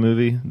character in the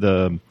movie.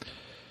 And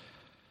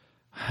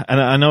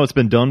I know it's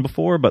been done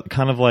before, but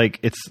kind of like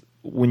it's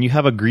when you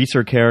have a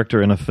greaser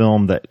character in a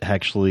film that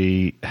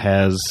actually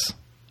has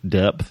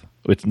depth.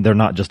 They're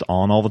not just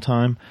on all the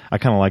time. I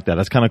kind of like that.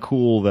 That's kind of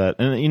cool. That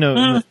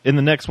in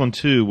the next one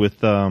too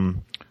with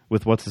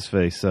what's his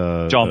face,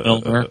 John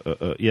Milner.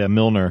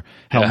 Milner.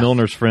 How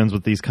Milner's friends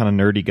with these kind of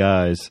nerdy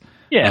guys.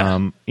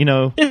 Yeah,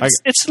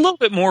 it's a little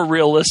bit more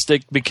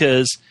realistic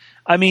because.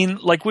 I mean,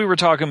 like we were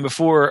talking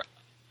before,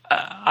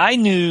 I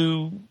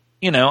knew,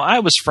 I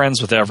was friends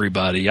with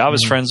everybody. I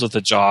was friends with the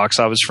jocks.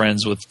 I was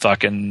friends with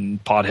fucking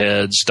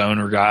potheads,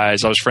 stoner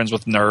guys. I was friends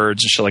with nerds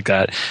and shit like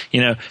that,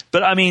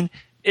 But I mean,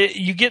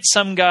 you get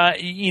some guy,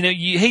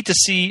 you hate to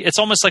see, it's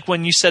almost like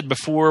when you said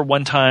before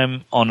one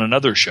time on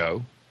another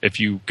show,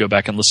 if you go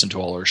back and listen to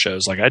all our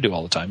shows like I do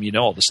all the time,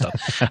 all the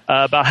stuff,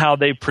 about how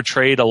they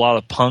portrayed a lot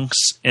of punks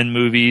in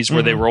movies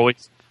where they were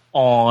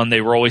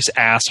always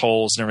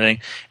assholes and everything,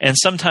 and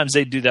sometimes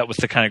they do that with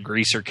the kind of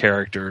greaser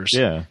characters.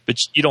 Yeah, but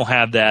you don't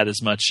have that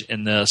as much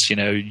in this.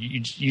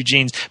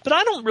 Eugene's, but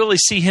I don't really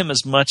see him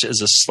as much as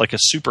a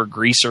super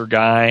greaser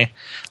guy.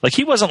 Like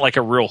he wasn't like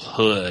a real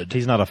hood.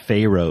 He's not a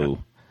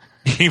pharaoh.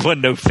 He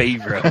wasn't no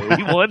pharaoh.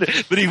 He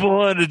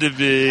wanted to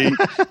be.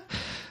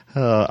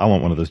 I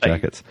want one of those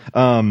jackets.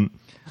 Now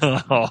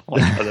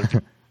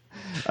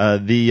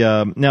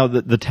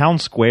the town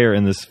square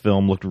in this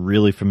film looked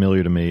really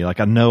familiar to me. Like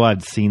I know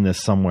I'd seen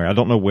this somewhere. I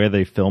don't know where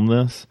they filmed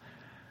this,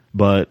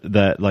 but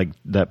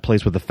that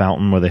place with the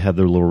fountain where they had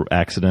their little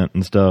accident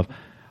and stuff.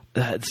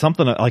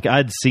 Something like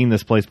I'd seen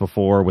this place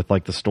before with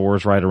like the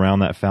stores right around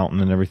that fountain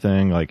and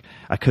everything. Like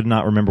I could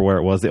not remember where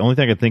it was. The only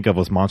thing I could think of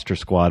was Monster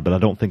Squad, but I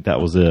don't think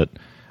that was it.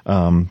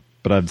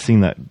 But I've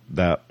seen that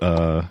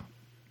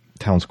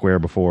town square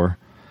before.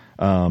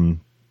 I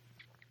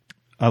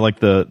like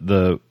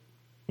the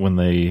when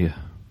they,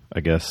 I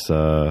guess,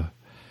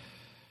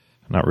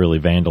 not really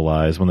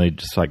vandalize, when they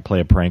just like play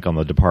a prank on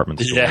the department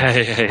store.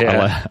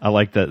 Yeah. I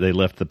like that they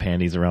left the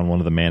panties around one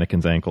of the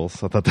mannequin's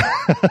ankles. I thought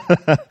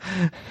that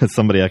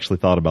somebody actually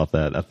thought about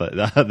that. I thought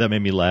that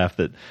made me laugh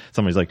that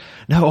somebody's like,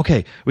 no,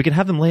 okay, we can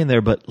have them laying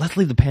there, but let's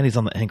leave the panties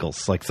on the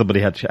ankles. Like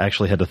somebody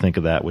actually had to think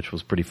of that, which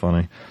was pretty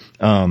funny.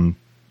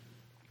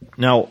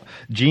 Now,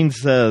 Gene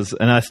says,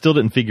 and I still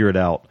didn't figure it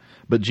out,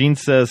 but Gene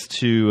says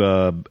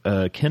to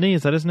Kenny,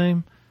 is that his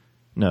name?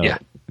 No. Yeah,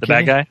 the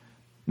Kenny? bad guy?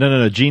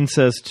 No. Gene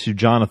says to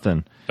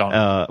Jonathan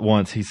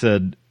once, he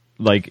said,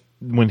 like,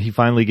 when he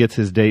finally gets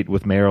his date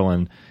with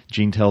Marilyn,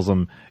 Gene tells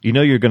him,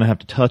 you're going to have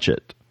to touch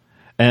it.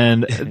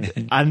 And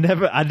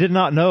I did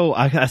not know.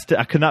 I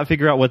could not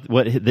figure out what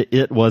the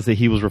it was that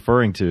he was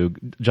referring to.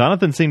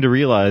 Jonathan seemed to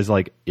realize,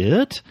 like,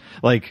 it?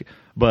 Like,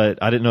 but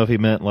I didn't know if he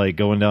meant, like,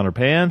 going down her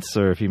pants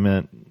or if he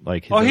meant,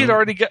 like, his he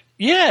already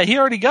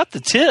got the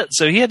tit,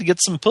 so he had to get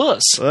some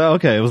puss.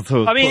 Okay. It was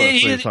I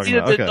mean, puss, he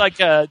did like,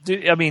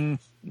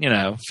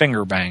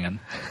 finger banging.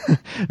 He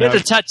had to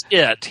touch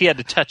it. He had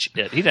to touch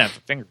it. He didn't have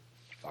to finger.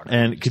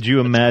 And could you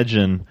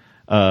imagine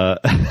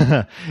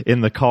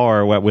in the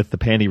car with the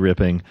panty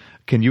ripping?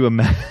 Can you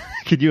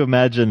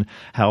imagine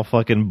how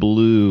fucking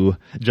blue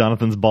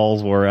Jonathan's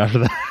balls were after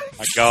that?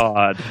 My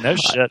God, no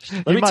shit.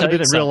 He might have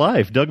been in real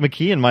life. Doug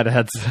McKeon might have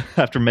had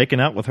after making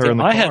out with her in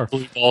the car. I had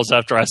blue balls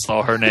after I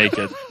saw her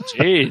naked.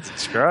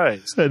 Jesus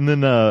Christ! And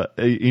then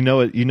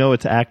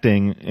it's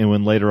acting, and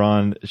when later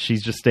on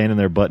she's just standing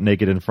there butt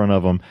naked in front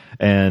of him,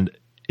 and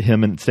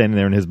him standing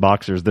there in his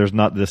boxers, there's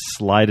not the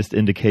slightest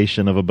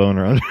indication of a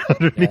boner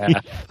underneath.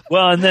 Yeah.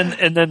 Well, and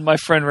then my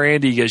friend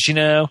Randy goes,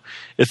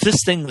 if this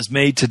thing was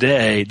made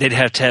today, they'd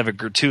have to have a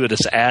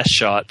gratuitous ass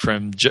shot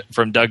from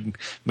Doug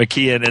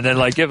McKeon, and then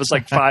like it was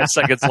like 5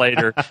 seconds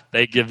later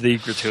they give the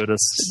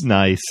gratuitous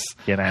nice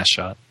ass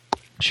shot.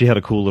 She had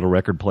a cool little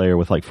record player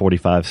with like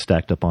 45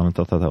 stacked up on it.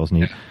 I thought that was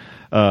neat.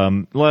 A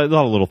lot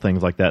of little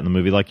things like that in the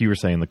movie, like you were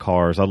saying, the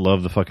cars. I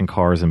love the fucking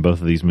cars in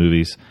both of these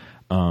movies.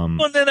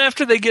 Well, then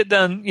after they get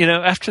done,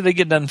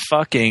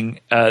 fucking,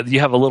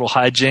 you have a little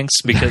hijinks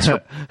because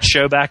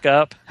show back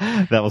up.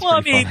 That was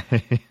funny.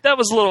 That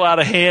was a little out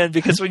of hand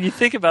because when you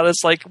think about it,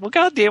 it's like, well,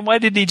 goddamn, why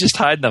didn't he just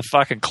hide in a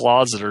fucking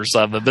closet or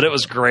something? But it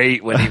was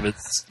great when he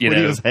was, when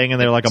he was hanging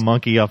there like a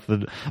monkey off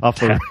the.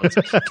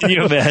 Can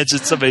you imagine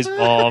somebody's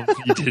mom?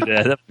 You did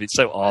that. That would be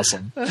so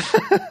awesome.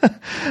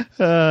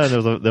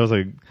 There was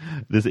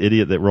this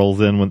idiot that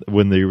rolls in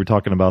when they were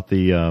talking about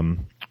the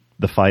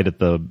fight at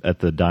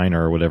the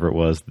diner or whatever it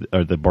was,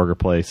 or the burger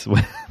place.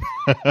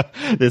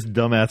 This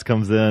dumbass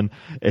comes in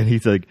and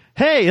he's like,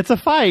 "Hey, it's a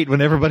fight!"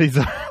 When everybody's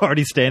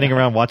already standing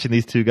around watching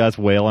these two guys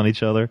wail on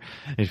each other.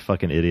 He's a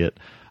fucking idiot.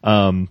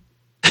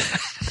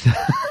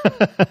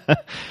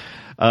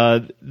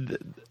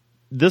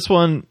 This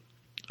one,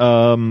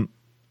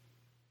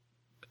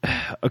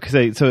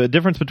 okay. So a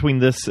difference between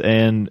this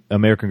and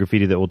American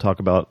Graffiti that we'll talk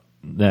about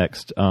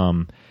next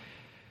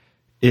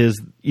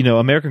is,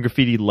 American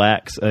Graffiti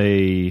lacks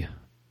a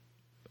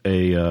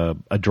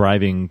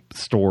driving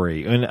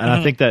story, and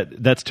I think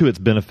that's to its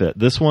benefit.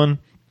 This one,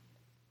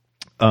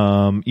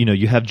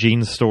 you have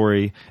Gene's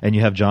story and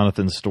you have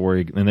Jonathan's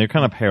story, and they're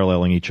kind of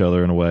paralleling each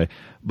other in a way.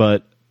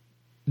 But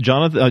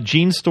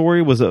Gene's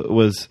story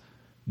was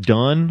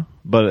done,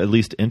 but at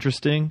least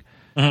interesting.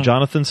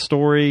 Jonathan's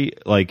story,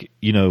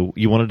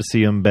 you wanted to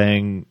see him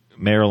bang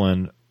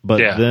Marilyn, but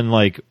then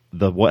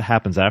what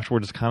happens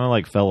afterwards just kind of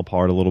fell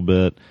apart a little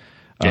bit.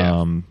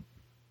 Yeah.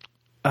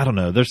 I don't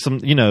know. There's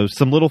some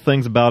little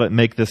things about it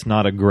make this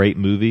not a great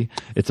movie.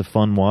 It's a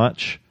fun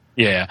watch.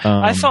 Yeah.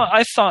 I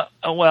thought,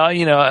 well, I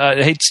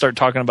hate to start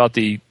talking about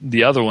the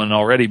other one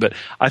already, but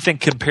I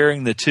think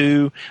comparing the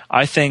two,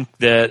 I think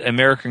that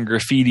American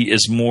Graffiti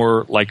is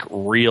more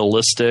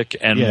realistic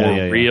and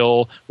more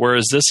real,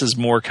 whereas this is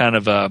more kind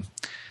of a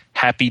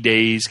Happy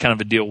Days kind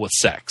of a deal with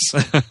sex,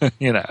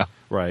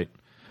 Right.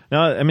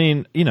 Now, I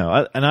mean,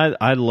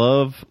 I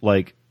love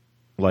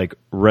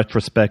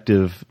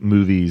retrospective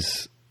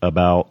movies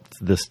about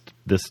this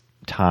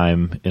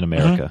time in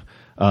America.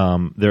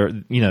 They're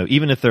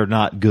even if they're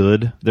not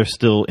good, they're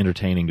still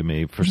entertaining to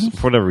me for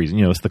whatever reason.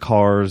 It's the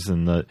cars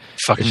and the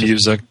fucking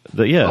music.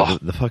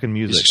 The fucking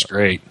music. It's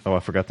great. Oh, I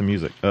forgot the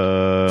music.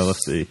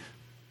 Let's see.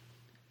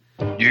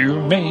 You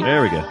made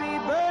there we go.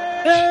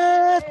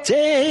 That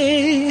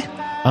day.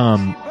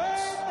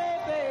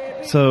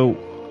 So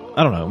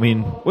I don't know. I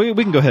mean, we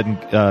can go ahead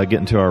and get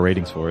into our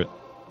ratings for it.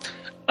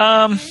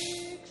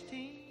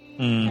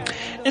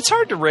 It's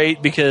hard to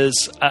rate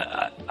because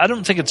I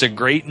don't think it's a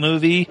great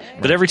movie,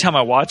 but every time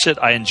I watch it,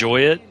 I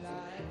enjoy it.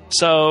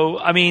 So,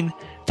 I mean,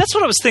 that's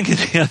what I was thinking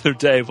the other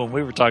day when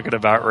we were talking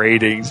about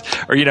ratings,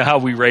 or how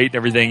we rate and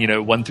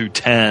everything, 1 through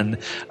 10.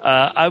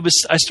 I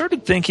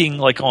started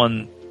thinking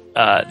on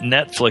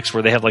Netflix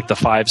where they have the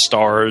 5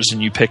 stars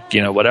and you pick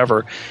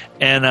whatever,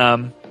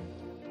 and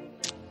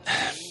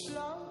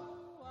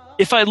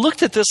if I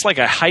looked at this like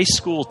a high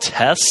school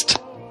test,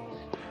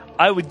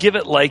 I would give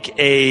it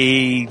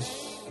a,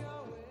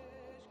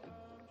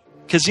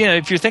 because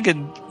if you're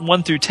thinking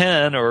 1 through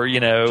 10, or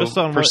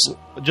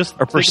just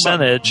a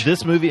percentage,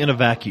 this movie in a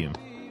vacuum.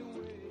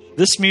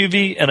 This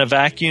movie in a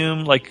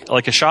vacuum, like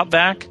a shop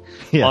vac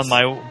on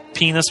my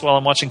penis while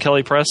I'm watching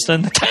Kelly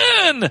Preston.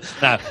 10.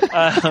 No,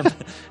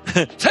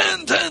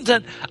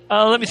 10.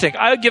 Let me think.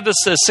 I would give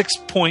this a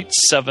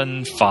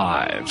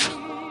 6.75.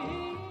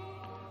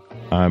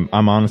 I'm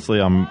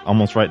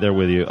almost right there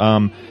with you.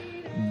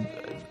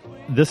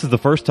 This is the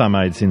first time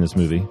I had seen this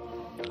movie.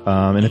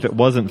 And if it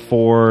wasn't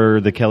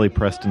for the Kelly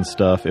Preston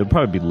stuff, it would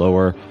probably be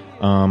lower.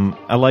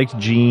 I liked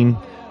Gene.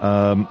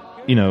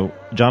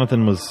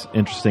 Jonathan was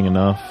interesting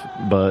enough,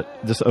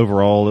 but just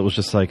overall, it was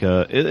just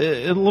a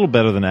little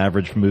better than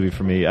average movie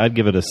for me. I'd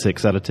give it a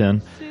 6 out of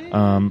 10.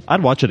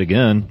 I'd watch it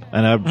again,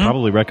 and I'd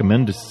probably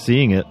recommend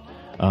seeing it.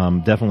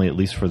 Definitely, at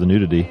least for the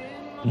nudity.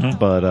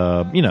 But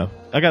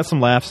I got some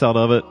laughs out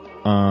of it.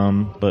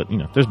 But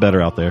there's better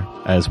out there,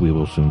 as we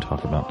will soon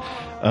talk about.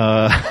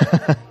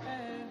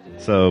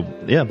 So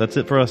yeah, that's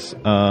it for us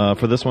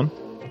for this one.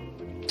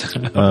 6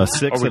 and a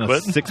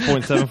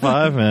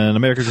 6.75, and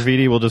American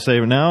Graffiti we'll just say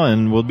it now,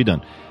 and we'll be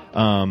done.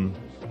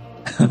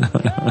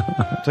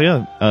 So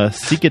yeah,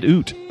 Seek It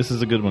Out. This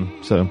is a good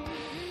one. So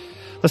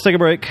let's take a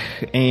break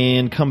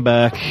and come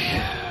back.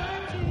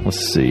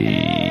 Let's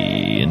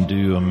see, and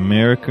do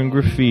American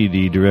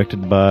Graffiti,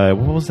 directed by,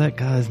 what was that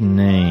guy's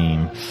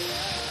name?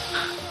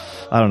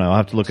 I don't know. I'll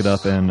have to look it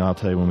up, and I'll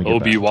tell you when we get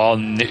back.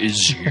 Obi-Wan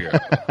is here.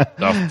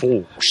 The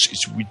Force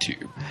is with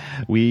you.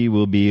 We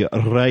will be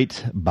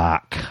right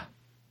back.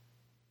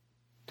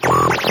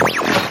 Hello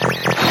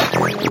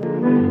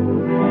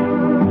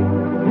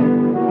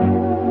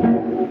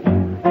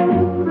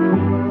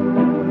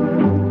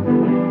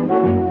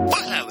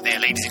there,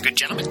 ladies and good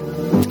gentlemen.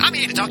 I'm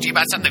here to talk to you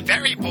about something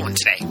very important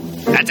today.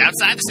 That's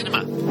outside the cinema.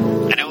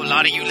 I know a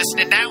lot of you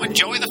listening now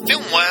enjoy the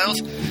film world,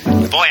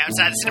 Boy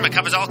Outside the Cinema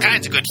covers all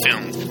kinds of good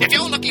films. If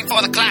you're looking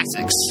for the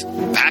classics,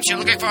 perhaps you're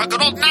looking for a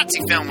good old Nazi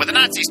film where the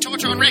Nazis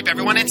torture and rape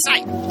everyone in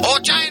sight, or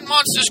giant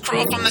monsters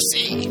crawl from the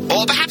sea,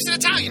 or perhaps an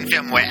Italian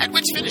film where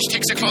Edward's Finch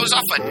takes her clothes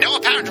off for no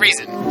apparent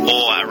reason,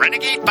 or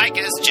renegade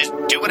bikers just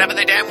do whatever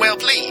they damn well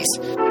please,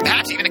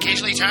 perhaps even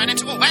occasionally turn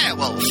into a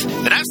werewolf,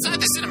 then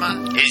Outside the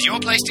Cinema is your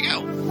place to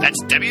go.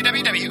 That's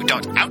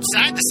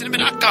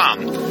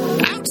www.OutsideTheCinema.com.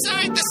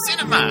 Outside the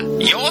Cinema,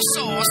 your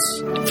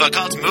source for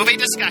cult movie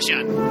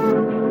discussion.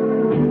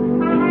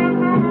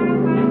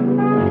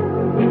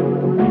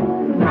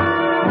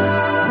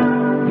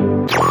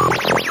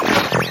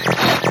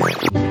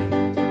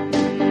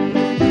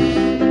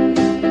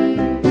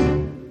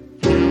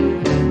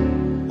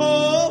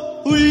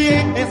 Oh,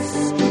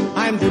 yes,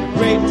 I'm the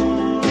great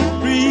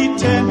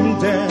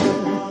pretender.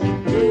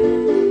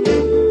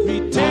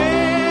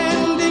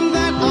 Pretending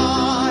that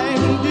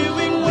I'm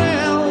doing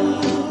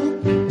well.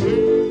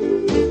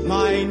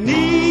 My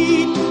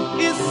need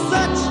is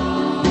such,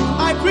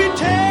 I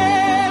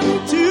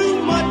pretend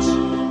too much.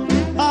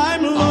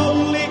 I'm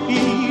lonely,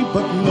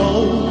 but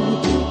no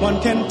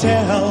one can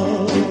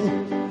tell.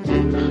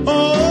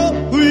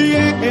 Oh,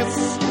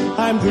 yes,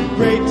 I'm the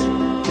great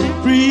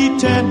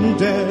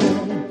pretender,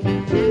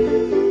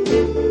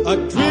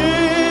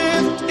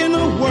 adrift in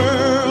a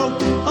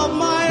world of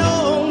my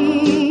own.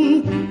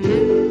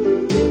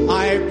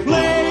 I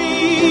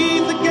play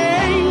the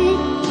game,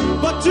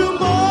 but to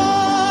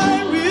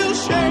my real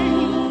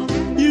shame,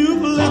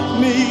 you've left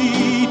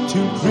me to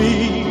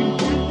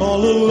grieve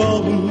all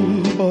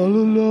alone. All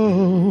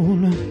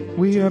alone.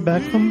 We are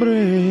back from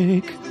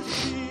break.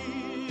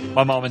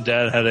 My mom and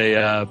dad had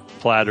a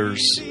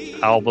Platters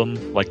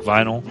album, like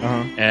vinyl,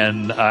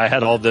 and I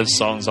had all those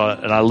songs on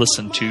it, and I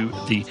listened to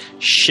the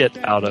shit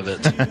out of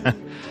it.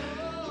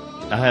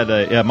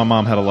 My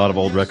mom had a lot of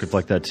old records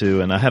like that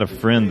too, and I had a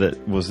friend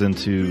that was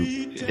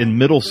in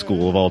middle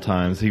school of all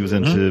times, he was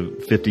into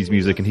 50s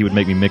music, and he would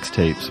make me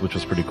mixtapes, which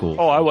was pretty cool.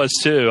 Oh, I was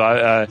too.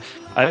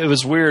 It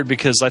was weird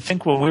because I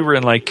think when we were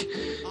in like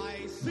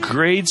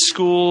grade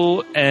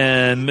school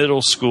and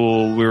middle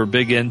school, we were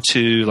big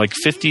into like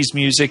 50s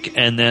music,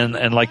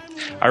 and like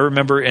I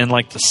remember in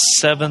like the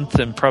 7th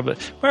and probably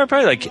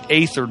like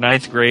 8th or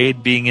 9th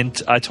grade being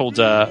into. I told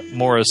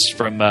Morris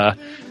from Love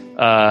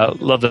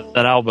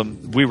That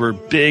Album, we were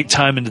big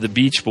time into the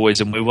Beach Boys,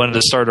 and we wanted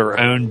to start our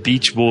own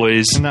Beach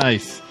Boys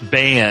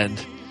band,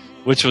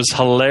 which was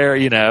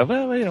hilarious.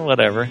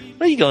 Whatever.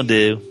 What are you gonna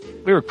do?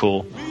 We were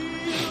cool.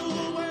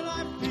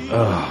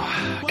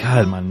 Oh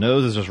God, my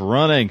nose is just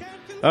running.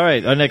 All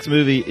right, our next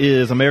movie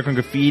is American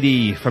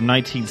Graffiti from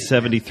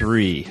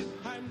 1973.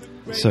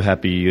 So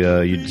happy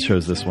you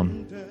chose this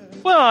one.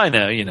 Well, I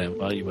know,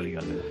 what are you going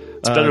to do?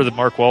 It's better than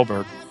Mark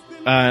Wahlberg.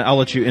 I'll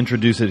let you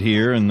introduce it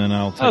here, and then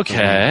I'll take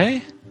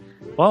Okay.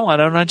 Well, why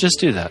don't I just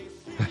do that?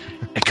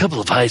 A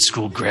couple of high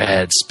school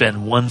grads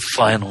spend one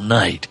final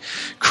night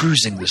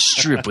cruising the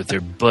strip with their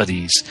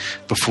buddies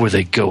before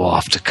they go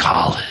off to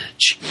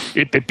college.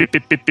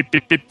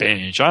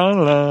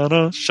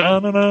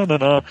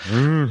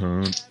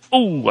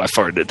 Oh, I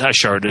farted. I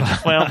sharted.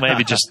 Well,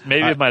 maybe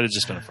it might have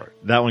just been a fart.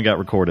 That one got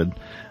recorded.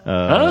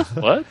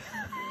 What?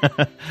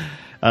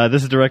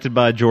 This is directed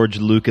by George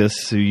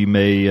Lucas, who you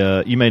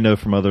may know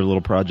from other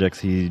little projects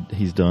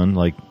he's done,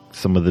 like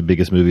some of the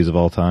biggest movies of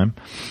all time.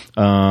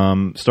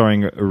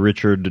 Starring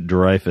Richard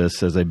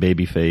Dreyfuss as a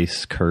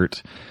babyface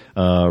Kurt,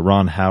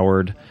 Ron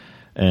Howard,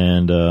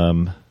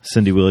 and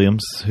Cindy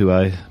Williams, who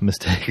I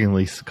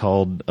mistakenly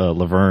called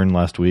Laverne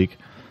last week.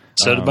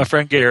 So did my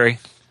friend Gary.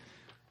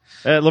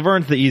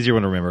 Laverne's the easier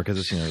one to remember because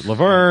it's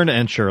Laverne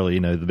and Shirley,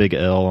 the big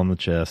L on the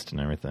chest and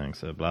everything.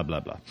 So blah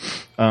blah blah,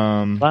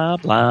 blah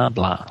blah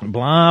blah,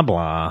 blah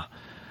blah.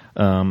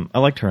 I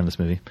liked her in this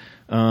movie,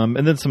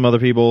 and then some other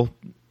people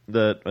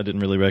that I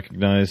didn't really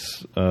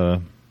recognize.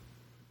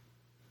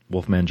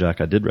 Wolfman Jack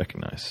I did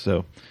recognize.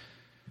 So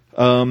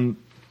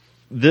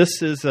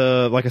this is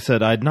like I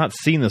said, I had not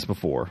seen this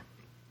before,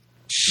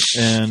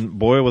 and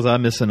boy was I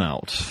missing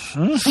out.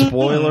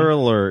 Spoiler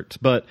alert!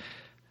 But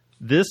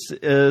this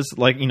is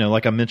like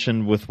I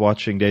mentioned with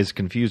watching Dazed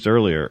Confused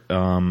earlier.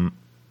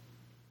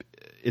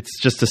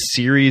 It's just a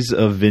series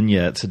of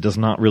vignettes. It does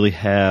not really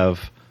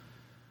have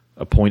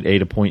a point A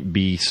to point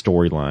B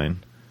storyline.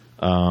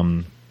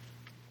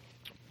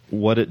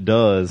 What it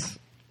does,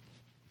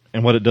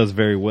 and what it does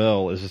very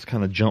well, is just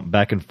kind of jump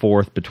back and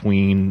forth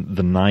between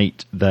the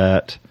night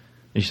that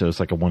it's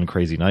like a One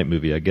Crazy Night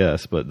movie, I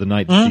guess, but the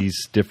night that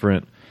these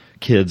different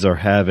kids are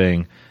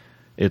having,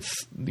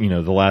 it's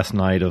the last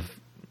night of.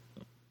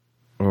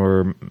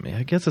 Or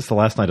I guess it's the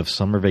last night of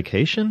summer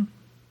vacation.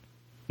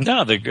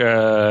 No, they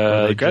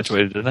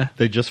graduated, didn't they?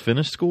 They just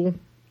finished school?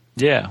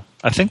 Yeah.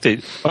 I think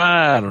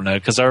I don't know,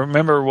 because I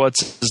remember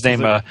what's his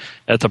name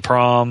at the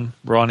prom.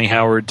 Ronnie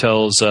Howard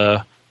tells,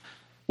 that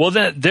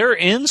they're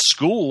in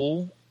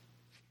school.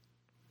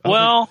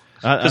 Well,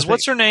 because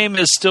what's her name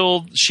is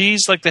still,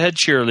 she's like the head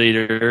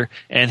cheerleader,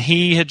 and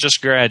he had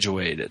just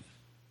graduated.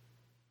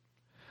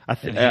 I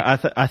think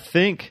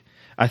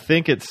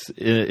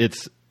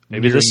it's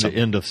maybe nearing the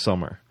end of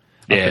summer.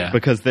 Yeah,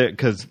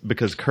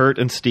 because Kurt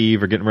and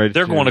Steve are getting ready.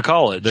 They're going to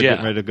college. They're yeah,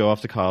 getting ready to go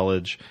off to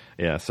college.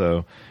 Yeah,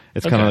 so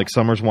it's Okay. kind of like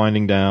summer's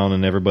winding down,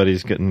 and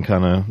everybody's getting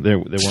kind of they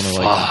want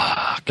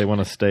to they want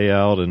to stay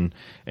out and.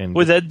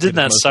 Well, get didn't the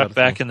that most out suck of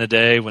back summer. in the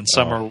day when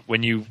summer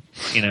when you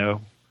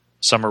know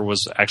summer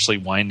was actually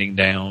winding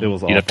down? It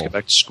was You'd have to awful. go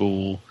back to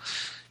school.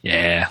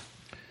 Yeah.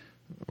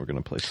 We're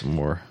gonna play some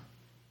more.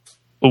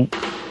 Oh,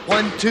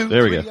 1, 2,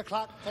 There we 3 go.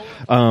 o'clock, 4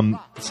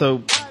 o'clock, So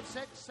 5,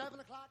 6, 7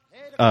 o'clock,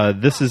 8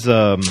 o'clock, this is 10,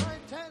 11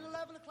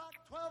 o'clock,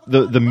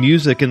 12 the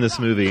music in this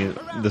movie.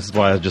 This is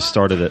why I just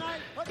started it.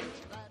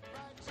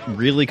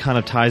 Really kind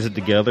of ties it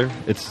together.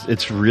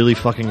 It's really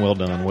fucking well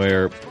done.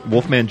 Where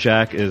Wolfman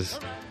Jack is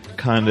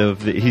kind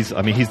of he's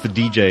the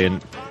DJ,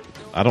 and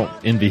I don't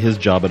envy his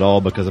job at all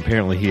because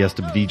apparently he has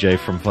to DJ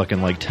from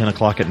fucking like 10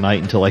 o'clock at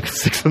night until like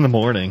 6 in the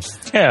morning.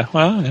 yeah.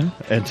 Well, yeah.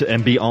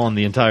 and be on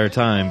the entire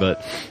time,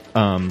 but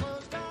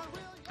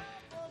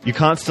you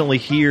constantly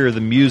hear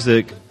the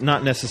music,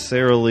 not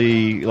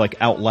necessarily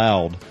like out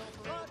loud.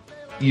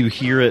 You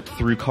hear it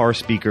through car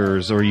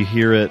speakers, or you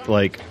hear it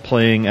like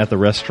playing at the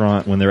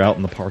restaurant when they're out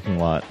in the parking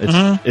lot.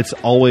 It's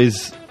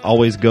always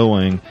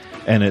going,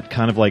 and it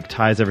kind of like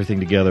ties everything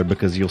together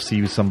because you'll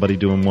see somebody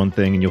doing one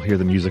thing and you'll hear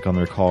the music on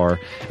their car,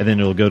 and then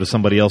it'll go to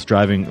somebody else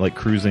driving, like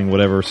cruising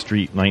whatever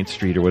street, 9th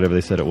Street or whatever they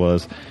said it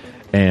was,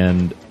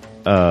 and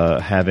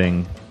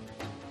having,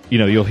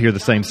 you'll hear the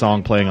same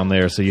song playing on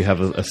there, so you have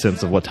a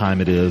sense of what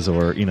time it is,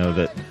 or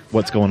that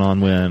what's going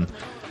on when.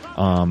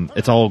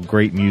 It's all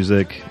great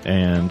music,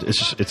 and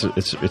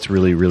it's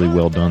really, really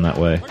well done that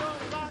way.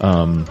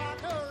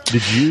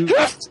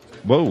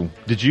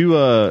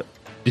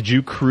 Did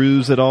you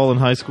cruise at all in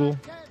high school?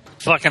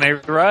 Fucking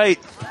right.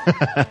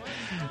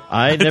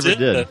 I never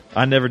did.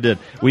 I never did.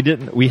 We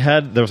didn't.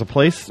 There was a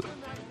place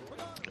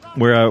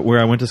where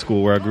I went to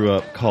school, where I grew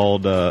up,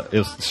 called it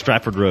was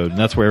Stratford Road, and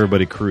that's where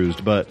everybody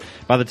cruised. But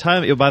by the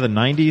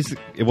 90s,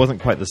 it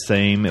wasn't quite the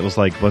same. It was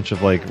like a bunch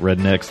of like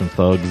rednecks and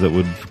thugs that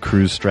would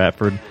cruise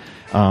Stratford.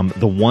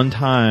 The one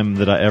time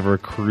that I ever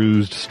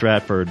cruised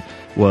Stratford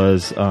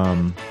was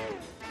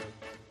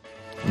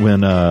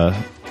when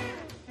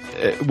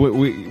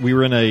we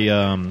were in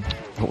a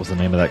what was the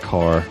name of that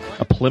car?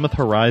 A Plymouth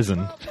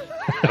Horizon.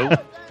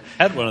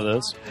 Had one of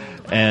those.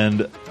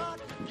 And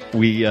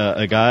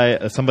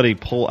somebody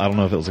pulled, I don't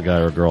know if it was a guy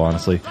or a girl,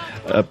 honestly,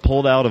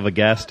 pulled out of a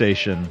gas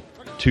station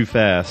too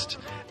fast,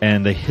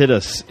 and they hit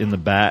us in the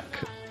back.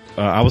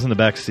 I was in the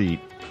back seat.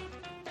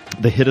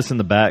 They hit us in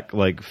the back,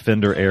 like,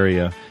 fender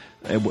area,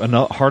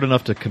 hard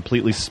enough to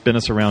completely spin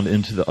us around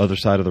into the other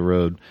side of the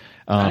road.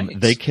 Nice.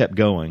 They kept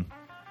going,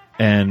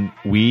 and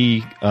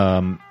we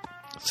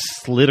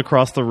slid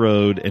across the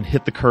road and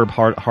hit the curb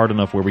hard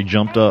enough where we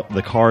jumped up.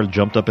 The car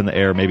jumped up in the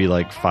air, maybe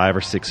like 5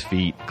 or 6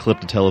 feet,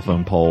 clipped a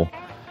telephone pole,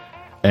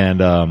 and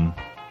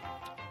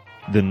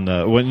then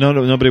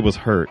nobody was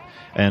hurt.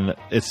 And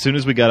as soon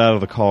as we got out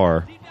of the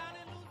car,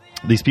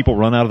 these people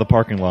run out of the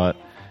parking lot,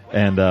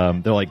 and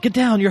they're like, "Get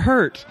down, you're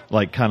hurt!"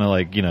 Like, kind of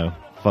like,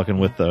 fucking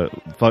with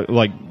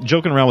like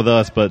joking around with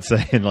us, but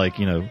saying like,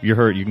 "You're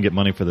hurt, you can get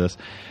money for this."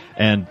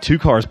 And 2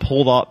 cars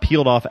peeled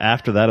off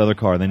after that other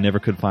car, and they never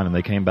could find them.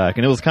 They came back,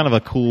 and it was kind of a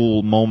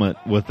cool moment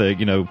with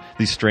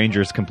these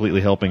strangers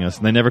completely helping us,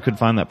 and they never could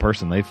find that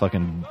person. They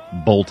fucking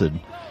bolted.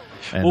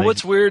 And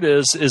What's weird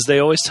is they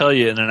always tell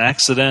you in an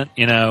accident,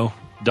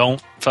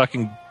 don't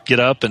fucking get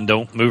up and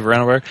don't move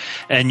around everywhere.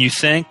 And you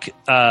think,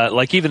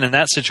 like even in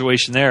that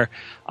situation there,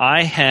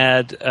 I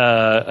had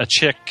a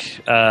chick,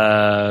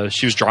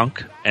 she was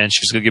drunk, and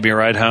she was going to give me a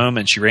ride home,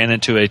 and she ran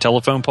into a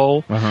telephone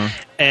pole. Uh-huh.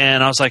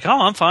 And I was like, oh,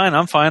 I'm fine.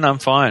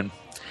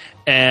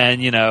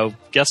 And,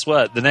 guess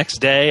what? The next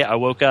day I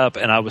woke up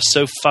and I was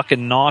so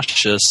fucking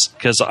nauseous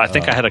because I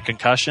think I had a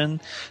concussion.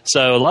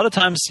 So a lot of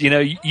times,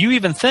 you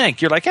even think,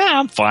 you're like,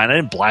 I'm fine. I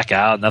didn't black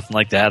out, nothing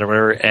like that or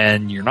whatever.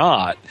 And you're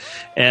not.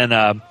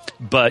 And,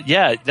 but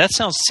yeah, that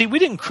sounds, see, we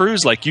didn't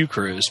cruise like you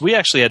cruised. We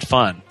actually had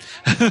fun.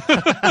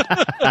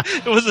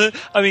 It was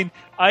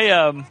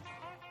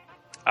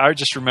I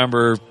just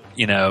remember,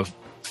 and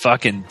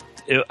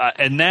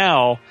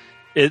now,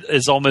 it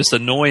is almost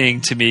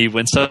annoying to me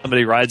when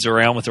somebody rides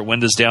around with their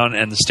windows down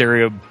and the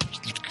stereo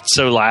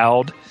so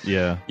loud.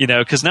 Yeah.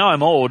 Because now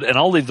I'm old and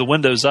I'll leave the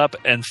windows up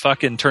and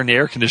fucking turn the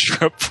air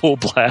conditioner up full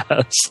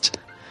blast.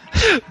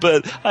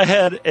 But I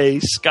had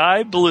a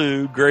sky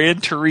blue Gran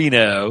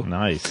Torino.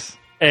 Nice.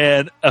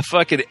 And a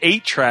fucking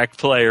 8-track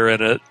player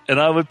in it. And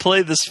I would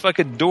play this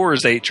fucking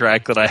Doors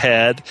 8-track that I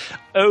had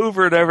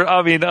over and over.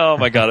 I mean, oh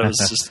my God,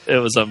 it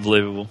was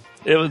unbelievable.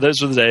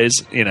 Those were the days,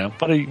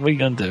 what are you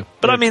going to do?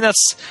 But I mean,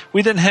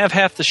 we didn't have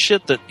half the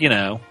shit that,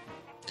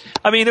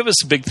 I mean, it was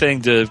a big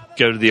thing to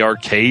go to the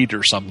arcade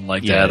or something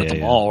like that at the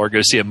mall or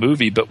go see a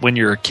movie. But when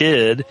you're a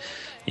kid,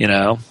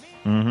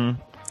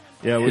 Mm-hmm.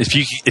 Yeah.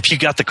 If you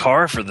got the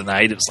car for the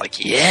night, it was like,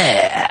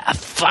 yeah,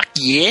 fuck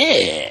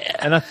yeah.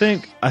 And I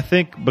think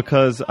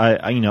because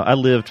I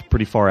lived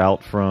pretty far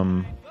out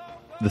from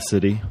the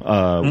city.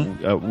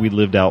 We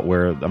lived out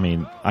where, I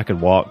mean, I could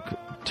walk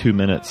 2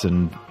 minutes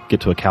and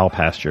get to a cow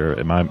pasture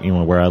at my,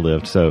 where I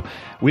lived. So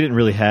we didn't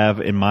really have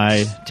in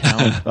my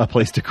town a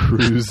place to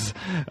cruise.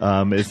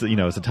 It's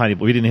it's a tiny.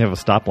 We didn't have a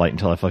stoplight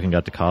until I fucking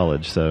got to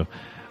college. So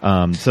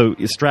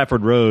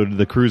Stratford Road,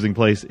 the cruising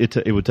place,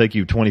 it would take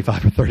you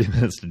 25 or 30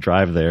 minutes to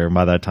drive there. And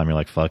by that time, you're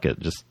like, fuck it,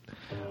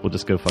 we'll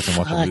just go fucking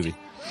watch a movie.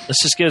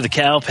 Let's just go to the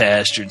cow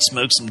pasture and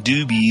smoke some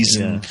doobies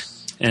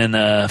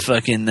and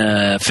fucking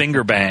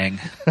finger bang.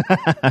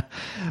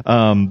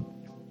 I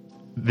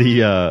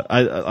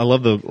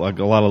love a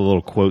lot of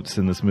little quotes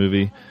in this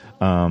movie,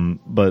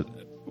 but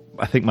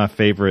I think my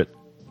favorite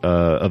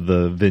of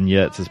the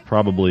vignettes is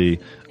probably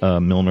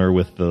Milner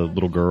with the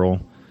little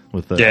girl.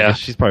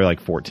 She's probably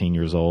like 14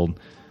 years old.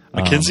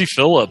 Mackenzie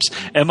Phillips.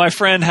 And my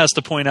friend has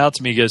to point out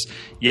to me, he goes,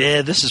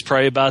 yeah, this is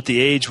probably about the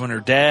age when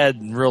her dad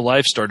in real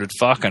life started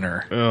fucking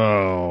her.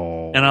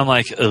 Oh. And I'm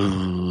like,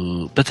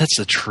 oh, but that's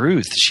the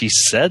truth. She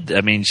said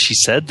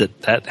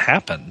that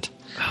happened.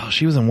 Oh,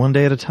 she was in One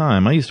Day at a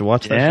Time. I used to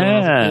watch that show when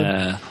I was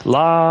a kid.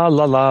 La,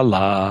 la, la,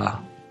 la.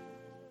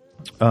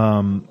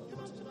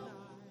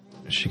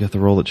 She got the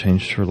role that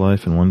changed her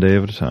life in One Day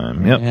at a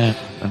Time. Yep. Yeah.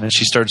 And then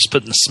she started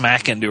putting the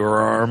smack into her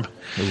arm.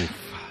 Oof.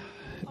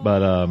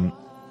 But,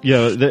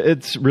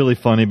 it's really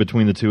funny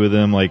between the two of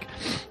them. Like,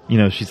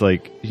 she's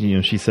like,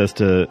 she says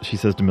to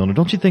Milner,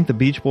 don't you think the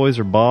Beach Boys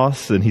are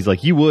boss? And he's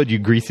like, you would, you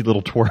greasy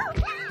little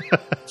twerp.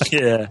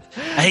 Yeah.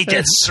 I hate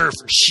that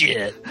surfer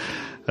shit.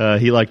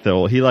 He liked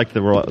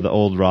the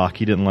old rock.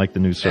 He didn't like the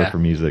new surfer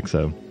music.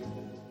 So,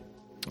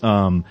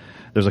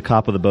 there's a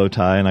cop with a bow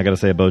tie, and I got to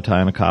say, a bow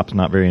tie and a cop's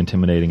not very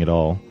intimidating at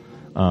all.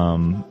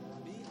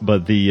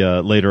 But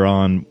the later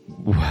on,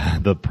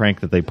 the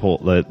prank that they pull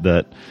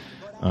that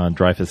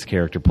Dreyfuss'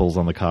 character pulls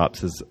on the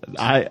cops is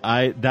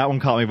that one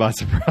caught me by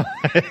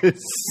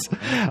surprise.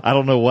 I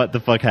don't know what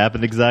the fuck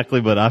happened exactly,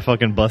 but I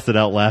fucking busted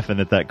out laughing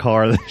at that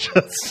car that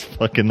just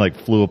fucking like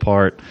flew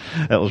apart.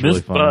 That was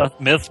really funny.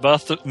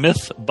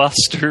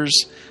 Mythbusters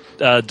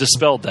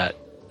dispelled that.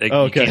 You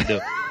okay. Can't do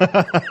it.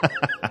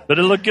 But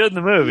it looked good in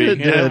the movie. It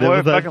did. It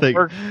was that thing.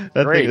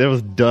 There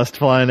was dust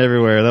flying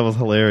everywhere. That was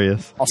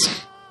hilarious.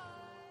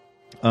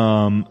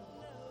 Awesome.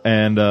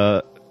 And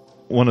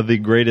one of the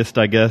greatest,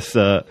 I guess,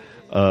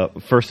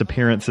 first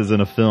appearances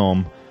in a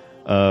film,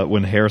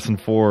 when Harrison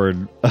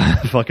Ford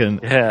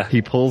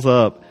he pulls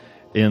up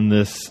in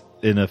a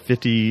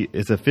 50,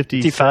 is it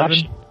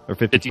 57 or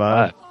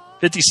 55?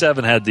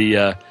 57 had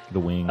the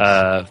wings,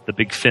 the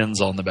big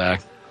fins on the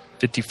back.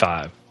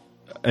 55.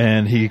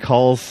 And he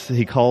calls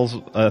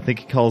I think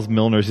he calls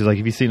Milner's. He's like,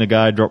 have you seen a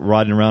guy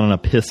riding around in a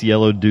piss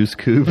yellow deuce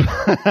coupe?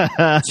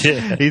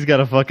 Yeah. He's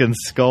got a fucking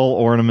skull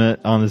ornament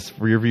on his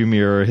rearview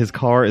mirror. His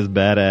car is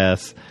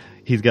badass.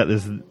 He's got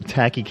this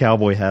tacky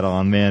cowboy hat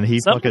on, man.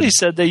 Somebody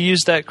said they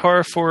used that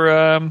car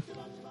for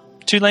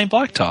Two-Lane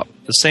Blacktop,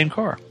 the same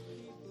car.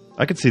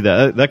 I could see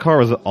that. That car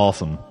was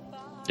awesome.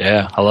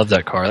 Yeah, I love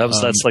that car.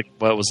 That's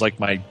like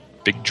my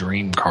big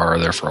dream car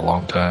there for a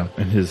long time.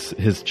 And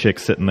his chick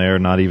sitting there,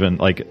 not even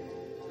like,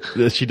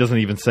 she doesn't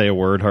even say a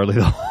word hardly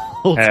the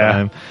whole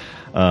time.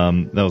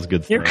 That was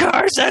good stuff. Your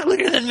car's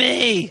uglier than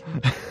me.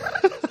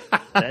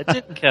 That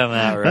didn't come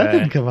out right. That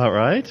didn't come out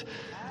right.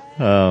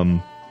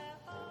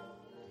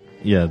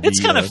 Yeah,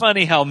 it's kind of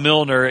funny how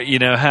Milner,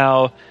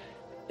 how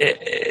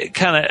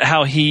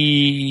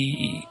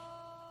he's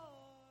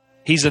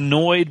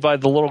annoyed by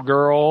the little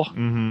girl,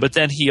 but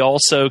then he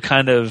also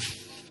kind of,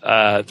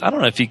 I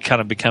don't know if he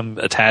kind of become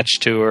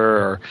attached to her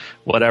or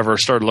whatever,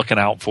 started looking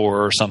out for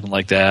her or something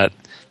like that.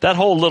 That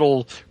whole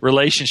little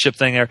relationship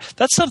thing there,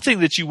 that's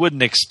something that you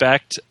wouldn't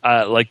expect,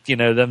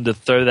 them to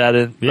throw that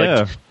in.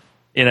 Yeah.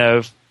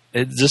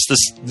 It's just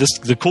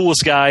the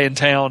coolest guy in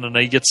town, and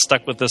he gets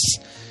stuck with this,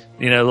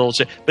 little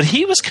chick. But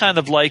he was kind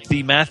of like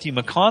the Matthew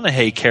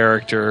McConaughey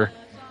character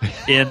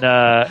in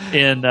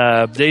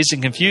Dazed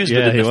and Confused.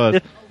 Yeah, he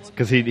was.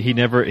 Because he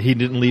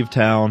didn't leave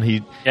town.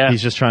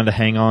 He's just trying to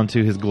hang on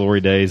to his glory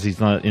days. He's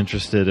not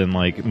interested in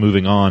like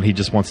moving on. He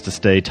just wants to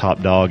stay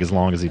top dog as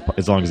long as he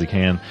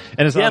can.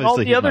 And and all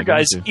the other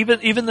guys,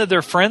 even though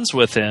they're friends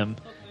with him,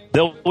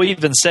 they'll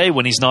even say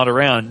when he's not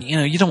around,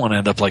 you don't want to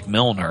end up like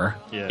Milner.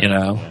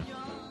 Yeah.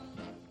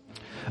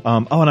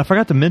 And I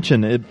forgot to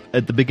mention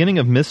at the beginning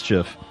of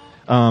Mischief,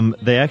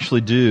 they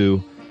actually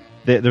do.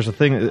 There's a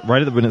thing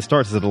right when it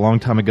starts. Is it a long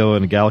time ago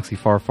in a galaxy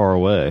far, far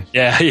away?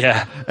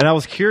 Yeah. And I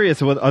was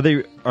curious, are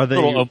they a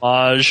little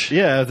homage?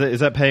 Yeah, is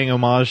that paying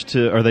homage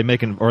to? Are they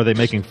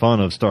making fun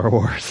of Star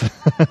Wars?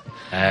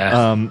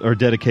 Or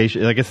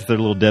dedication? I guess it's their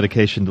little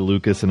dedication to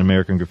Lucas and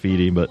American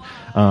Graffiti. But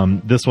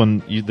this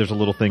one, there's a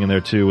little thing in there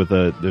too with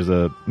there's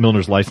a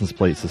Milner's license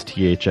plate says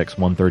THX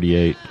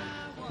 138.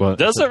 Well,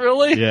 does it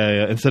really?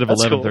 Yeah. Instead of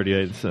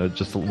 1138, it's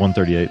just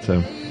 138.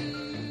 So,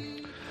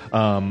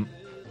 I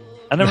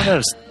never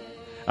noticed.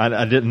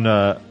 I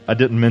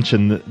didn't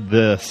mention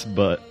this,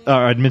 but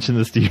I'd mentioned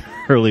this to you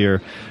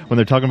earlier when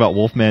they're talking about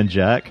Wolfman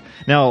Jack.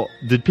 Now,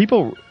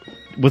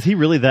 was he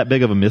really that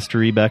big of a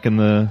mystery back in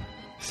the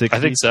 60s? I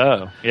think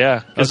so.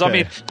 Yeah, because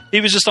okay.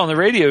 he was just on the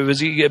radio.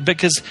 Because you got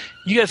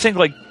to think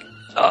like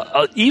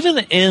even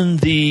in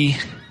the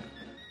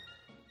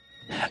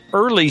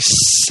early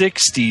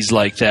 60s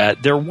like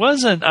that, there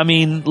wasn't, I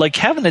mean, like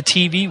having a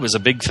TV was a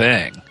big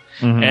thing.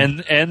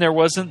 And there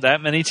wasn't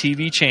that many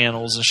TV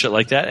channels and shit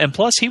like that. And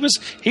plus he was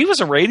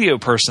a radio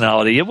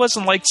personality. It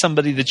wasn't like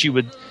somebody that you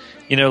would,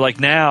 you know, like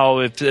now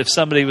if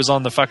somebody was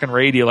on the fucking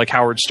radio like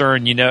Howard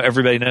Stern, you know,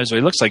 everybody knows what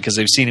he looks like because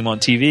they've seen him on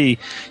TV.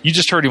 You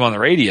just heard him on the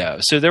radio.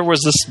 So there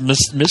was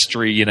this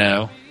mystery, you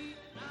know.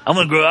 I'm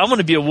going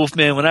to be a wolf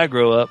man when I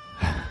grow up.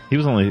 He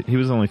was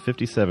only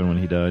 57 when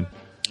he died.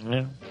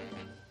 Yeah.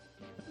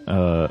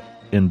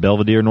 In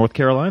Belvedere, North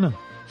Carolina.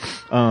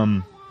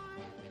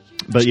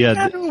 But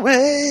yeah,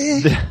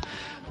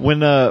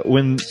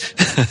 when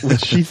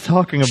she's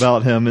talking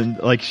about him, and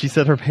like she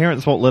said, her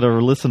parents won't let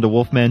her listen to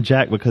Wolfman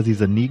Jack because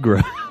he's a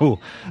Negro.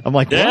 I'm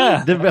like,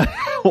 yeah.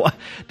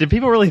 Did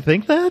people really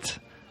think that?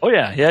 Oh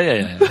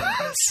yeah.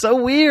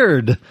 So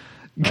weird.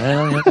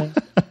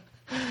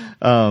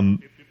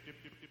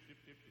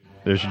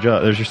 There's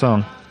your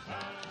song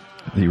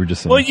that you were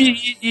just singing. Well,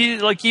 you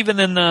like even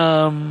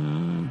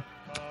in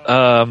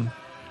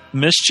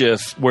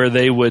Mischief, where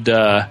they would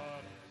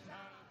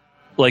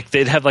like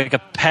they'd have like a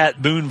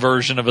Pat Boone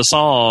version of a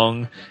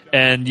song,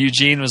 and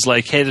Eugene was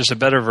like, "Hey, there's a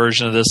better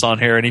version of this on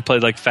here," and he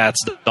played like Fats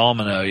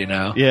Domino, you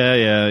know.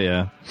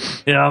 Yeah.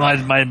 You know,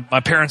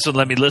 my parents would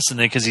let me listen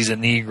to it because he's a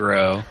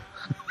Negro.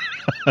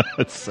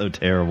 It's so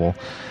terrible.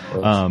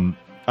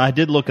 I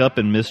did look up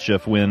in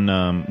Mischief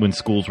when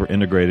schools were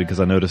integrated because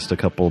I noticed a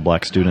couple of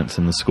black students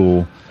in the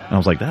school, and I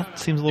was like, that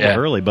seems a little bit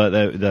early. But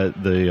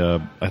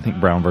the I think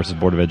Brown versus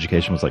Board of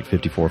Education was like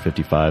 54,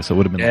 55, so it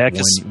would have been like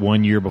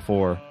 1 year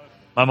before.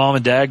 My mom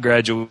and dad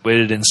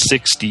graduated in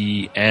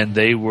 60, and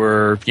they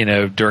were, you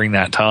know, during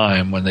that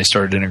time when they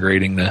started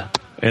integrating the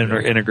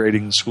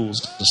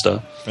schools and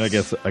stuff. I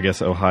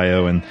guess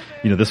Ohio, and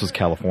you know, this was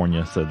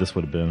California, so this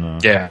would have been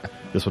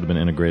this would have been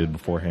integrated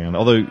beforehand.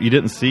 Although you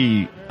didn't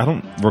see, I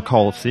don't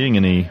recall seeing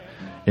any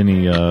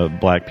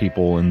black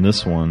people in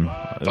this one.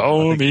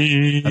 I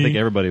think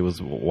everybody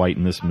was white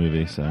in this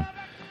movie, so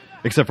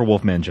except for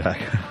Wolfman Jack.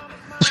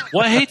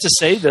 Well, I hate to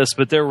say this,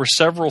 but there were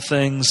several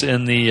things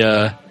in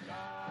the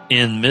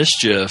in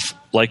Mischief.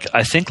 Like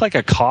I think like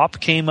a cop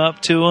came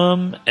up to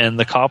him, and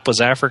the cop was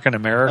African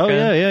American.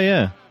 Oh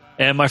yeah.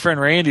 And my friend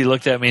Randy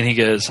looked at me and he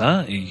goes,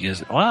 "Huh?" He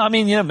goes, "Well, I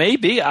mean, you know,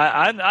 maybe.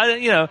 I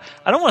you know,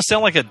 I don't want to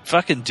sound like a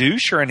fucking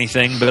douche or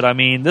anything, but I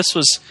mean, this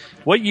was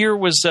what year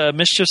was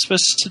Mischief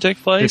supposed to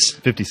take place?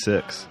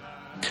 56.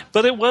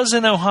 But it was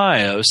in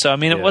Ohio, so I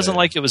mean, it wasn't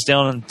like it was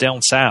down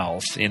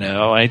south. You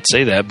know, I'd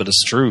say that, but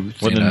it's true.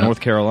 Wasn't in North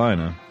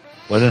Carolina?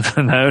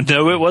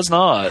 No, it was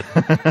not.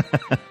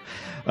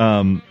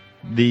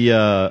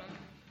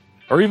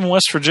 Or even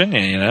West Virginia,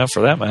 you know,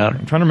 for that matter.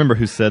 I'm trying to remember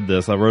who said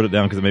this. I wrote it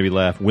down because it made me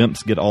laugh.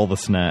 Wimps get all the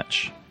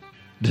snatch.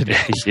 Did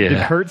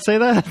Kurt say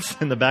that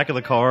in the back of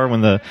the car when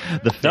the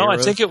No, I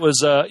think it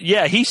was.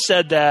 He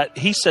said that.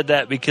 He said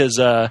that because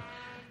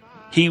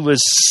he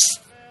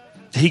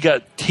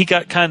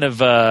got kind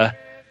of.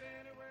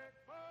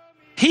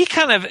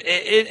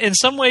 In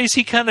some ways,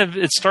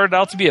 it started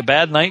out to be a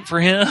bad night for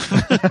him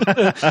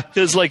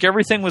because like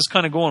everything was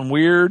kind of going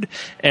weird,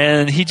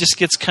 and he just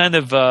gets kind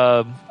of,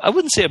 I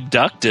wouldn't say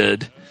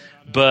abducted,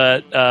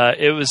 but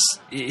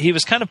he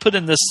was kind of put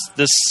in this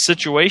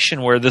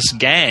situation where this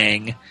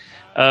gang,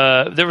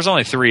 there was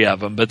only 3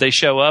 of them, but they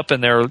show up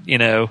and they're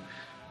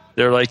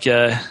like,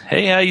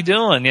 hey, how you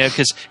doing? Yeah,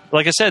 because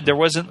like I said, there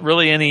wasn't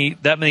really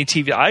that many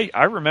TV.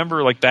 I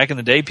remember like back in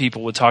the day,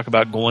 people would talk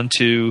about going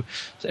to,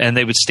 and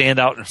they would stand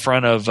out in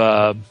front of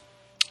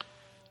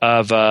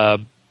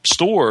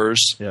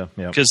stores,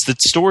 because the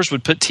stores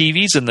would put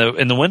TVs in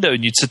the window,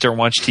 and you'd sit there and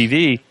watch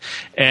TV.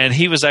 And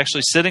he was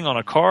actually sitting on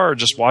a car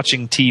just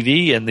watching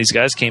TV, and these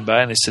guys came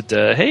by and they said,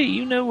 "Hey,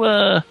 you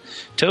know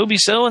Toby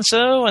so and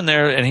so?"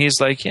 And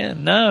he's like, "Yeah,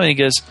 no." And he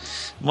goes,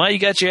 "Why you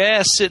got your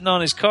ass sitting on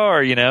his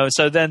car?" You know.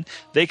 So then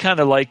they kind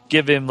of like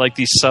give him like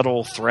these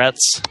subtle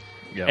threats,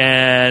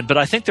 but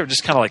I think they're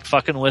just kind of like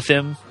fucking with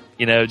him.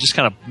 You know, just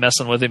kind of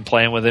messing with him,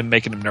 playing with him,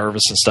 making him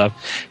nervous and stuff.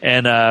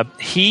 And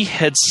he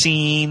had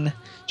seen,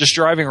 just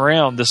driving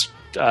around, this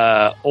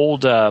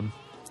old,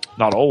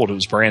 not old, it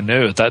was brand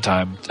new at that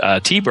time,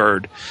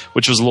 T-Bird,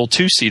 which was a little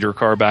 2-seater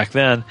car back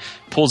then,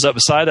 pulls up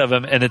beside of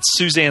him, and it's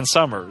Suzanne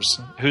Summers,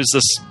 who's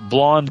this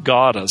blonde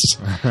goddess.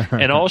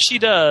 And all she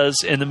does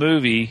in the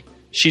movie,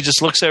 she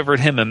just looks over at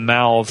him and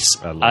mouths,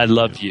 I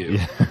love you.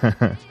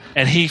 Yeah.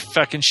 And he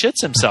fucking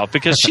shits himself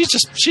because she's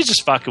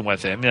just fucking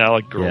with him, you know,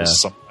 like girls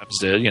sometimes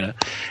do, you know.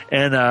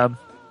 And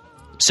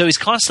so he's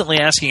constantly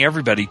asking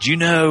everybody, "Do you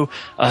know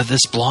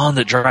this blonde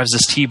that drives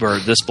this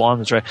T-Bird? This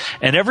blonde that drives?"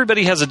 And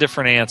everybody has a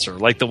different answer.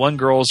 Like the one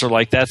girls are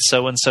like, "That's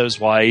so and so's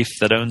wife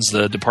that owns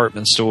the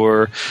department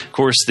store." Of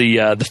course,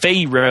 the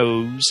Faye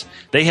Rose,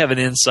 they have an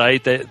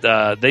insight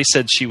that they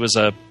said she was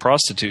a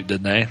prostitute,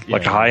 didn't they?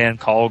 Like a high-end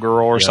call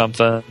girl or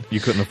something. You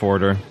couldn't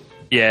afford her.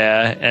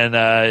 Yeah,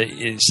 and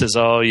he says,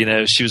 "Oh, you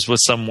know, she was with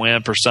some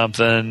wimp or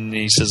something." And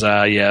he says,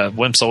 "Yeah,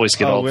 wimps always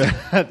get old."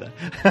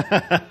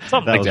 that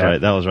Something was like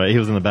right. That was right. He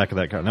was in the back of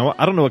that car. Now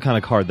I don't know what kind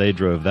of car they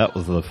drove. That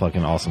was the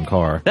fucking awesome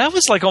car. That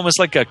was like almost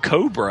like a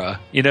Cobra,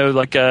 you know,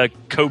 like a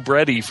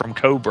Cobretti from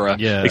Cobra.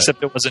 Yeah.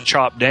 Except it wasn't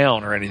chopped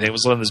down or anything. It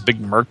was one of those big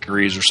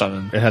Mercuries or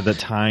something. It had that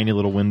tiny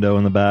little window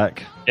in the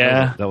back.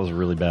 Yeah. That was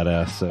really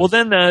badass. So. Well,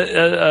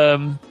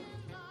 then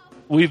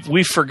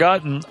we've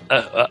forgotten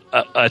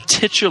a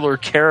titular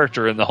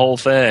character in the whole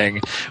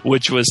thing,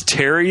 which was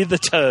Terry the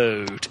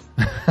Toad.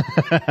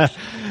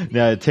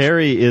 Now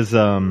Terry is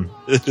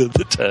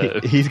the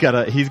Toad. He's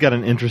got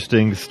an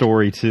interesting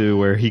story too,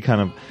 where he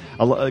kind of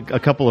a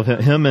couple of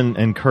him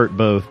and Kurt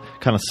both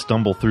kind of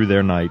stumble through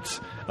their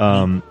nights.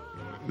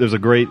 There's a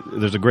great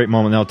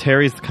moment. Now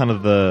Terry's kind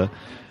of the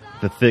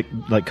thick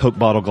like Coke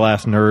bottle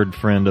glass nerd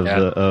friend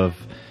of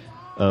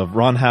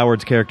Ron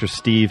Howard's character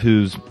Steve,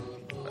 who's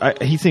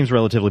he seems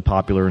relatively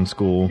popular in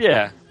school.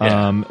 Yeah.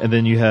 And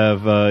then you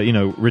have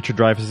Richard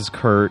Dreyfuss's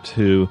Kurt,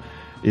 who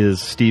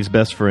is Steve's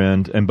best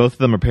friend, and both of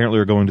them apparently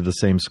are going to the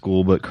same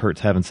school, but Kurt's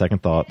having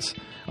second thoughts.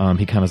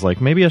 He kind of's like,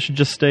 maybe I should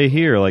just stay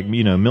here. Like,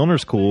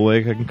 Milner's cool.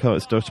 I can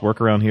start to work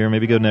around here.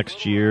 Maybe go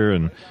next year.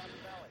 And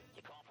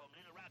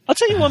I'll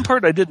tell you one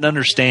part I didn't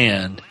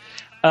understand.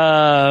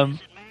 What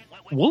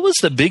was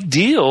the big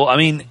deal? I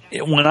mean,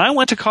 when I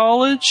went to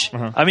college,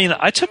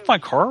 I took my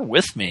car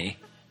with me.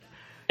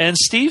 And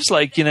Steve's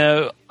like, I'm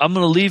going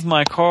to leave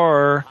my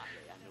car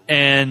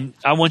and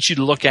I want you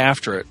to look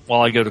after it while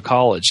I go to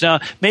college.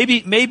 Now,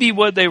 maybe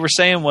what they were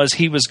saying was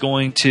he was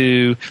going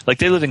to, like,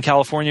 they live in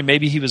California.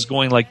 Maybe he was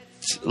going like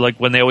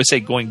when they always say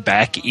going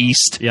back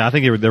east. Yeah, I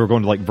think they were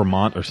going to like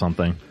Vermont or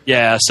something.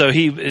 Yeah, so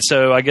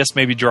I guess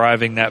maybe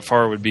driving that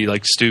far would be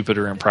like stupid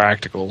or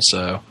impractical.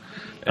 So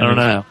I don't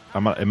know.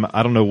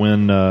 I don't know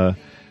when the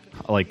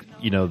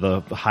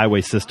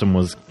highway system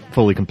was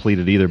fully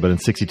completed either, but in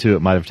 '62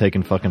 it might have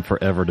taken fucking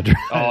forever to drive.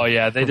 Oh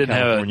yeah, they didn't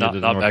have it,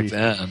 not back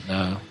then.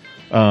 No.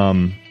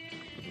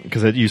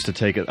 Because it used to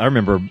take it. I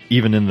remember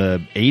even in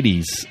the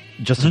 '80s,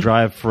 just to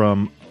drive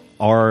from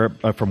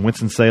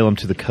Winston-Salem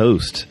to the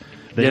coast.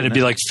 It'd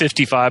be like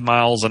 55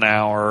 miles an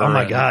hour. Oh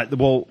my god!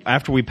 Well,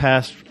 after we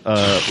passed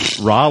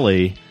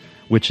Raleigh,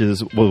 which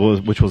was a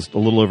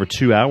little over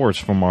 2 hours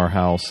from our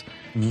house,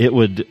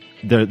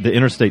 the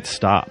interstate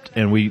stopped,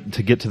 and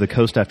to get to the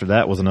coast after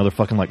that was another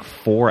fucking like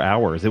 4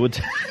 hours. It would,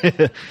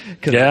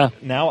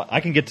 Now I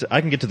can get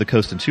to the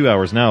coast in 2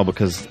 hours now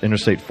because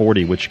Interstate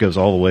 40, which goes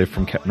all the way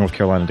from North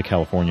Carolina to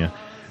California,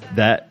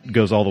 that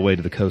goes all the way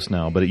to the coast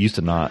now, but it used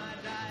to not,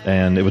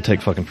 and it would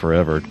take fucking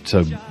forever.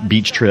 So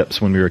beach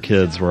trips when we were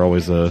kids were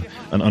always an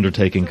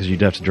undertaking because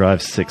you'd have to drive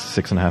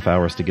 6.5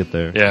 hours to get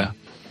there. Yeah.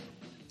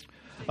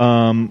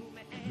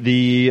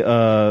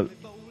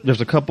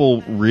 There's a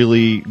couple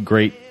really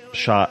great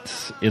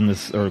shots in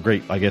this, or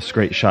great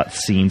shot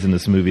scenes in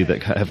this movie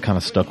that have kind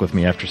of stuck with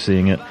me after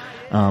seeing it.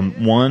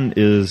 One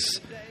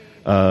is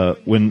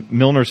when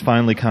Milner's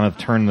finally kind of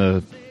turned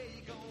the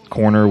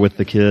corner with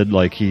the kid.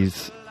 Like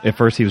at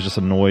first he was just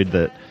annoyed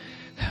that.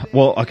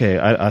 Well, okay,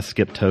 I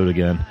skipped Toad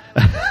again.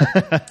 You're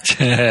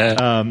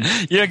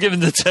not giving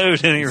the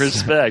Toad any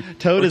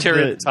respect. Toad is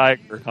the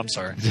tiger. I'm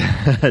sorry.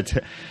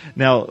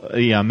 Now,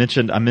 yeah, I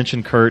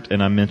mentioned Kurt,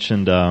 and I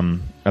mentioned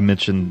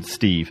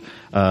Steve.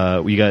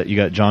 You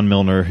got John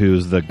Milner,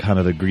 who's the kind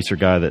of the greaser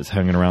guy that's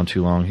hanging around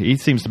too long. He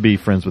seems to be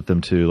friends with them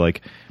too.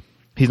 Like,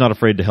 he's not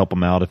afraid to help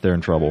them out if they're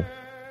in trouble.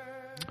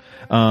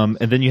 And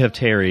then you have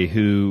Terry,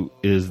 who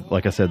is,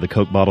 like I said, the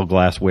Coke bottle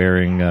glass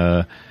wearing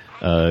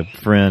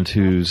friend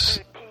who's.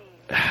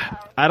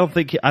 I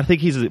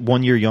think he's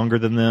 1 year younger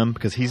than them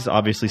because he's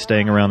obviously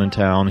staying around in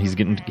town. He's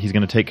going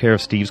to take care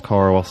of Steve's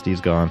car while Steve's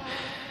gone.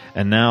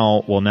 And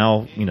now,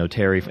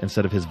 Terry,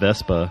 instead of his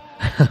Vespa,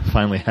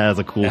 finally has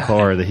a cool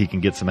car that he can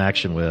get some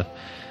action with.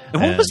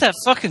 And what was that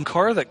fucking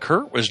car that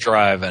Kurt was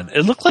driving?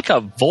 It looked like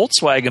a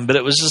Volkswagen, but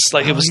it was just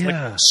like,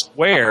 like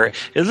square.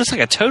 It looks like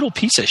a total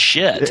piece of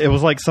shit. It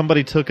was like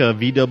somebody took a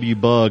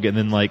VW Bug and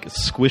then like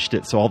squished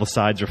it so all the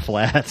sides are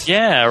flat.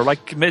 Yeah, or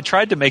like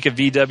tried to make a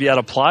VW out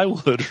of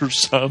plywood or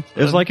something.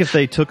 It was like if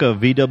they took a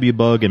VW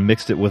Bug and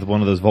mixed it with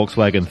one of those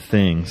Volkswagen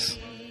Things.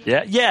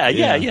 Yeah.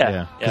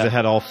 Because it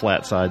had all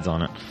flat sides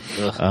on it.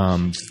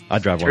 I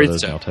drive one of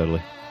those now,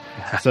 totally.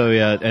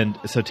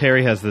 So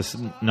Terry has this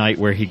night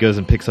where he goes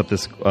and picks up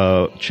this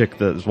chick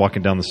that's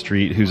walking down the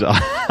street who's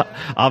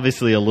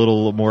obviously a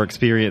little more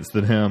experienced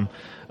than him.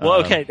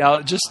 Well, okay,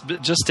 now just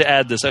to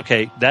add this,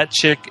 okay, that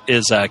chick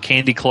is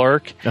Candy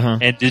Clark,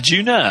 and did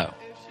you know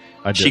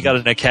she got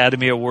an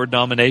Academy Award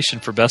nomination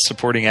for Best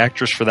Supporting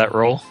Actress for that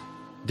role?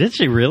 Did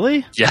she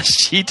really? Yes,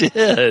 she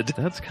did.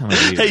 That's kind of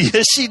weird.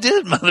 Yes, she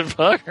did,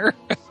 motherfucker.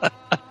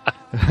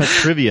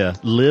 Trivia: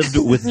 lived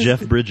with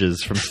Jeff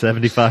Bridges from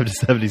 75 to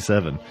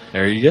 77.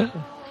 There you go.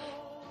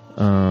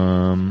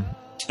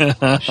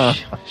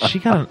 She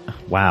got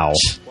wow.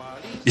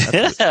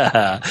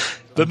 Yeah,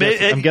 but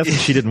I'm guessing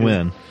she didn't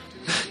win.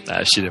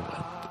 Nah, she didn't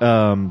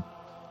win.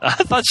 I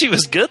thought she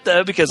was good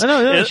though because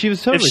she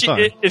was totally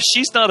fine. If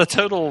she's not a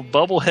total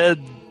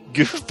bubblehead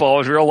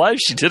goofball in real life.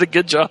 She did a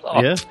good job.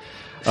 Yeah.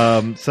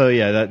 So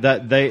yeah,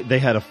 that they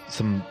had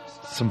some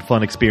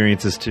fun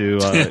experiences too.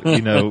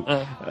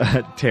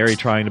 Terry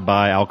trying to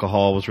buy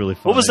alcohol was really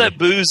fun. What was that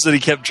booze that he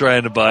kept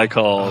trying to buy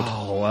called?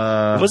 Oh,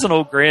 it wasn't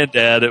Old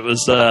Granddad. It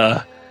was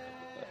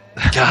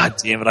God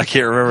damn it, I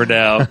can't remember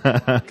now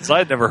because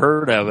I'd never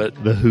heard of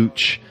it. The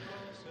Hooch.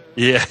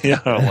 Yeah, I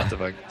don't know what the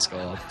fuck it's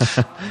called.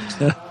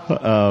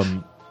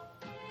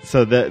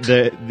 So that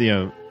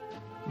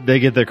they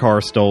get their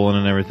car stolen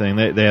and everything.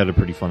 They had a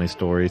pretty funny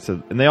story.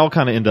 So, and they all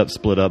kind of end up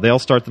split up. They all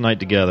start the night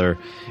together.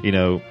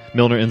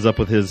 Milner ends up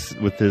with his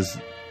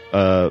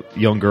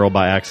young girl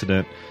by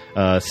accident.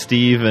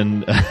 Steve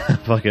and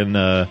fucking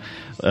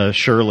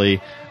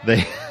Shirley,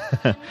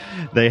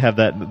 they have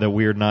the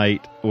weird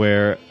night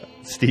where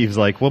Steve's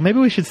like, well, maybe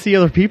we should see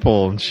other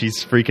people, and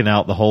she's freaking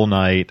out the whole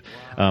night.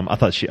 I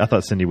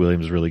thought Cindy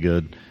Williams was really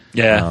good.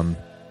 Yeah.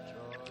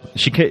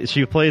 She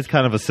plays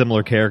kind of a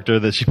similar character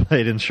that she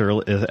played in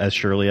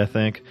Shirley, I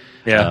think.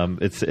 Yeah.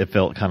 It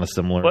felt kind of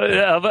similar.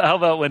 Well, how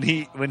about when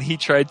he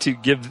tried to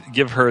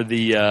give her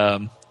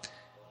the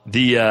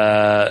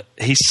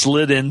he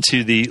slid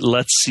into the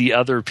let's see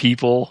other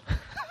people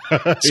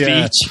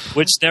speech,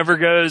 which never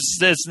goes.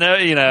 It's no,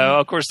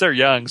 of course they're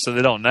young, so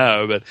they don't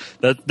know, but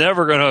that's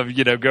never going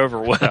to go over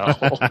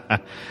well.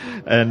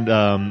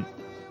 And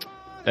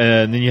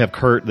then you have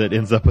Kurt that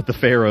ends up with the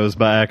Pharaohs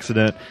by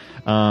accident.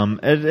 And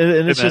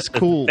it's just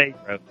cool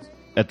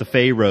at the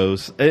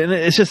Pharaohs, and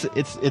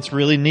it's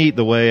really neat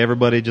the way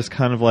everybody just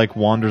kind of like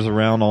wanders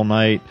around all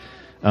night,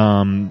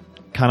 kind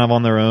of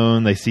on their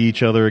own. They see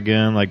each other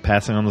again, like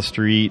passing on the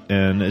street,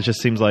 and it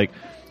just seems like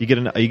you get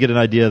an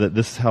idea that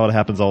this is how it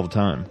happens all the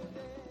time.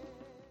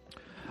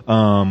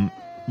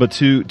 But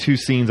two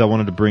scenes I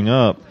wanted to bring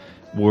up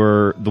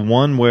were the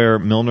one where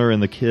Milner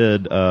and the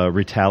kid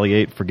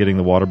retaliate for getting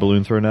the water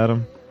balloon thrown at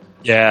him.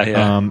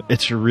 Yeah.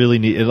 It's really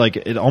neat.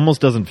 It almost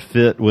doesn't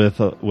fit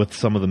with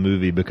some of the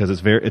movie because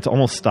it's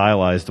almost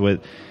stylized. The way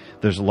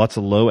there's lots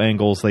of low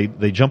angles.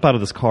 They jump out of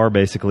this car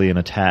basically and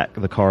attack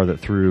the car that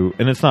threw.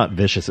 And it's not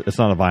vicious. It's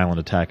not a violent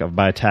attack.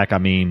 By attack I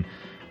mean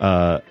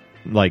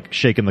like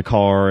shaking the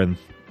car and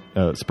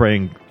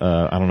spraying.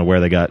 I don't know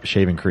where they got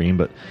shaving cream,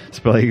 but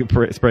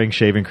spraying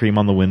shaving cream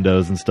on the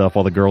windows and stuff.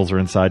 While the girls are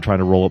inside trying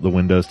to roll up the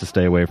windows to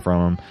stay away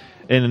from them.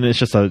 And it's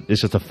just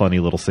a funny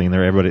little scene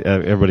there.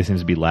 Everybody seems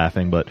to be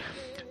laughing, but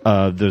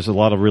there's a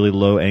lot of really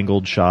low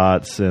angled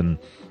shots, and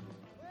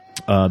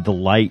the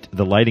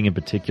lighting in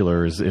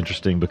particular is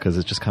interesting because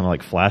it just kind of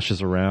like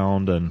flashes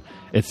around, and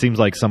it seems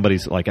like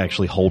somebody's like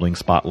actually holding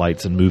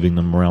spotlights and moving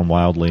them around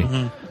wildly.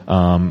 Mm-hmm.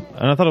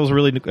 And I thought it was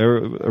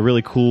a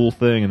really cool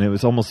thing, and it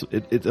was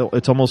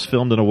it's almost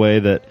filmed in a way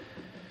that.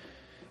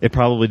 It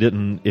probably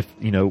didn't,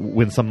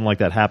 when something like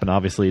that happened,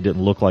 obviously it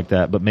didn't look like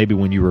that, but maybe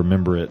when you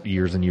remember it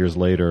years and years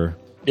later,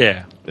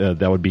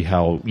 that would be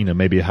how,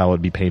 maybe how it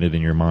would be painted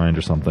in your mind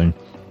or something.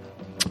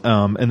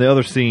 And the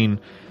other scene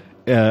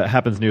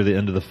happens near the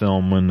end of the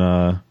film when,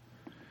 I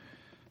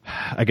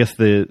guess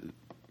the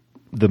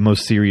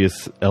most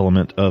serious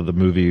element of the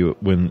movie,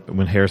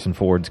 when Harrison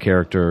Ford's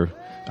character,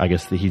 I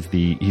guess he's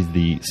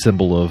the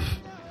symbol of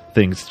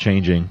things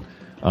changing,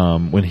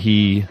 when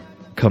he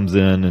comes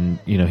in and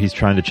he's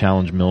trying to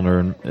challenge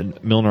Milner,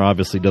 and Milner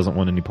obviously doesn't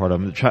want any part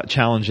of him.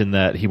 Challenge in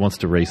that he wants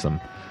to race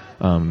him,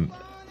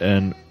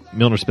 and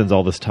Milner spends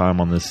all this time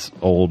on this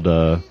old,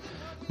 I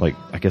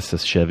guess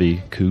this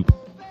Chevy coupe,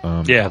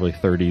 probably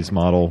 30s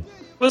model.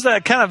 Was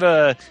that kind of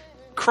a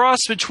cross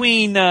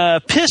between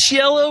piss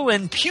yellow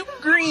and puke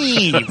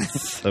green?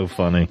 So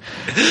funny.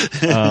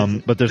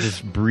 But there's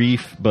this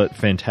brief but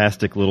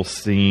fantastic little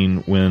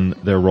scene when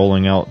they're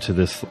rolling out to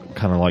this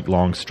kind of like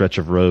long stretch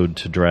of road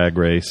to drag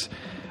race.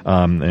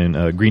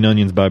 And Green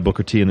Onions by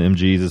Booker T and the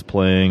MGs is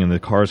playing, and the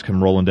cars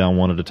come rolling down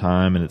one at a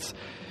time, and it's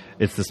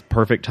this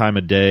perfect time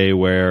of day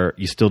where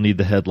you still need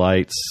the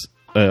headlights.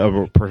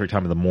 Perfect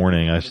time of the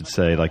morning, I should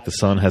say. Like the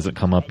sun hasn't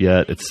come up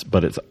yet. It's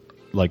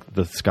like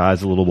the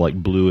sky's a little like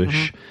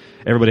bluish.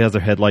 Mm-hmm. Everybody has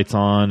their headlights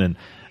on, and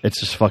it's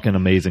just fucking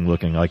amazing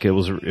looking. Like it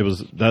was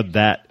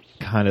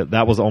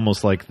that was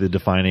almost like the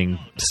defining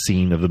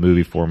scene of the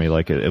movie for me.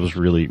 Like it was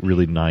really,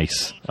 really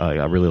nice.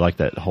 I really liked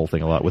that whole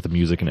thing a lot with the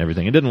music and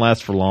everything. It didn't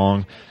last for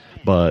long,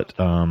 but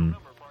that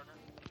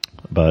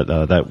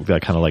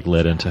kind of like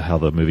led into how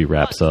the movie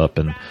wraps up.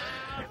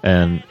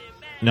 And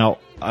now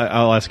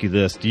I'll ask you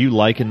this: do you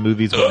like in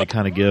movies when they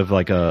kind of give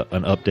like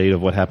an update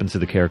of what happens to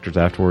the characters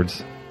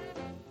afterwards?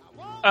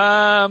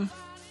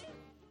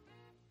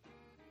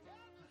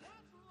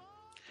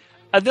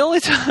 The only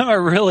time I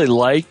really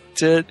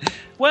liked it,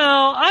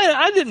 well,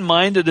 I didn't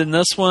mind it in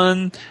this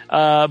one,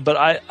 but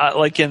I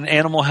like in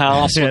Animal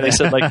House when they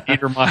said like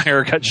Peter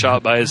Meyer got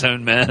shot by his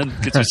own men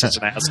because he's such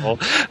an asshole.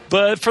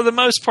 But for the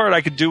most part, I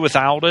could do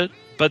without it.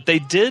 But they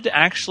did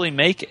actually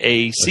make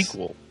a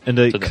sequel. And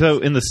so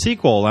in the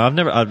sequel, I've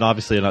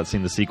obviously not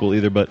seen the sequel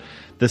either, but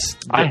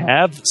I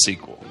have the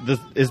sequel.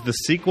 Is the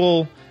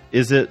sequel?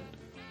 Is it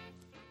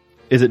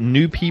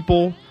new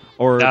people?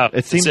 Or No,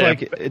 it seems it's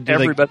like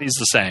everybody's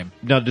the same.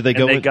 No, do they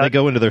go? And They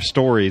go into their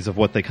stories of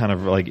what they kind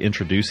of like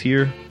introduce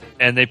here.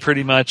 And they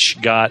pretty much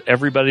got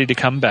everybody to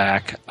come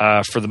back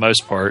for the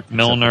most part.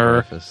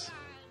 Milner,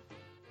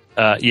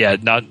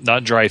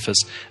 not Dreyfus.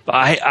 But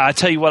I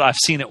tell you what, I've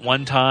seen it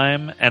one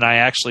time, and I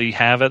actually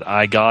have it.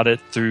 I got it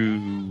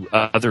through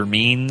other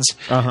means,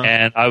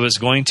 and I was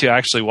going to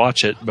actually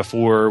watch it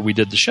before we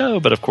did the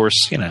show, but of course,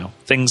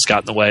 things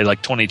got in the way,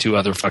 like 22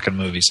 other fucking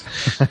movies.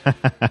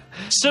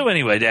 So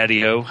anyway,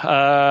 Daddy-O,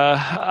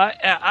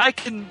 I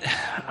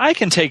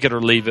can take it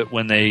or leave it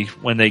when they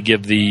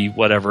give the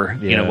whatever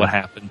what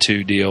happened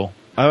to deal.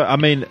 I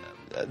mean,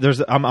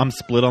 I'm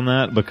split on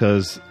that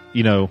because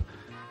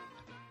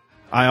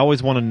I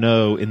always want to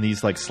know in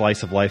these like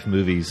slice of life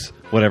movies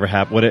what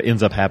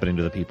ends up happening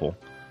to the people.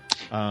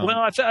 Well,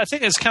 I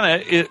think it's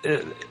kind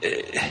of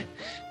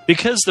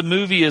because the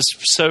movie is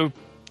so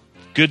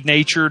good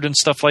natured and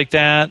stuff like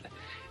that,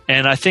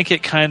 and I think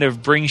it kind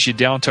of brings you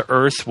down to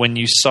earth when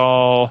you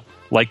saw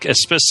like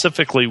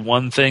specifically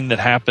one thing that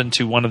happened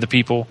to one of the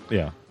people.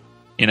 Yeah.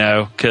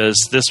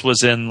 Because this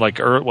was in like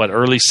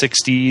early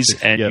 60s,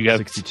 and you have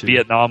 62.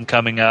 Vietnam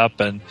coming up,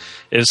 and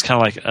it was kind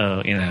of like,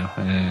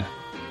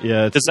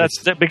 Yeah,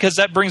 because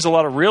that brings a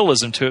lot of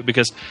realism to it.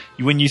 Because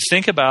when you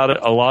think about it,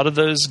 a lot of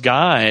those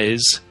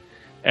guys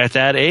at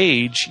that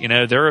age,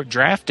 they're at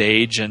draft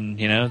age, and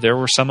there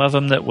were some of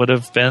them that would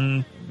have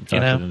been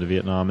drafted into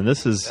Vietnam. And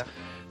this is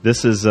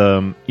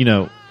to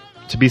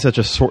be such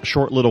a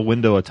short little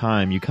window of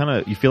time, you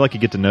feel like you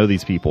get to know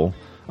these people.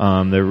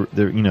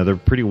 They're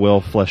pretty well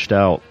fleshed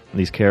out,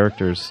 these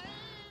characters,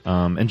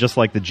 and just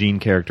like the Gene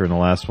character in the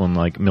last one,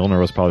 like Milner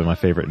was probably my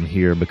favorite in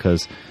here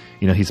because.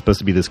 He's supposed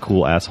to be this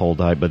cool asshole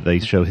type, but they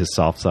show his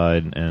soft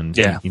side, and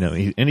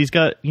he's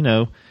got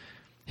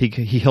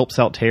he helps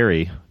out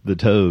Terry the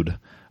Toad.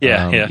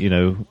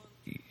 In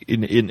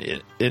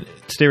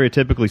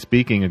stereotypically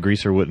speaking, a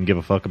greaser wouldn't give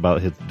a fuck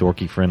about his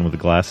dorky friend with the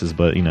glasses,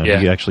 but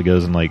he actually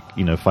goes and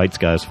fights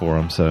guys for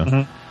him.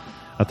 So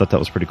I thought that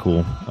was pretty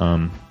cool.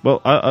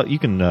 You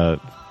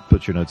can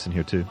put your notes in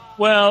here too.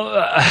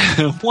 Well,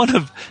 one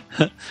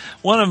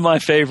of my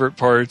favorite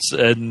parts,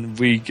 and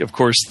we, of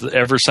course,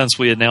 ever since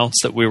we announced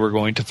that we were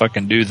going to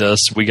fucking do this,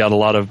 we got a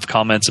lot of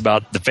comments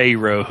about the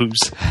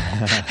Pharaohs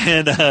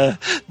and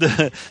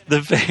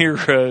the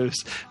Pharaohs.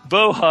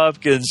 Bo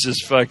Hopkins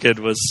just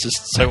fucking was just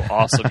so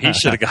awesome. He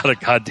should have got a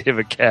goddamn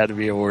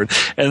Academy Award.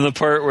 And the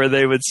part where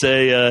they would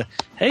say,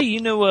 "Hey,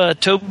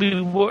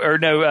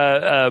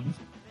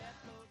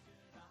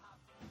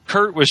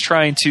 Kurt was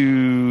trying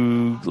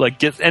to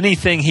get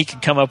anything he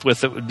could come up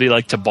with that would be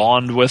like to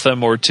bond with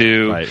him or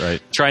to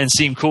try and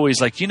seem cool.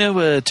 He's like,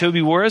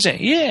 Toby Juarez?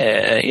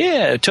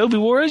 Yeah, Toby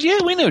Juarez? Yeah,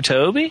 we know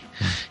Toby.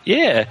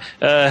 Yeah,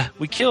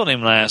 we killed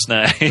him last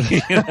night.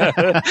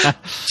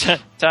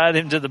 Chained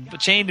him to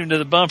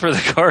the bumper of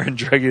the car and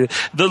drug him.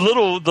 The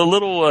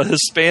little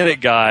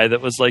Hispanic guy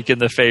that was like in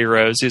the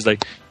Pharaohs, he's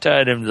like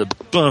tied him to the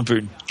bumper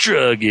and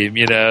drug him,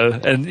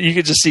 and you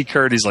could just see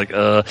Kurt. He's like,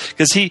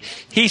 because he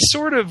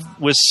sort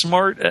of was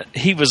smart.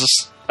 He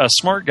was a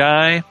smart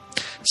guy,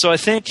 so I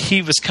think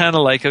he was kind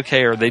of like,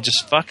 okay, are they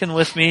just fucking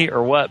with me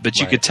or what?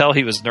 But you could tell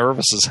he was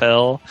nervous as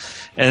hell,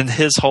 and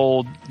his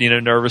whole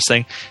nervous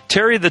thing.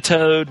 Terry the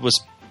Toad was.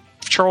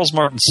 Charles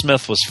Martin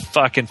Smith was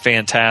fucking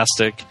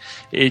fantastic.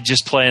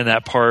 Just playing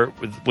that part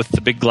with the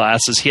big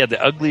glasses. He had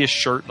the ugliest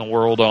shirt in the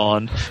world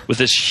on with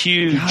this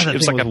huge. God, it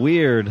was like a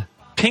weird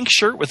pink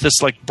shirt with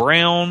this like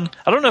brown.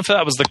 I don't know if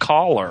that was the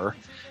collar,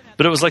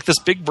 but it was like this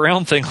big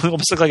brown thing,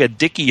 almost looked like a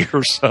dickie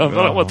or something.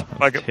 I don't know what the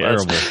fuck it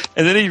was.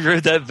 And then he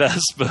rode that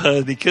Vespa,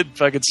 and he couldn't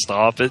fucking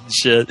stop it and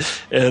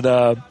shit. And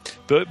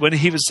but when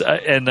he was,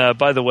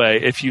 by the way,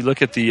 if you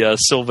look at the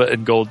Silva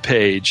and Gold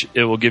page,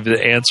 it will give you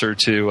the answer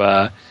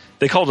to.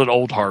 They called it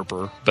Old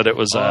Harper, but it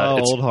was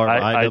Old Harper,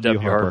 I.W.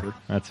 Harper.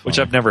 That's funny. Which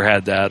I've never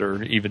had that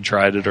or even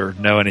tried it or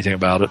know anything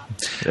about it.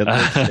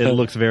 It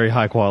looks very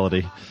high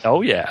quality.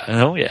 Oh yeah,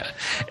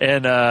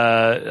 and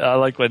I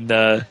like when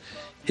the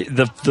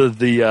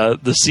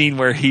scene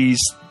where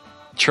he's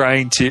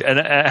trying to,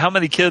 and how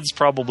many kids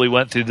probably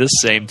went through this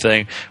same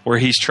thing where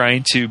he's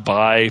trying to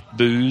buy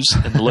booze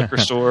in the liquor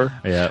store.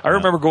 I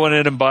remember going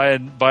in and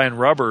buying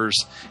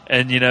rubbers,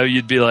 and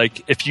you'd be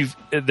like,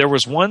 there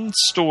was one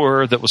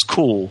store that was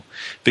cool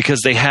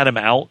because they had them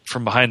out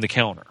from behind the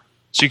counter,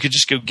 so you could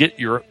just go get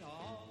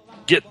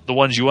the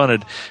ones you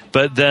wanted.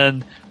 But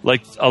then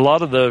like a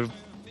lot of the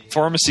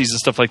pharmacies and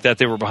stuff like that,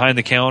 they were behind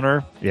the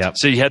counter. Yeah.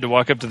 So you had to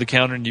walk up to the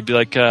counter and you'd be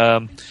like,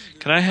 can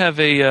I have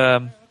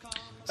a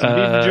some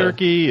beef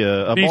jerky,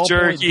 a beef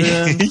jerky.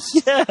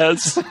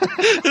 Yes.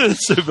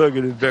 It's so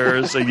fucking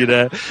embarrassing,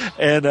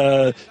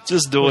 and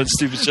just doing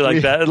stupid shit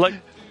like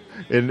that.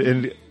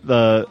 And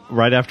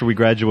right after we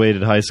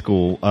graduated high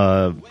school,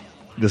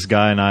 this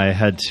guy and I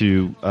had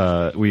to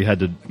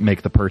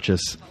make the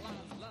purchase,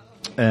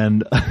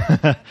 and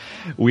I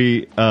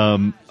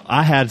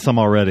had some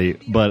already,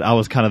 but I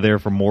was kind of there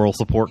for moral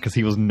support because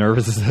he was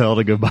nervous as hell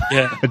to go buy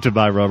to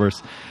buy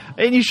rubbers.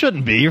 And you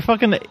shouldn't be. You're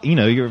fucking,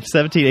 you're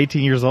 17,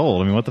 18 years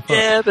old. I mean, what the fuck?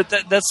 Yeah, but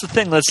that's the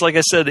thing. That's like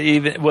I said,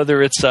 even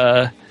whether it's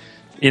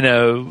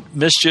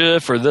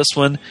mischief or this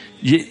one,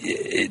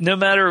 no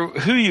matter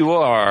who you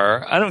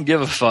are, I don't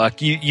give a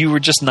fuck. You were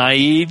just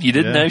naive. You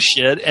didn't know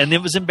shit, and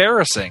it was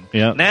embarrassing.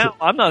 Yeah. Now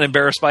I'm not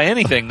embarrassed by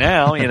anything.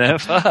 Now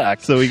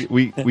fuck. So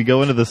we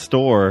go into the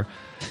store,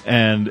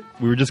 and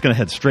we were just going to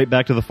head straight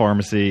back to the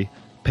pharmacy,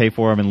 pay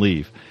for them, and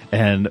leave.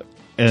 And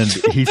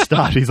he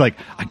stopped. He's like,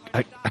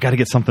 I got to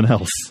get something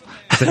else.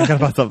 He's like, I got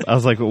to buy something. I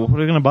was like, well, what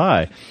are we going to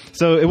buy?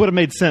 So it would have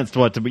made sense to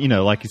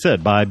like you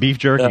said, buy beef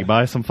jerky,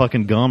 buy some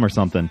fucking gum or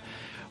something.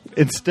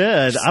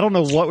 Instead, I don't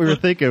know what we were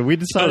thinking. We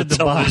decided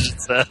to buy.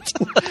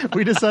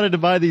 We decided to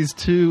buy these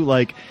two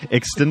like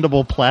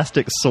extendable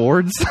plastic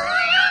swords.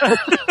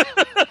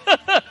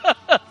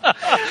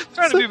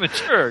 Trying to be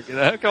mature,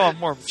 come on,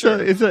 more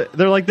mature. So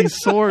they're like these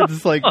swords.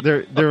 It's like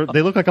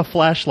they look like a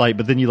flashlight,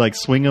 but then you like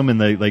swing them and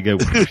they go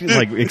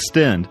like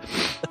extend.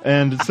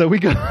 And so we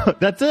go.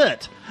 That's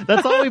it.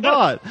 That's all we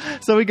bought.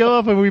 So we go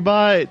up and we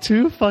buy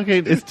two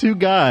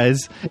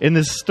guys in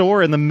this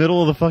store in the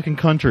middle of the fucking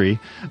country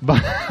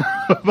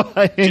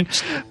buying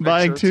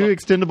two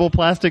extendable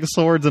plastic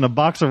swords and a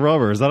box of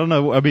rubbers. I don't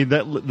know. I mean,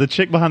 the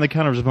chick behind the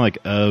counter was just like,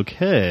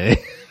 okay.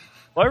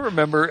 Well, I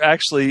remember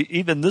actually,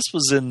 even this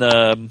was in.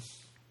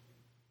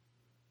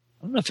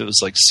 I don't know if it was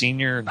like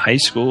senior in high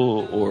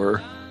school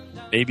or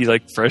maybe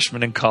like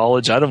freshman in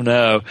college. I don't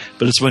know.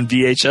 But it's when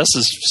VHS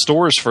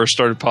stores first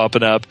started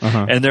popping up.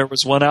 Uh-huh. And there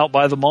was one out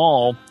by the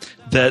mall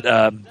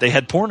that they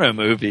had porno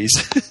movies.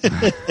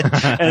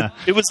 And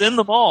it was in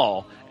the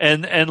mall.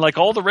 And like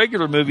all the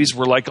regular movies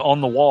were like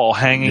on the wall,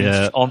 hanging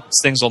on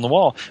things on the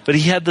wall. But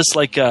he had this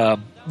like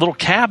little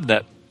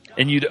cabinet,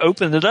 and you'd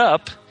open it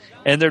up,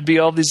 and there'd be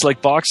all these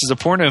like boxes of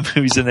porno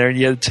movies in there, and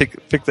you had to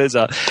pick those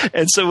out.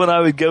 And so when I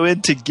would go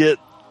in to get,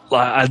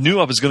 I knew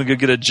I was going to go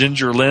get a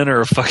Ginger Lynn or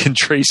a fucking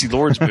Tracy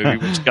Lords movie,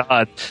 which,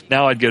 God,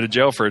 now I'd go to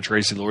jail for a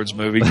Tracy Lords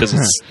movie because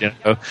it's,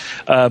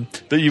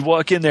 but you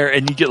walk in there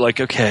and you get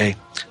like, okay,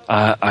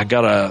 I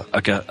got a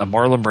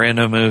Marlon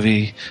Brando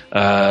movie,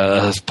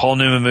 a Paul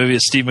Newman movie,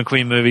 a Steve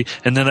McQueen movie,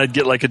 and then I'd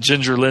get like a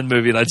Ginger Lynn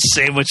movie and I'd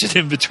sandwich it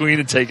in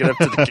between and take it up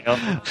to the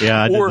counter.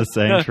 Yeah, I did the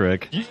same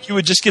trick. You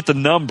would just get the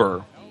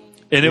number,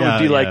 and it would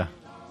be like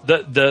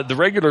the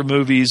regular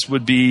movies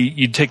would be,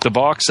 you'd take the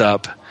box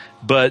up,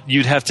 but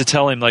you'd have to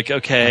tell him like,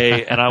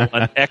 okay, and I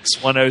want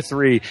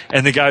X103,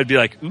 and the guy would be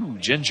like, ooh,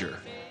 Ginger.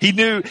 He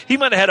knew, he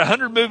might have had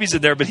 100 movies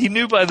in there, but he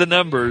knew by the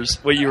numbers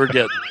what you were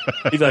getting.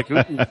 He'd be like,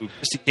 ooh,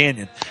 Christy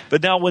Canyon.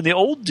 But now when the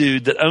old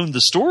dude that owned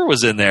the store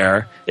was in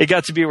there, it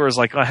got to be where it was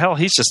like, oh, hell,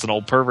 he's just an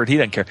old pervert. He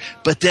doesn't care.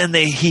 But then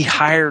he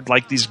hired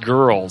like these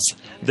girls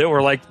that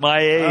were like my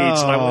age.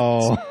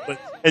 Oh.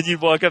 And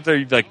you'd walk up there,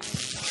 you'd be like,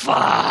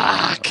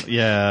 fuck.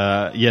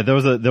 Yeah. There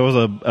was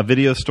a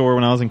video store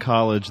when I was in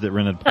college that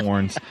rented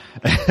porns,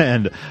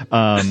 and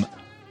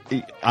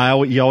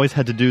you always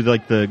had to do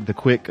like the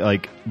quick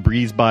like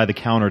breeze by the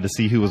counter to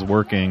see who was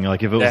working.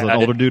 Like if it was an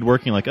older dude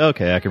working, like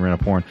okay, I can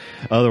rent a porn.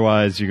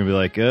 Otherwise, you're gonna be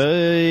like,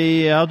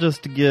 we'll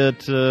just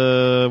get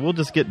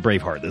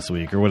Braveheart this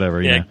week or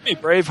whatever. Yeah, give me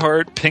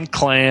Braveheart, Pink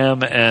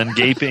Clam, and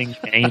Gaping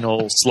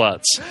Anal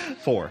Sluts.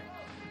 4.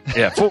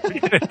 Yeah, 4.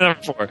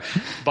 Number 4.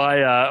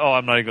 By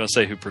I'm not even going to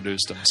say who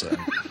produced them. So,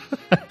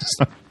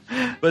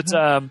 but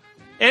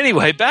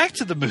anyway, back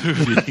to the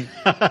movie.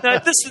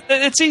 Now,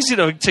 it's easy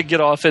to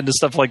get off into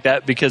stuff like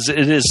that because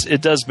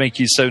it does make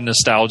you so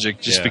nostalgic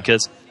just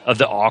because of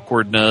the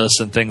awkwardness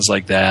and things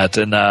like that.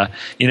 And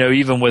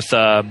even with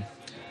little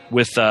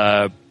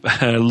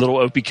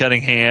Opie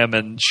Cunningham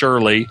and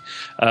Shirley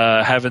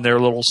having their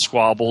little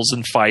squabbles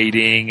and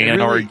fighting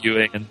and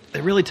arguing, and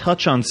they really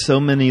touch on so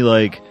many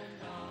like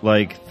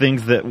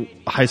things that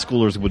high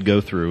schoolers would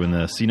go through in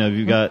this. You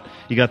got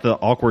the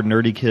awkward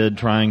nerdy kid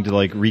trying to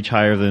like reach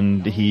higher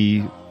than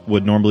he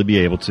would normally be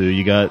able to.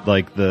 You got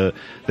like the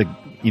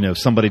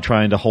somebody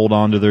trying to hold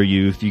on to their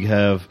youth. You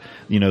have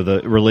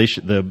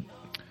the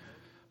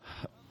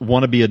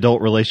wannabe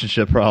adult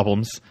relationship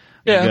problems.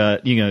 Yeah.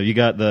 You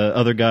got the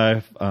other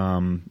guy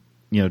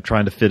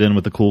trying to fit in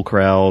with the cool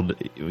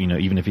crowd,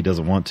 even if he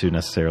doesn't want to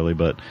necessarily,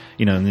 but,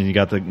 and then you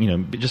got the,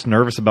 just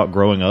nervous about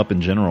growing up in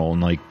general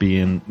and like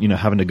being,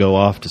 having to go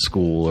off to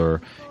school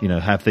or,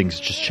 have things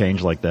just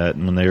change like that.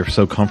 And when they're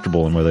so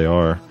comfortable in where they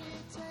are.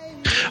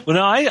 Well,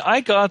 no,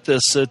 I got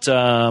this at,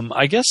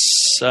 I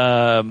guess,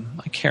 I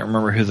can't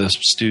remember who the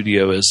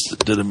studio is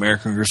that did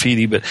American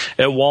Graffiti, but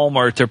at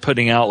Walmart, they're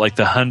putting out like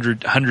the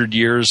 100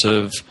 years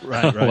of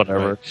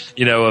whatever,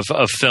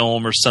 of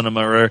film or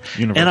cinema or,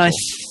 Universal.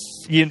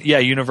 And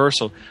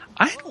Universal.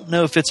 I don't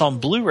know if it's on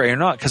Blu-ray or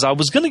not because I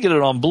was going to get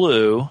it on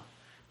Blue,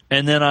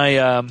 and then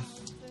I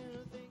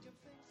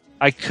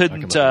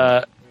couldn't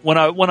when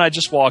I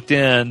just walked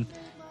in.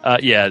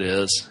 It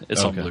is.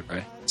 It's on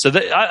Blu-ray. So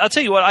I'll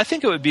tell you what. I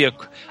think it would be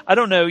I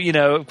don't know.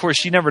 Of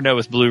course, you never know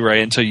with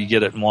Blu-ray until you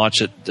get it and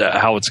watch it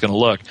how it's going to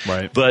look.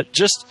 Right. But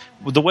just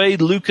the way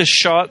Lucas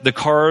shot the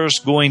cars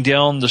going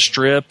down the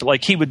strip,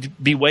 like he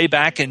would be way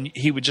back and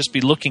he would just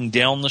be looking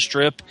down the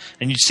strip,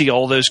 and you'd see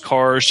all those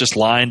cars just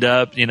lined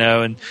up,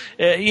 and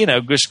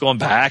just going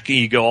back, and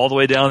you go all the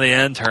way down the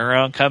end, turn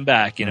around, come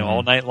back,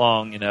 all night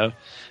long,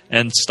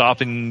 and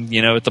stopping,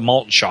 at the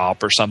malt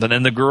shop or something.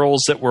 And the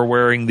girls that were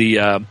wearing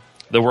the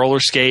roller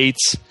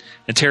skates,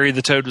 and Terry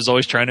the Toad was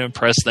always trying to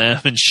impress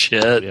them and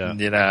shit. Yeah.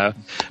 And,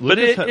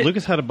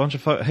 Lucas had a bunch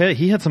of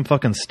he had some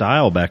fucking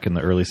style back in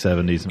the early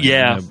 70s. Man,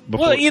 Yeah.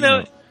 before he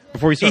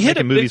started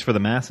making movies for the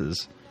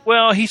masses.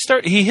 Well, he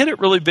hit it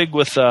really big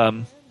with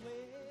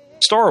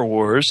Star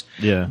Wars.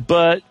 Yeah.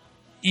 But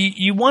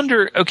you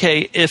wonder,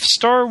 okay,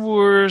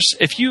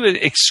 if you had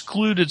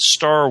excluded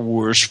Star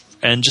Wars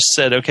and just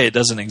said, okay, it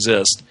doesn't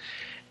exist,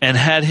 and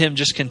had him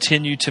just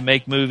continue to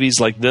make movies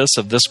like this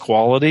of this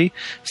quality,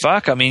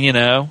 fuck, I mean,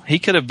 he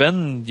could have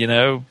been,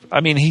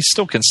 I mean, he's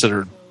still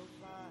considered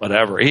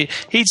whatever.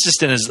 He's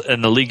just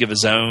in the league of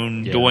his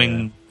own,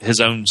 doing his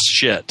own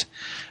shit.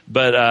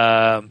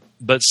 But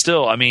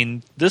still, I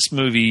mean, this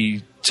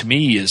movie to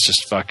me is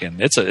just fucking.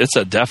 It's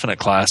a definite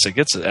classic.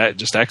 It's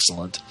just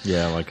excellent.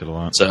 Yeah, I like it a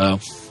lot. So,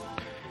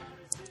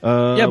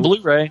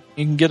 Blu-ray.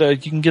 You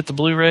can get the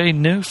Blu-ray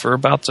new for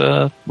about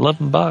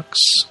 $11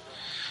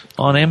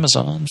 on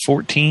Amazon.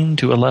 14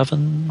 to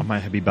 11. I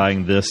might be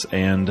buying this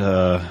and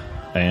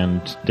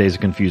Days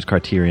of Confused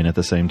Criterion at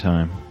the same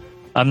time.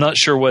 I'm not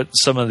sure what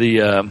some of the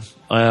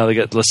they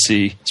got. Let's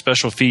see,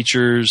 special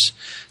features,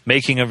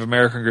 making of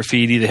American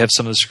Graffiti. They have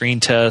some of the screen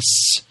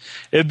tests.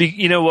 It'd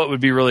be, what would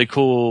be really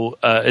cool.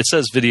 It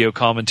says video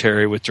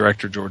commentary with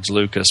director George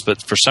Lucas,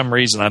 but for some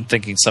reason, I'm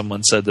thinking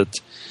someone said that.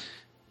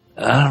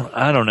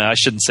 I don't know. I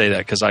shouldn't say that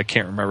because I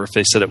can't remember if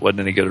they said it wasn't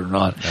any good or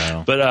not.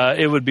 No. But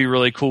it would be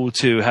really cool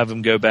to have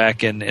him go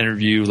back and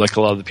interview like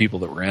a lot of the people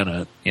that were in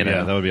it.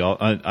 Yeah, that would be all.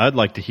 I'd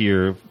like to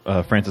hear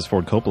Francis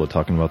Ford Coppola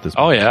talking about this.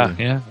 Oh yeah,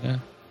 yeah.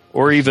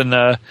 Or even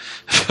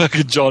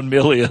fucking John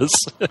Milius.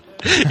 I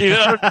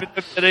don't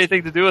have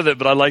anything to do with it,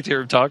 but I'd like to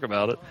hear him talk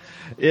about it.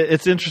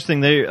 It's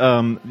interesting. They,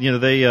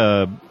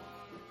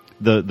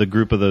 the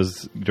group of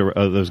those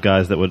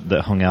guys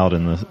that hung out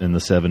in the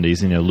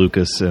 70s.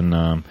 Lucas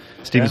and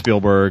Steven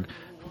Spielberg,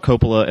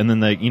 Coppola, and then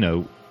they,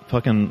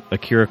 fucking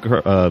Akira.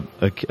 God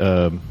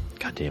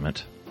damn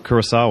it,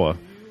 Kurosawa.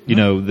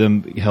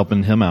 Them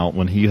helping him out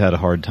when he had a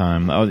hard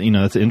time.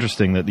 It's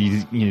interesting that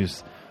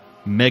these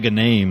mega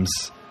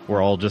names were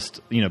all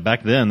just,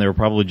 back then they were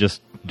probably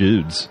just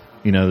dudes,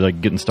 like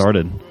getting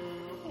started,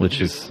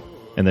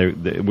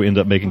 and we end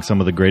up making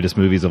some of the greatest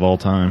movies of all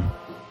time.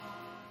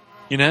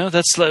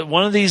 That's like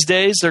one of these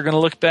days they're going to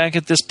look back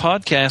at this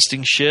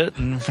podcasting shit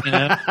and,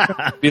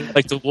 be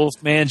like the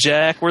Wolfman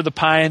Jack. We're the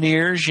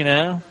pioneers,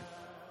 something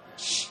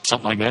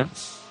like that.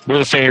 We're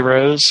the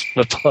pharaohs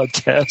of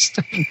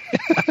podcasting.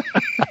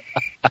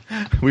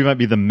 We might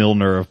be the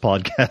Milner of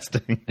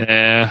podcasting.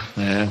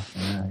 Yeah.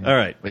 All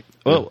right.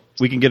 Well,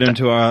 we can get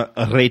into our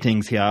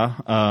ratings here.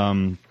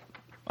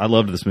 I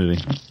loved this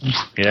movie.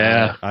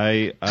 Yeah.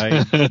 I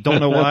don't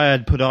know why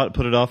I'd put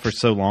it off for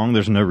so long.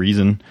 There's no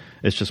reason.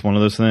 It's just one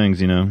of those things,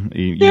 you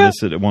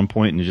miss it at one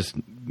point and you just,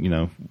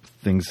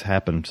 things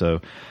happen. So,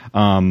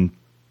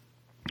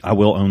 I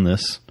will own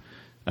this.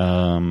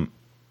 And,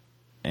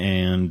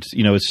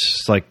 it's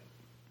just like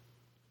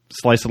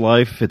slice of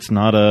life. It's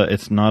not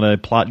a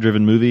plot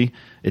driven movie.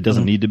 It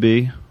doesn't need to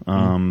be.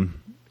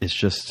 It's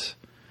just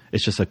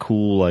a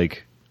cool,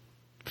 like,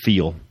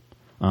 feel.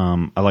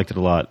 I liked it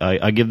a lot.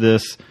 I give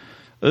this,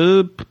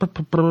 I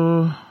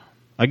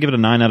give it a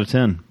 9 out of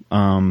 10.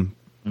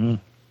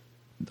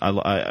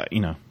 I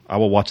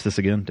will watch this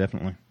again,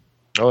 definitely.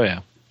 Oh yeah.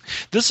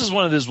 This is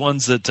one of those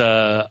ones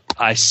that,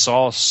 I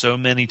saw so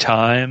many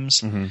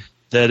times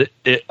that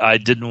I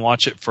didn't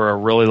watch it for a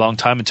really long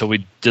time until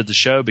we did the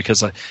show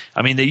because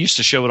they used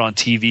to show it on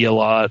TV a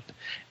lot.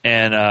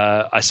 And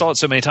I saw it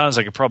so many times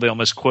I could probably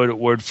almost quote it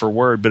word for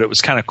word, but it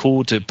was kind of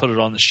cool to put it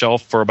on the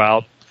shelf for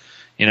about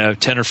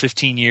 10 or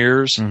 15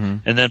 years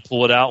and then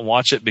pull it out and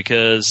watch it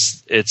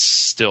because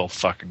it's still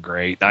fucking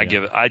great. I'd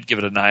give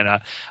it a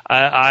 9.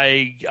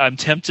 I'm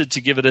tempted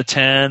to give it a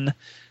 10,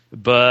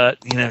 but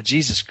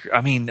Jesus,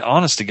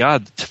 honest to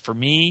God, for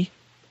me,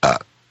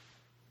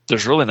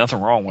 there's really nothing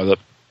wrong with it.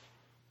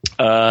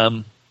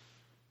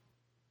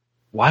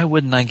 Why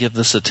wouldn't I give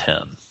this a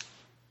 10?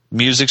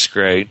 Music's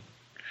great.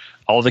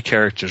 All the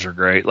characters are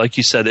great. Like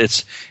you said,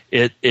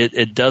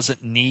 it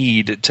doesn't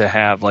need to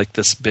have like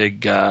this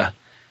big,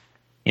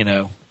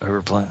 overplaying.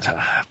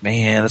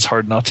 Man, it's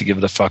hard not to give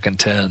it a fucking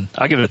 10.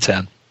 I'll give it a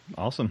 10.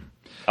 Awesome.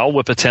 I'll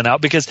whip a 10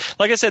 out because,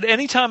 like I said,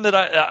 anytime that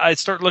I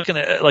start looking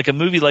at like a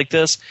movie like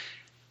this,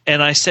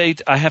 and I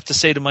have to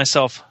say to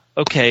myself,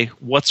 okay,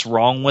 what's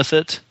wrong with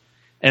it?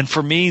 And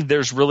for me,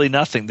 there's really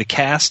nothing. The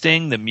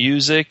casting, the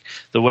music,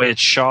 the way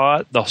it's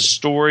shot, the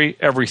story,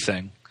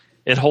 everything.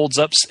 It holds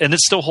up, and it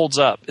still holds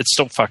up. It's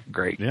still fucking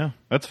great. Yeah,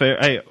 that's fair.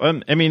 Hey,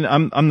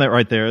 I'm that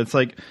right there. It's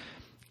like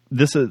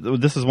this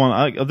is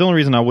one. The only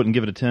reason I wouldn't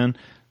give it a 10,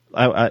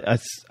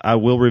 I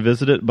will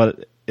revisit it,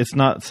 but it's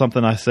not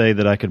something I say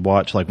that I could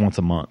watch like once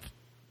a month.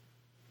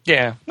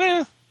 Yeah,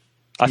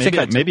 I think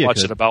I did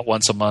watch it about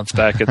once a month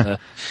back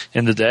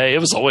in the day. It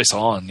was always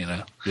on,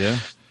 Yeah,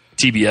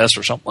 TBS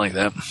or something like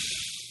that.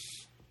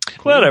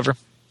 Cool. Whatever.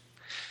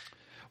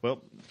 Well,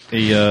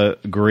 a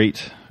great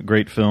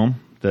film.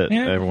 that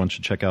everyone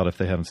should check out if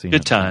they haven't seen it.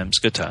 Good times.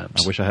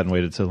 I wish I hadn't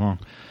waited so long.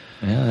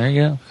 Yeah, there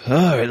you go.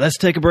 All right, let's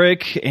take a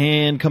break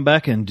and come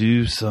back and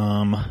do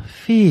some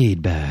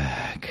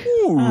feedback.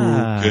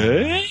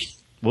 Okay.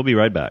 We'll be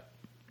right back.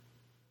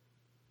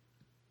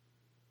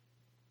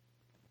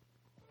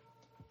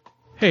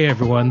 Hey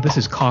everyone, this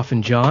is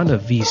Coffin John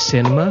of V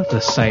Cinema, the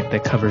site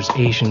that covers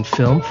Asian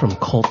film from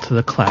cult to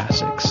the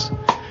classics.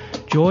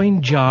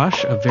 Join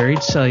Josh of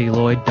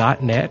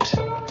VariedCelluloid.net,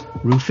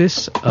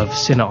 Rufus of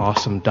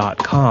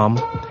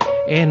CineAwesome.com,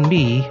 and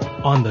me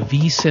on the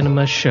V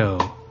Cinema Show,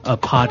 a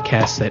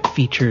podcast that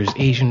features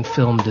Asian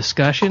film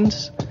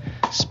discussions,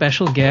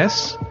 special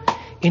guests,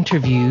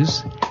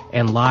 interviews,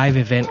 and live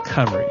event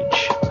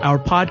coverage. Our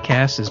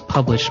podcast is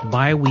published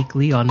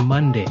bi-weekly on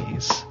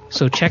Mondays,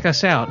 so check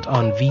us out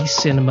on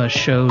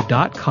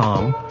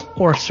vcinemashow.com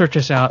or search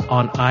us out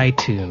on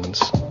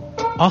iTunes.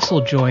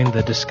 Also join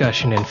the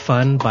discussion and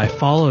fun by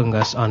following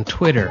us on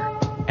Twitter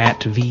at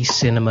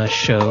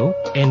vcinemashow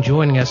and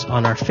joining us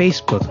on our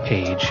Facebook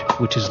page,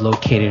 which is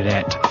located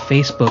at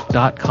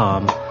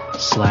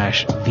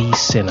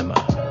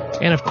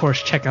facebook.com/vcinema. And of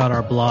course, check out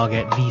our blog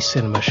at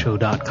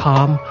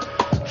vcinemashow.com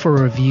for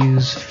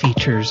reviews,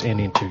 features,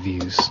 and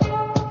interviews.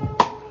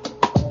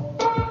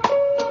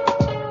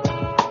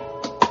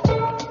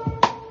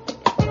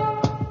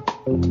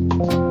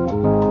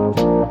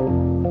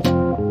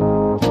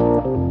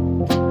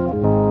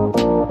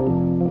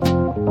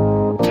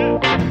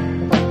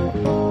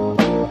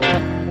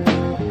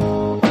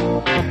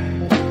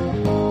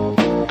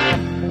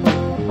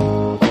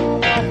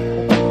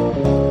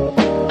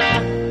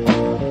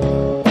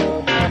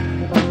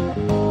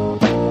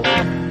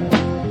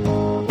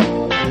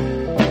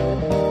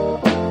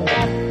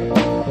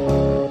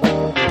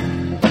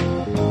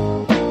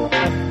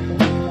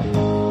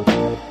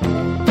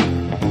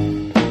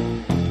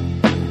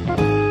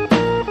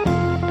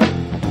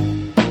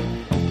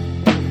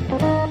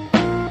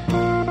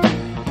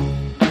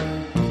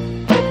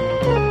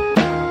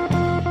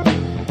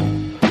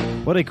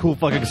 What a cool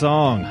fucking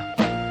song.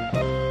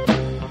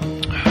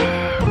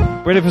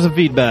 Ready for some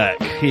feedback?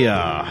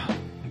 Yeah.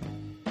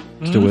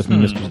 Still with me,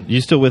 Mr.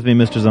 You still with me,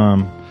 Mr.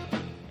 Zom?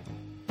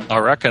 I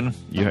reckon.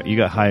 You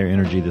got higher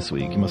energy this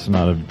week. You must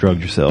not have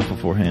drugged yourself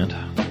beforehand.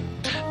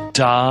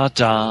 Da.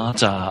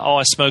 Oh,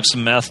 I smoked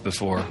some meth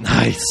before.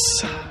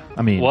 Nice.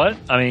 I mean... What?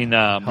 I mean...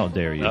 how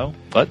dare you? No?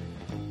 What?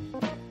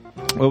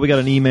 Well, we got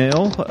an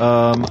email.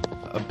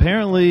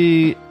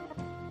 Apparently...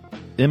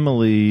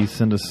 Emily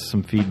sent us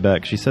some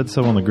feedback. She said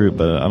so on the group,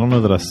 but I don't know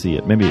that I see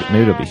it. Maybe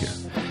it'll be here.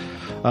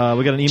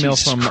 We got an email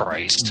from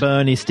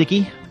Bernie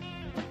Sticky.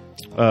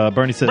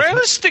 Bernie says,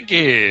 Bernie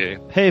Sticky!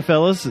 Hey,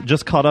 fellas.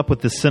 Just caught up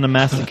with the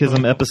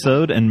Cinemasochism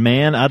episode, and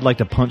man, I'd like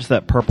to punch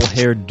that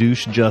purple-haired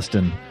douche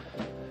Justin.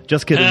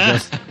 Just kidding,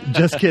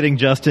 just kidding,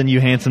 Justin,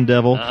 you handsome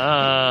devil.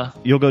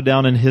 You'll go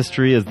down in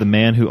history as the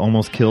man who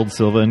almost killed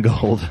Silva and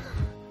Gold.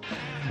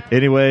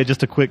 Anyway,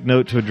 just a quick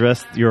note to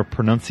address your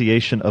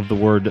pronunciation of the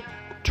word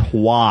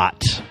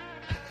twat.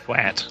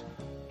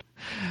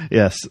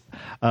 Yes.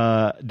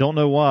 Don't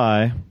know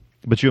why,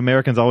 but you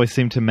Americans always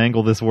seem to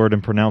mangle this word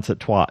and pronounce it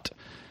twat.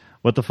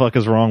 What the fuck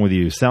is wrong with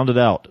you? Sound it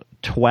out.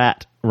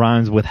 Twat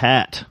rhymes with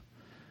hat.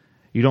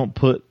 You don't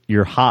put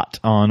your hot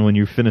on when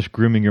you finish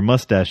grooming your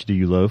mustache, do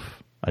you,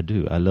 Loaf? I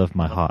do. I love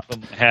my hot. I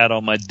don't put my hat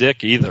on my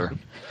dick either.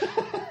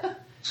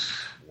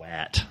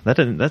 Twat. That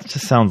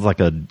just sounds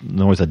like a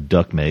noise a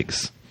duck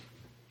makes.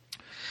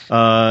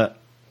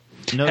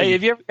 No, hey,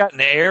 have you ever gotten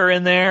air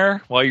in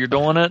there while you're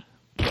doing it?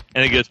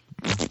 And it goes...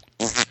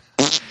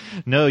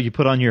 No, you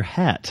put on your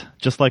hat.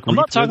 Just like I'm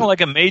not talking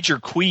like a major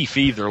queef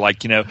either,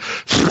 like, you know,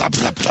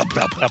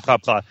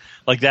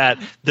 like that.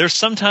 There's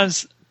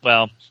sometimes,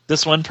 well,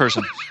 this one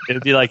person,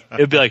 it'd be like,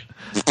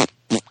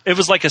 it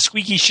was like a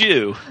squeaky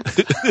shoe.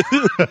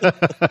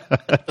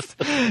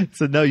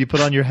 So no, you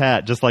put on your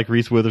hat just like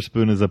Reese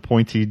Witherspoon is a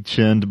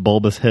pointy-chinned,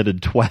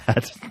 bulbous-headed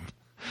twat.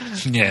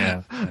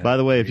 Yeah. By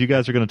the way, if you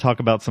guys are going to talk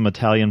about some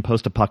Italian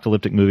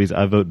post-apocalyptic movies,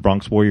 I vote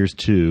Bronx Warriors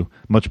 2,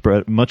 much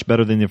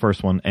better than the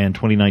first one, and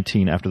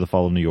 2019 After the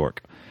Fall of New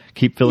York.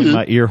 Keep filling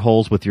my ear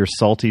holes with your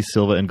salty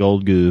Silva and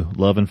Gold goo.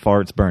 Love and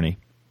farts, Bernie.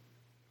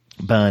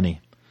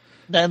 Bunny.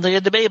 That's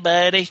good to be,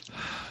 buddy.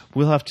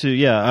 We'll have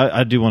to,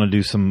 I do want to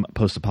do some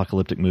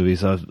post-apocalyptic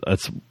movies.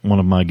 That's one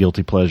of my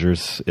guilty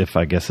pleasures.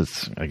 I guess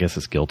it's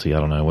guilty.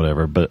 I don't know,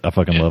 whatever. But I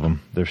fucking love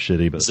them. They're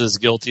shitty. But it's as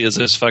guilty as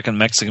those fucking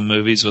Mexican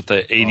movies with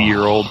the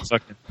 80-year-old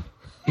fucking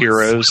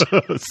heroes.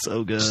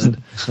 So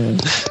good. I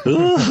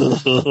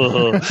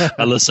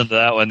listened to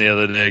that one the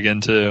other day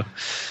again too.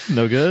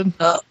 No good?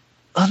 No,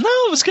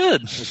 it was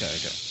good. Okay.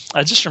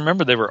 I just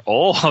remember they were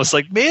old. I was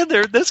like, man,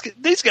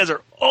 these guys are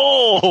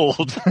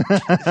old.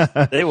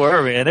 They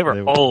were, man. They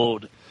were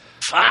old.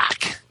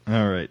 Fuck.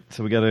 All right,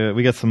 so we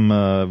got some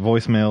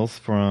voicemails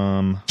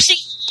from.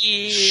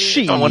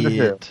 Shit. I wonder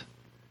who.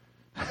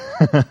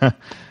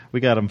 We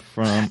got them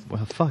from.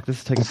 Well, fuck, this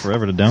is taking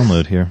forever to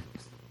download here.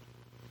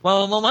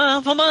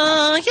 Yeah.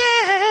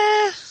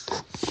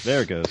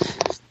 There it goes.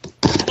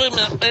 Wait a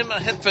minute,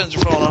 my headphones are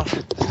falling off.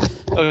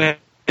 Okay.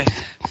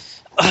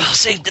 Oh,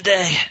 save the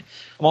day.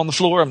 I'm on the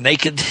floor. I'm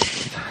naked.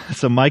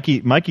 So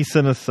Mikey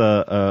sent us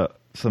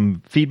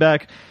some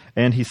feedback,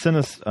 and he sent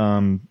us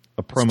a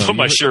promo. Put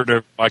my shirt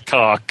over my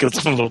cock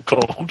because I'm a little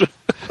cold.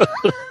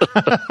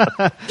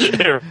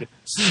 There it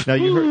is. Now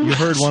you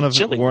heard one of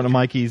Chilly.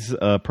 Mikey's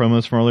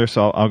promos from earlier,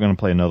 so I'm going to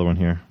play another one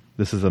here.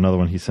 This is another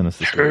one he sent us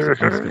this week.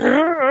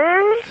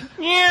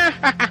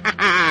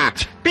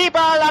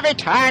 People of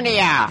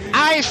Eternia,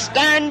 I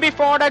stand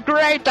before the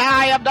great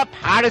eye of the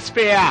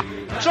Potosphere,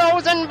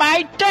 chosen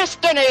by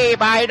destiny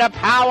by the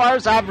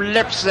powers of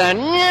Lipson.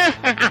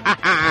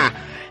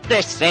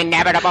 This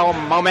inevitable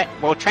moment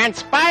will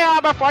transpire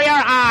before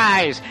your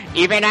eyes,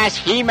 even as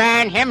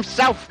He-Man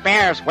himself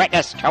bears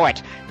witness to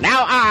it.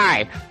 Now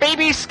I,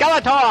 Baby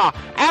Skeletor,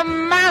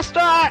 am master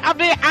of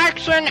the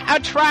action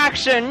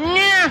attraction.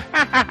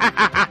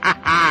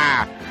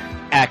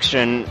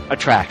 Action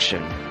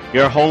Attraction,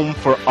 your home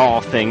for all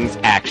things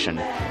action.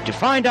 To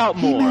find out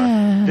more,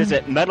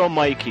 visit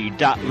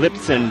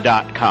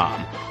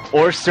metalmikey.lipson.com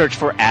or search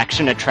for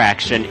Action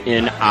Attraction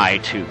in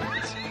iTunes.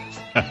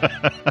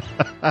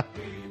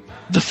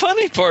 The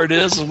funny part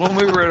is when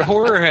we were at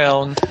Horror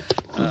Hound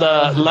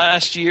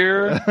last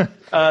year,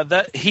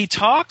 that he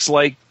talks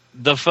like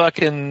the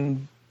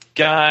fucking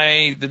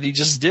guy that he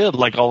just did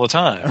like all the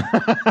time.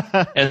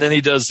 And then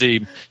he does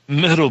the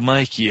Metal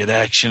Mikey at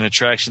Action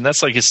Attraction.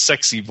 That's like his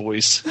sexy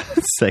voice.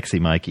 Sexy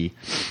Mikey.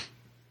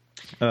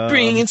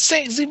 Bringing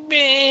sexy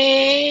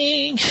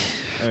bang.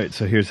 All right,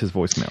 so here's his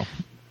voicemail.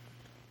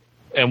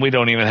 And we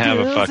don't even have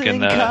a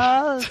fucking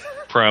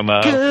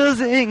promo.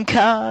 Girls in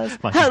cars.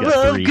 Mikey's got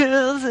love 3.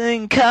 girls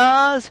in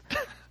cars.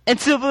 And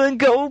Silver and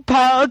Gold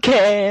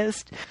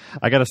podcast.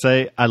 I gotta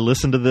say, I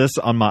listened to this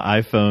on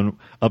my iPhone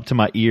up to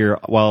my ear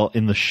while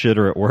in the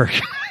shitter at work.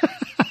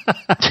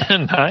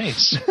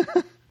 Nice.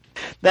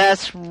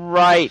 That's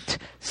right.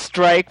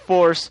 Strike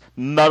Force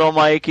Metal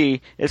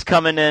Mikey is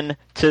coming in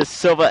to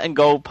Silver and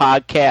Gold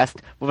podcast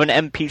with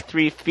an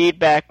MP3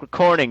 feedback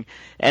recording.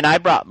 And I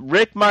brought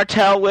Rick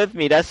Martel with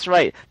me. That's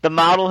right. The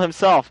model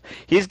himself.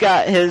 He's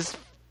got his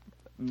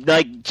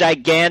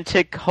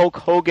gigantic Hulk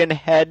Hogan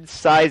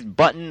head-sized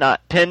button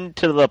pinned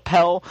to the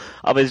lapel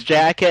of his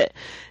jacket.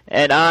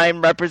 And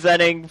I'm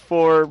representing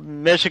for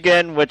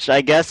Michigan, which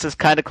I guess is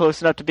kind of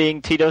close enough to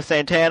being Tito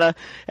Santana.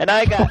 And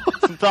I got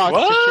some thoughts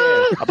to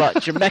share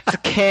about your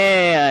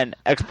Mexican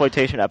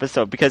exploitation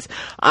episode, because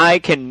I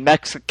can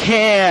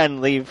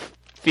Mexican leave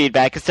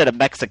feedback instead of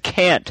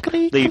Mexican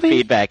leave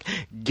feedback.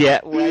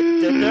 Get wet.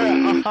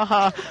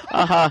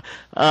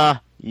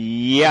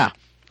 Yeah.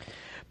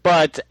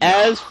 But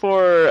as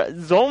for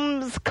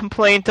Zom's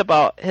complaint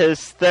about his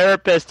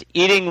therapist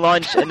eating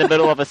lunch in the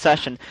middle of a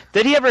session,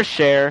 did he ever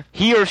share,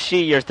 he or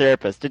she, your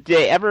therapist, did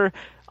they ever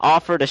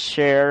offer to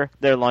share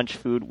their lunch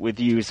food with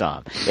you,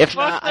 Zom? If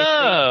not,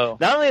 I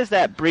think not only is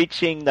that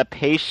breaching the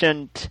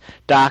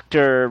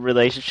patient-doctor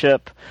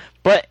relationship,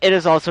 but it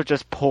is also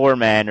just poor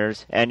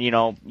manners, and, you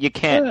know, you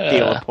can't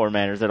deal with poor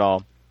manners at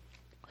all.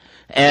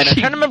 And I'm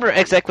trying to remember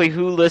exactly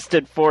who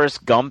listed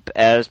Forrest Gump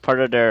as part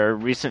of their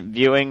recent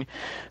viewing,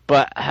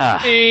 but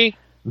see,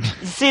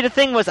 the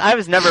thing was, I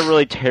was never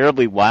really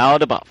terribly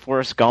wild about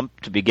Forrest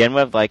Gump to begin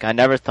with. Like, I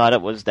never thought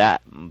it was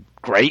that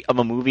great of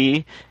a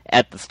movie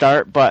at the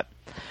start, but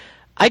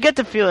I get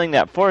the feeling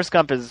that Forrest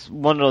Gump is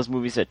one of those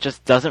movies that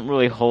just doesn't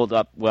really hold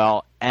up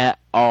well at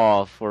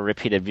all for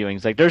repeated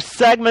viewings. Like, there's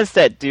segments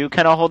that do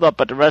kind of hold up,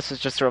 but the rest is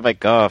just sort of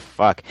like, oh,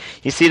 fuck.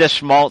 You see the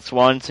schmaltz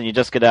once, and you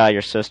just get it out of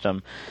your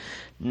system.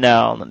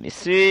 Now, let me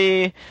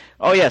see.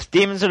 Oh, yes,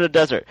 Demons of the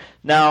Desert.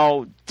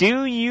 Now,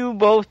 do you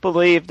both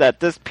believe that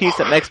this piece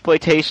of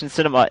exploitation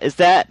cinema, is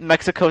that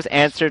Mexico's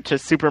answer to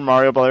Super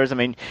Mario Brothers? I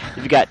mean,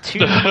 you've got two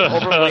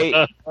overweight,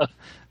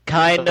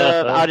 kind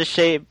of out of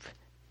shape,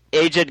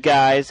 aged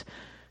guys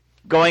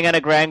going on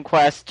a grand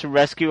quest to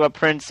rescue a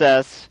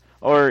princess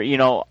or, you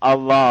know, a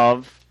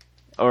love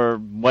or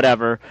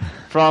whatever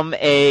from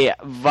a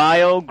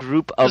vile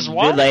group of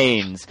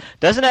villains.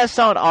 Doesn't that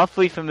sound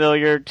awfully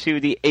familiar to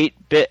the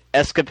 8-bit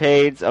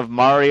escapades of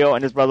Mario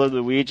and his brother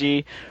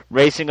Luigi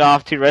racing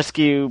off to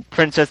rescue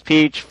Princess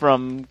Peach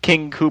from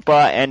King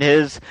Koopa and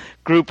his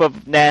group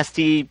of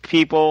nasty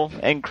people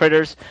and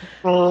critters?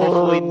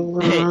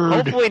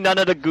 Hopefully none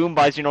of the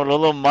Goombas, you know, the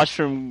little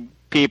mushroom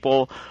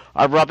people,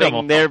 are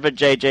rubbing their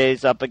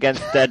vajayjays up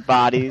against dead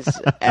bodies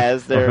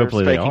as they're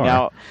breaking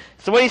out.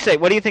 So what do you say?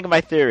 What do you think of my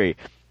theory?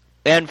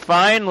 And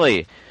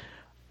finally,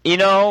 you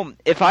know,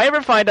 if I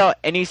ever find out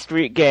any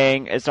street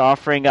gang is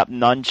offering up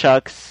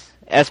nunchucks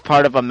as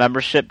part of a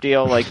membership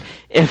deal, like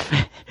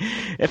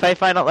if I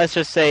find out, let's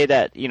just say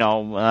that, you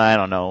know, I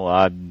don't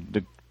know,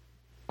 the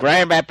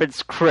Grand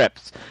Rapids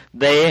Crips,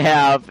 they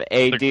have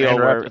a deal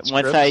where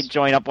once I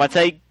join up, once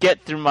I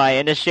get through my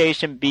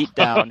initiation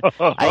beatdown,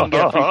 I can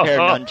get a free pair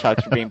of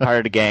nunchucks for being part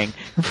of the gang.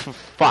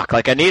 Fuck,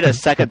 like I need a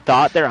second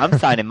thought there. I'm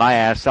signing my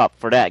ass up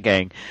for that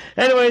gang.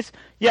 Anyways,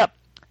 yep,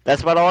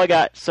 that's about all I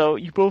got. So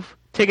you both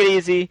take it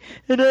easy,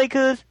 and I look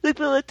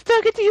forward to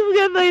talking to you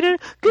again later.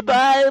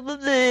 Goodbye.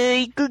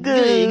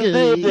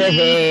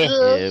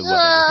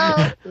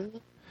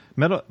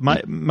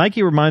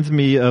 Mikey reminds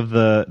me of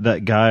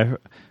that guy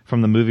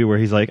from the movie where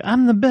he's like,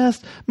 "I'm the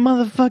best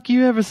motherfucker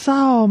you ever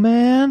saw,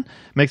 man."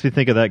 Makes me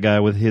think of that guy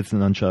with his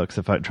nunchucks.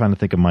 If I'm trying to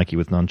think of Mikey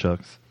with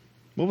nunchucks.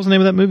 What was the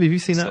name of that movie? Have you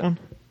seen that one?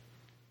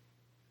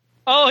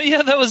 Oh,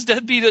 yeah, that was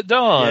Deadbeat at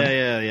Dawn.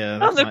 Yeah.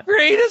 I'm the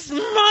greatest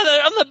mother.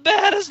 I'm the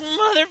baddest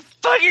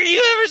motherfucker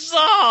you ever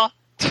saw.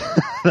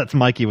 That's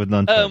Mikey with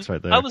nunchucks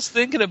right there. I was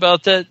thinking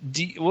about that.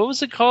 What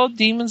was it called?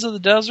 Demons of the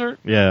Desert?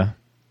 Yeah.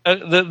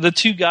 The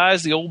two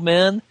guys, the old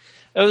men.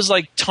 It was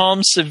like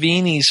Tom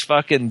Savini's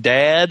fucking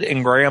dad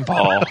and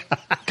grandpa.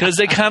 Because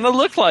they kind of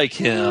look like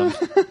him.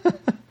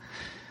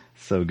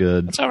 So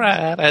good. It's all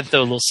right. I had to throw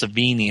a little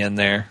Savini in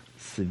there.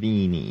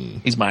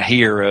 Savini. He's my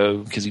hero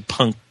because he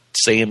punked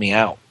Sammy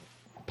out.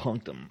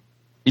 Punked him.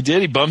 He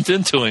did. He bumped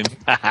into him.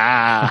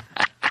 And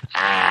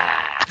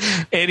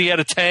he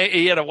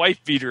had a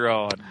wife beater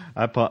on.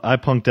 I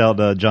punked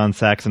out John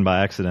Saxon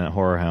by accident at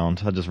Horror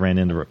Hound. I just ran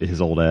into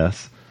his old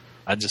ass.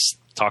 I just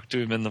talked to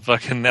him in the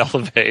fucking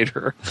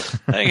elevator.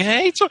 Like,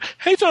 hey,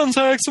 John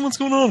Saxon, what's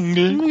going on?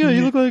 Yeah,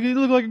 you look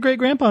like a great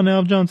grandpa now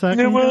of John Saxon.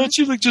 Yeah, why don't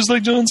you look just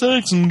like John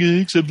Saxon,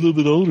 gay, except a little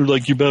bit older,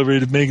 like you're about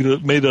ready to make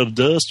it made out of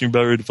dust, and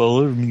you're about ready to fall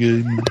over.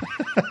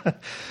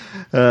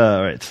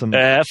 All right,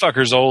 that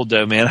fucker's old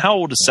though, man. How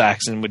old is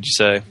Saxon? Would you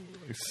say?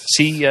 Is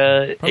he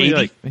 80?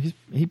 Like,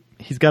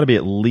 he's got to be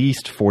at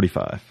least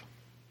 45.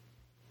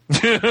 I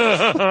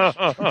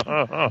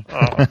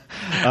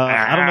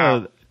don't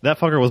know. That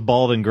fucker was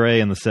bald and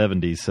gray in the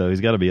 70s, so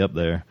he's got to be up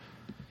there.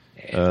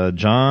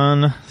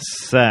 John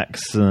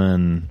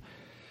Saxon.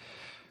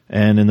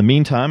 And in the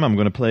meantime, I'm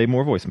going to play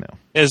more voicemail.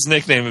 His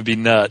nickname would be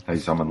Nut. Hey,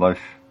 Simon Loaf.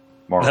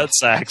 Morris. Nut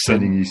Saxon.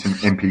 Sending you some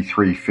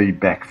MP3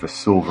 feedback for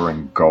Silver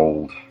and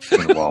Gold. It's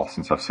been a while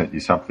since I've sent you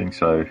something,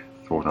 so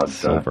thought I'd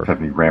have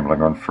me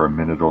rambling on for a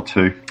minute or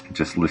two.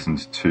 Just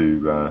listened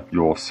to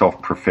your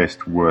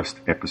self-professed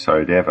worst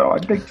episode ever. I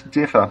beg to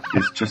differ.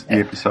 It's just the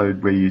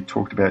episode where you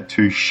talked about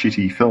two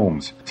shitty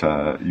films.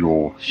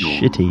 Your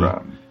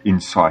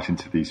insight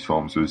into these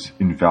films was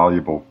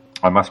invaluable.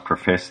 I must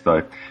profess,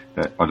 though,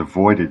 that I'd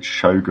avoided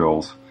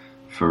Showgirls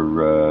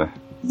for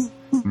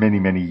many,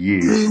 many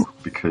years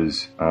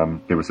because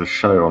there was a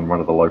show on one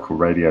of the local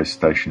radio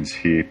stations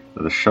here.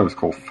 The show was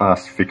called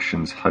Fast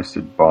Fictions,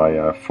 hosted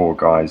by four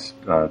guys,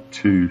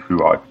 two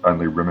who I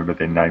only remember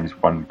their names,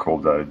 one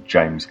called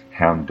James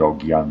Hound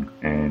Dog Young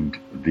and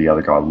the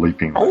other guy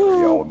Leaping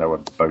Lanny. They were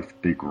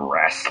both big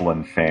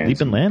wrestling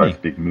fans,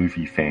 both big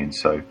movie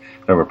fans, so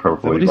they were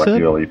probably like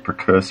the early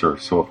precursor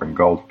of Silver and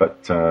Gold.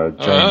 But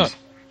James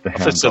the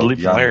Hound Dog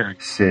Young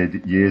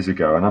said years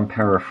ago, and I'm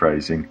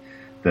paraphrasing,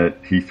 that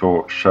he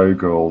thought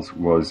Showgirls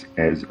was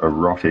as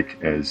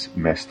erotic as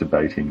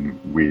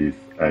masturbating with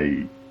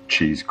a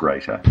cheese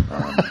grater.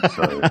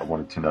 So I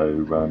wanted to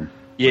know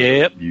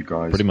you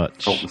guys pretty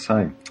much felt the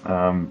same.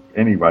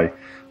 Anyway,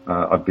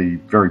 I'd be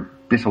very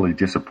bitterly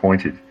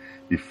disappointed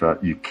if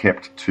you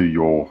kept to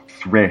your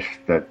threat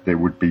that there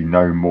would be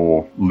no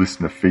more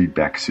listener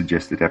feedback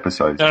suggested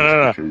episodes.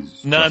 No.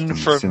 None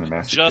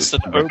from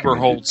Justin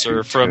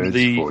Oberholzer from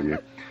the... For you.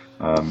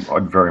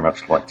 I'd very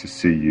much like to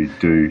see you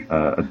do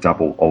a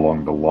double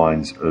along the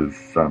lines of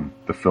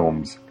the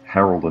films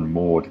Harold and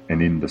Maude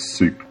and In the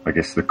Soup. I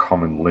guess the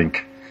common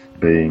link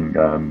being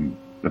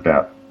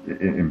about,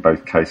 in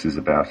both cases,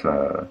 about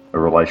a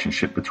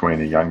relationship between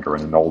a younger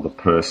and an older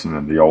person,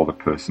 and the older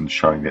person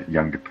showing that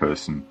younger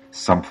person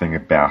something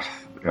about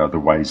the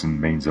ways and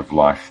means of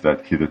life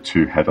that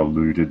hitherto had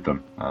eluded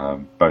them.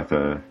 Both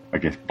are, I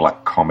guess,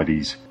 black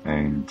comedies,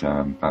 and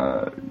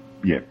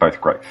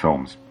both great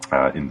films.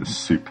 In the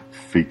Soup,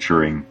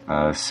 featuring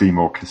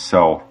Seymour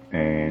Cassel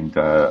and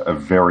a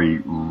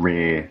very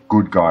rare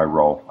good guy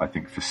role, I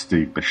think, for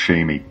Steve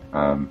Buscemi.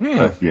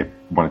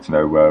 Wanted to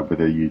know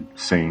whether you'd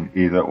seen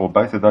either or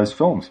both of those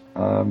films.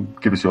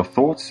 Give us your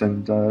thoughts,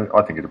 and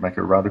I think it'd make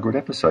a rather good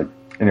episode.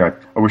 Anyway,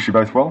 I wish you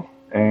both well,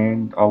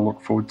 and I'll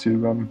look forward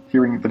to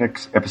hearing the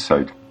next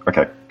episode.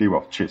 Okay, be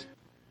well. Cheers.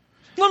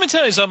 Let me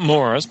tell you something,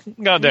 Morris.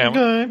 Goddamn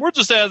it. We'll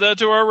just add that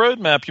to our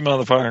roadmap, you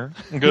motherfucker.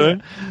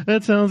 Okay?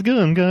 That sounds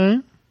good, okay?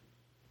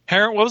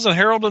 What was it?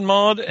 Harold and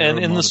Maude and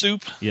In the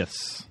Soup?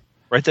 Yes.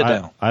 Write that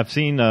down. I've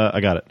seen. I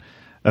got it.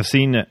 I've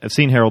seen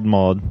Harold and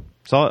Maude.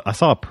 I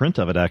saw a print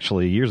of it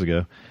actually years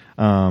ago.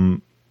 I've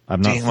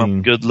not seen.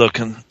 I'm good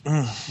looking.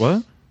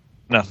 What?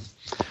 No.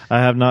 I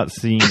have not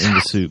seen In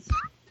the Soup.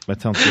 That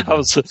sounds good. I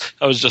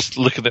was just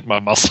looking at my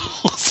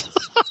muscles.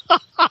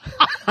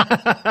 All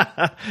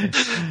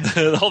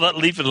that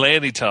Leaping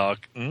Lanny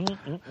talk.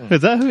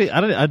 Is that who?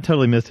 I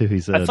totally missed who he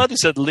said. I thought he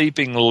said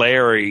Leaping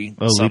Larry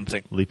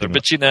something.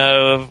 But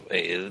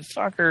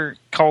fucker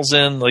calls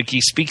in like he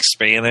speaks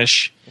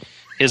Spanish.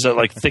 He has a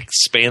like thick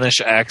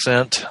Spanish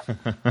accent.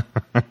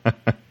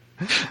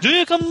 Do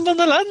you come from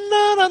the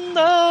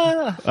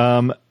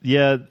land?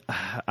 Yeah,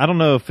 I don't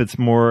know if it's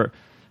more.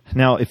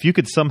 Now, if you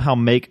could somehow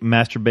make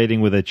masturbating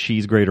with a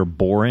cheese grater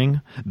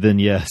boring, then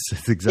yes,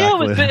 it's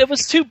exactly. Yeah, it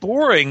was too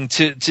boring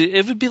to.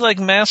 It would be like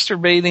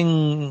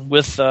masturbating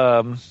with.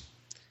 I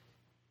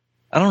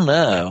don't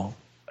know.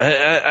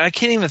 I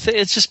can't even think.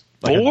 It's just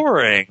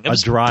boring. A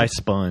dry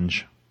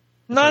sponge.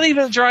 Not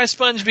even a dry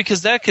sponge,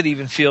 because that could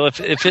even feel, if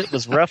it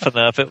was rough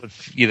enough, it would,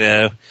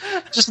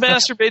 just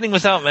masturbating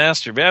without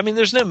masturbating. I mean,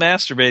 there's no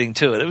masturbating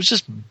to it. It was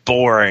just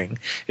boring.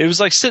 It was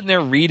like sitting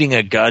there reading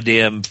a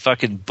goddamn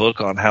fucking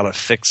book on how to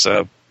fix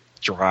a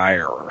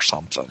dryer or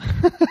something.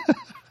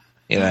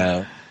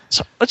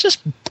 So I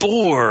just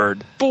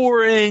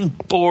boring.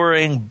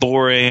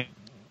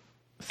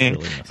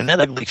 And that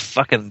ugly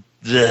fucking...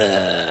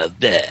 And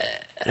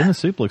the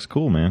soup looks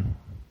cool, man.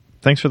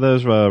 Thanks for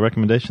those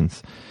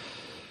recommendations.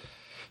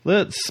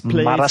 Let's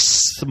play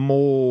some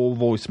more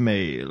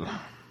voicemail.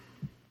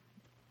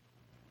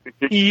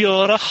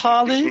 You're a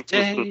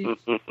holiday.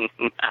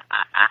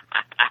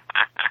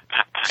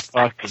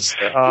 Fuck is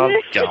that? Oh,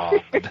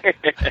 God.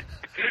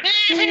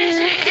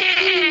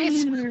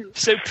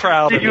 So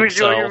proud of himself. Did you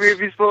enjoy your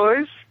movies,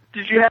 boys?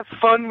 Did you have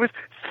fun with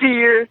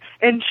Fear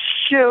and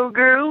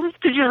Showgirls?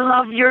 Did you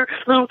love your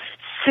little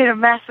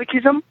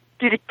sadomasochism?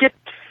 Did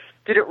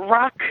it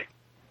rock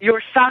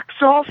your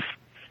socks off?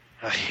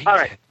 All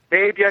right,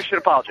 maybe I should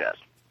apologize.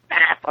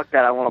 Fuck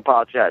that, I won't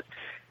apologize.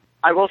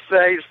 I will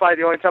say, it's probably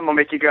the only time I'll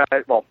make you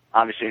guys, well,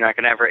 obviously you're not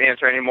going to ever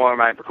answer any more of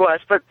my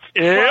requests, but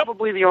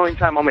probably the only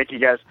time I'll make you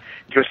guys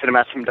do a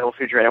Cinematic from Double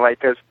Feature anyway,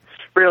 because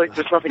really,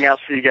 there's nothing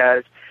else for you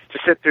guys to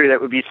sit through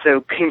that would be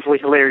so painfully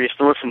hilarious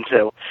to listen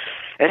to.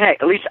 And hey,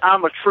 at least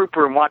I'm a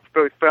trooper and watch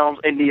both films,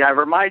 and I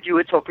remind you,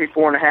 it took me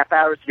 4.5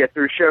 hours to get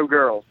through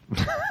Showgirls.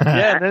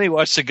 Yeah, and then he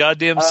watched the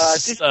goddamn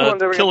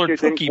Killer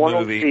Cookie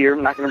movie. Fear.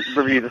 I'm not going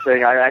to review the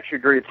thing. I actually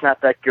agree it's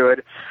not that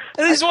good.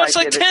 And he's watched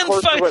like 10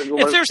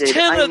 if there's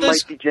 10 of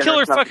those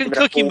Killer fucking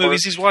Cookie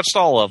movies, he's watched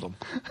all of them.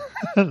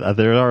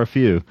 There are a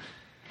few.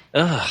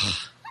 Ugh.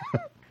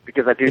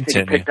 Because I do think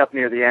it picked up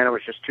near the end. It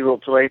was just too little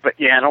too late. But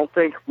yeah, I don't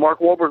think Mark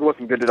Wahlberg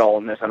wasn't good at all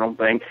in this, I don't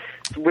think.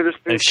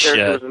 Witherspoon's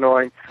character was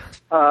annoying.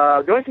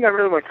 The only thing I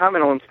really want to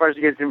comment on, as far as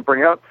you guys didn't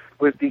bring up,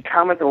 was the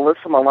comment that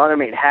Alyssa Milano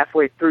made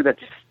halfway through that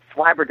just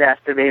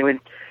flabbergasted me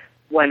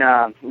when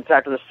it's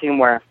after the scene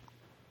where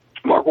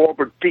Mark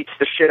Wahlberg beats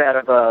the shit out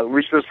of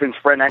Reese Witherspoon's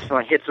friend,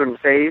 accidentally hits her in the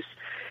face,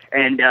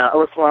 and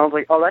Alyssa Milano's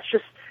like, oh, that's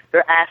just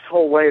their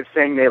asshole way of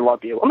saying they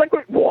love you. I'm like,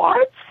 wait,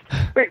 what?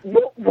 Wait,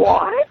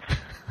 what?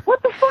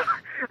 What the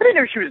fuck? I didn't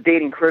know she was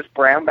dating Chris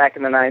Brown back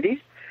in the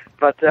 90s.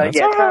 But, yeah, it's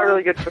not a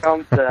really good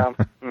film. So,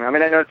 I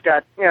mean, I know it's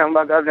got,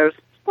 I've noticed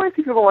plenty of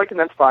people like it, and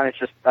that's fine. It's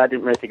just, I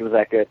didn't really think it was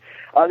that good.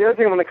 The other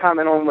thing I want to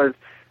comment on was,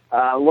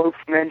 Loaf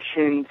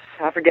mentioned,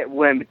 I forget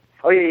when,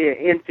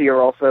 in Fear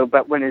also,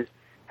 but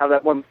how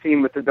that one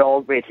scene with the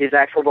dog made his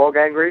actual dog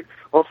angry.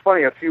 Well, it's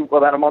funny,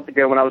 about a month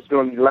ago when I was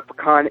doing the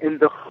Leprechaun in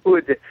the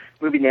Hood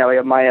movie, Nelly,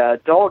 my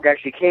dog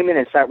actually came in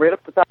and sat right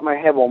up the top of my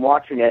head while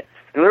watching it,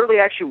 and literally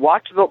actually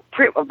watched a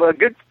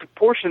good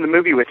portion of the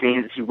movie with me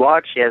as he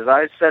watched. As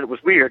I said, it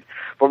was weird,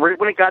 but when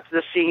it got to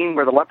the scene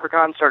where the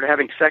Leprechaun started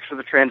having sex with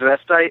a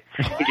transvestite,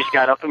 he just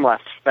got up and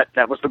left.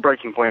 That was the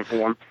breaking point for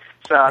him.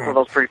 So I thought that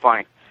was pretty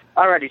funny.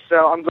 Alrighty,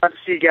 so I'm glad to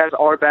see you guys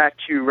are back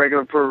to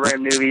regular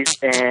program movies,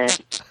 and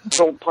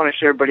don't punish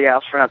everybody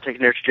else for not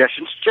taking their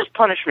suggestions. Just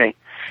punish me.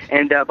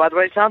 And by the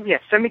way, Tom,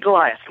 send me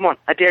Goliath. Come on,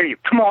 I dare you.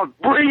 Come on,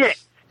 bring it.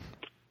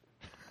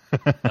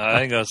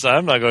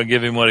 I'm not going to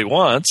give him what he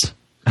wants.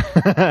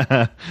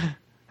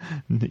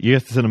 You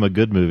have to send him a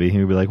good movie.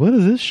 He'll be like, "What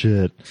is this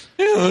shit?"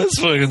 Yeah, this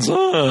fucking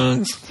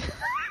sucks.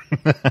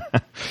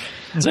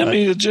 Send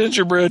me a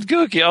gingerbread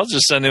cookie. I'll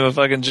just send him a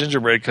fucking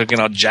gingerbread cookie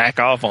and I'll jack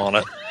off on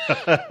it.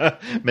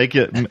 Make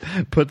it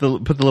put the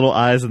little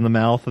eyes in the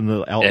mouth and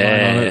the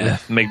outline on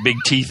it. Make big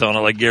teeth on it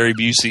like Gary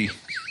Busey.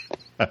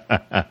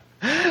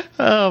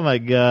 Oh my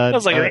god! That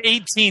was like an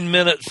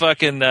 18-minute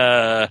fucking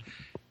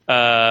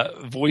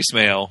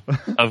voicemail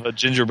of a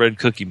gingerbread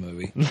cookie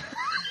movie.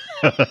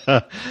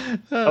 That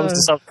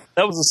was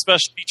a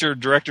special feature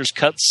director's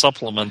cut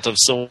supplement of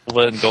Silva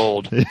and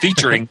Gold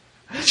featuring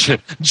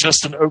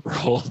Justin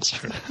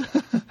Oberholzer.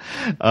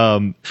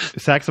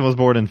 Saxon was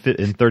born in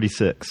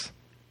 36,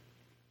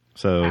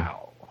 so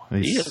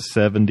he's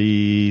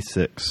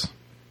 76.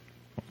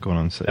 Going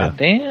on,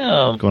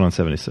 damn, going on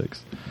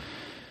 76.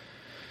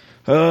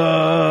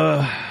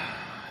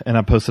 And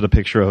I posted a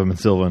picture of him in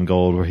Silva and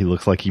Gold where he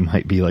looks like he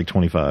might be like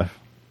 25.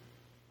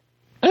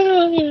 I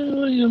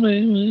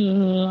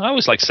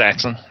always like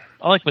Saxon.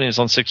 I like when he was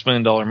on $6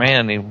 Million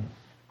Man.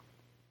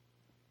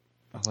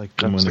 I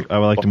liked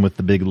him with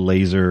the big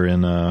laser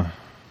in the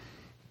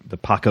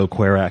Paco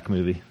Cuarac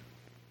movie.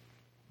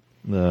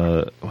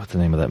 What's the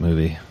name of that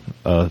movie?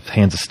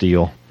 Hands of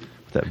Steel.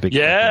 That big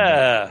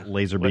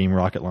laser beam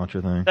rocket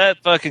launcher thing. That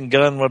fucking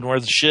gun wasn't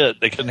worth shit.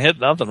 They couldn't hit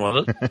nothing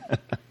with it.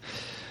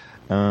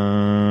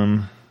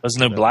 There's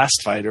no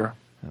blast fighter.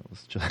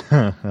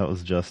 That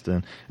was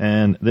Justin,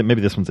 and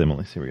maybe this one's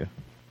Emily's. Here we go.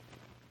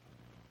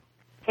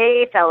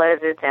 Hey, fellas,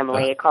 it's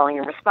Emily calling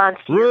in response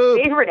to your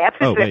favorite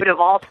episode of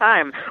all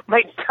time.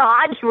 My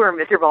God, you were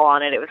miserable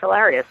on it. It was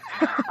hilarious.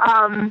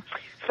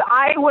 So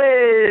I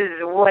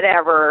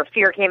was,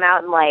 Fear came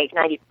out in like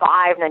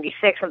 95,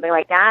 96, something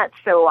like that.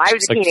 So I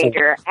was a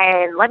teenager,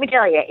 and let me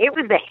tell you, it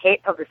was the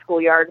hit of the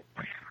schoolyard.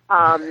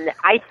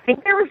 I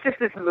think there was just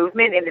this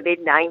movement in the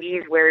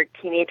mid-90s where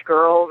teenage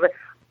girls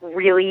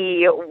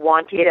really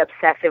wanted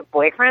obsessive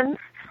boyfriends.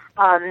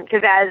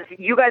 Because as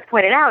you guys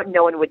pointed out,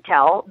 No One Would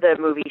Tell, the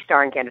movie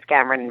starring Candace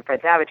Cameron and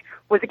Fred Savage,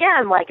 was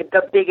again like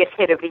the biggest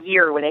hit of the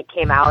year when it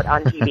came out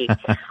on TV.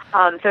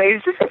 So it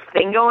was just a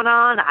thing going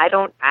on. I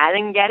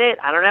didn't get it.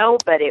 I don't know,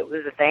 but it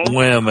was a thing.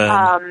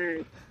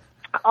 Women.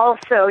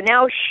 Also,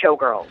 now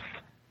Showgirls.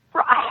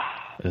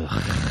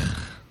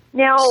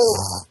 Now,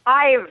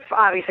 I've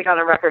obviously gone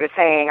on record as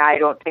saying I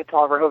don't think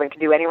Paul Verhoeven can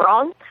do any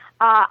wrong.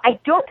 I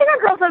don't think on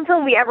Girls on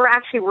Film we ever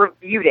actually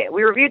reviewed it.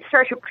 We reviewed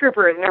Starship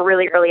Troopers in a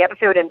really early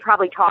episode and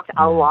probably talked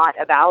a lot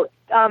about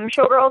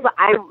Showgirls.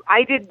 I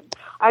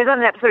was on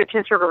an episode of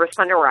Chinstrap River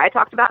Thunder where I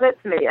talked about it,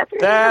 so maybe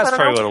that's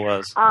probably what it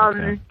was.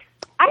 I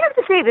have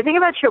to say, the thing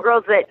about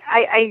Showgirls that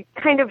I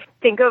kind of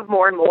think of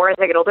more and more as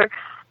I get older,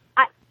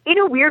 in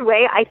a weird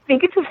way, I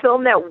think it's a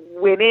film that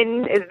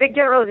women, is a big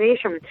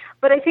generalization,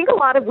 but I think a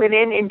lot of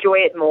women enjoy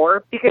it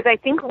more because I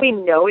think we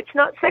know it's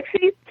not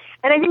sexy.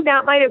 And I think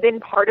that might have been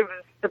part of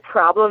the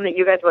problem that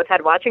you guys both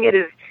had watching it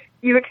is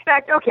you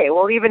expect, okay,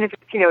 well, even if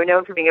it's,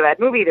 known for being a bad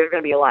movie, there's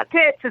going to be a lot of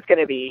tits, it's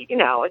going to be,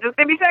 it's just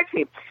going to be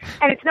sexy.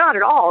 And it's not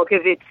at all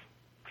because it's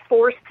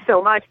forced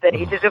so much that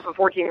it's as if a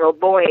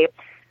 14-year-old boy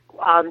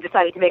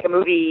decided to make a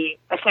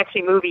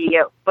sexy movie,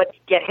 but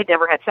had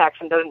never had sex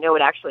and doesn't know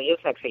it actually is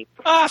sexy.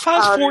 If I was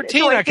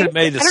 14, I could have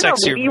made a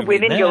sexier movie. Maybe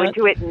women go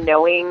into it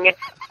knowing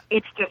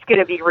it's just going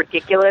to be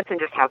ridiculous and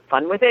just have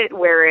fun with it,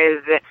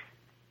 whereas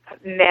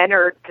men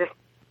are just,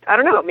 I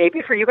don't know,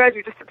 maybe for you guys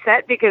you're just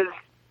upset because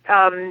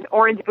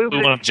orange boobs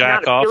are not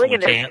appealing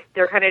and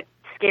they're kind of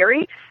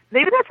scary.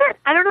 Maybe that's it.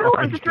 I don't know.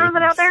 I'm just throwing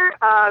that out there.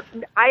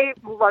 I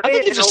love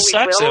it and always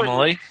sucks, will.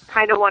 Emily.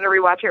 Kind of want to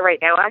rewatch it right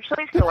now,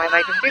 actually, so I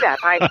might just do that.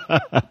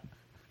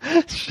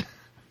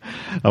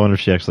 I wonder if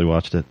she actually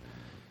watched it.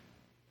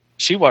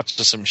 She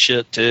watches some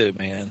shit too,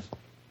 man.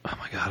 Oh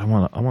my god, I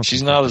want. She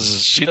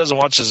doesn't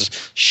watch as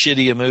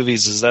shitty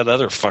movies as that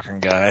other fucking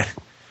guy.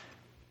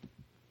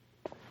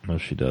 No,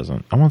 she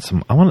doesn't. I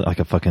want like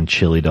a fucking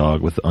chili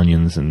dog with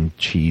onions and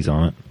cheese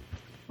on it.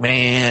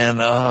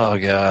 Man, oh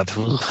god.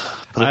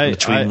 Put it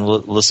between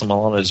Alyssa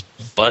Milano's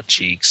butt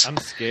cheeks.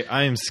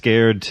 I am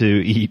scared to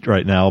eat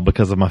right now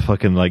because of my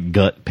fucking like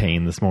gut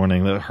pain this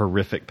morning. The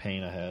horrific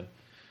pain I had.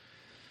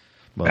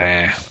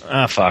 But,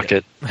 fuck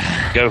it.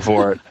 Go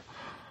for it.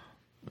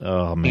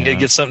 Oh man. You gotta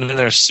get something in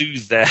there to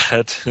soothe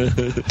that.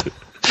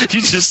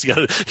 You just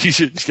gotta need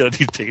to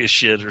take a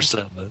shit or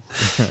something.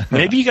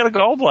 Maybe you got a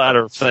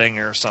gallbladder thing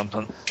or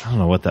something. I don't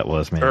know what that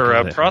was, man.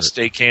 Or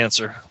prostate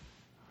cancer.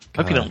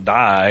 Hope you don't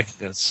die.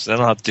 Then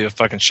I'll have to do a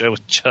fucking show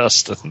with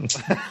Justin.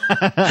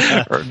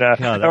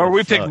 Or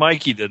we picked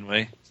Mikey, didn't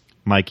we?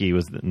 Mikey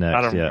was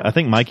next. I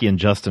think Mikey and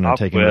Justin are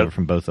taking over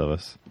from both of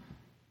us.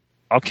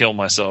 I'll kill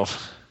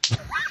myself.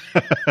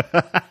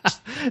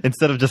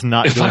 Instead of just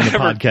not doing the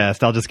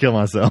podcast, I'll just kill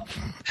myself.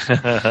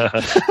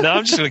 No,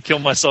 I'm just going to kill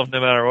myself no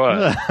matter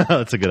what.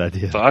 That's a good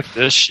idea. Fuck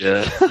this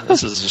shit.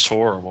 This is just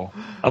horrible.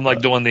 I'm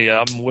like doing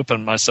I'm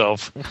whipping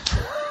myself,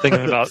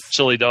 thinking about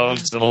chili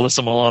dogs and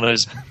Alyssa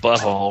Milano's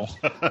butthole.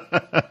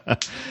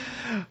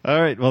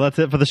 All right, well, that's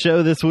it for the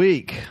show this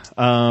week.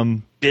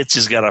 Bitch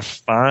has got a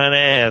fine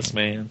ass,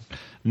 man.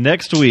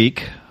 Next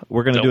week,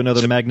 we're going to do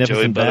another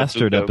Magnificent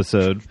Bastard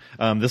episode.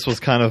 This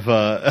was kind of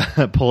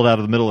pulled out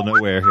of the middle of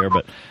nowhere here,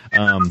 but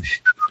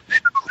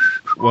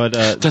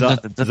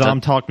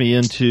Zom talked me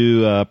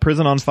into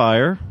Prison on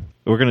Fire.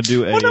 We're going to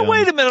do a... Well, no,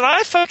 wait a minute.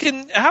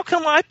 How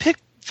come I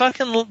picked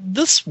fucking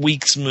this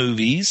week's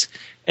movies,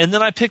 and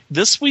then I picked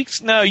this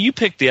week's... No, you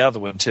picked the other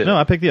one, too. No,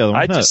 I picked the other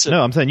one. No,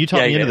 I'm saying you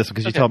talked me into this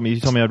because you told me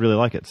I'd really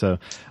like it. So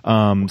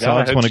I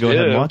just want to go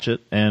ahead and watch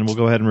it, and we'll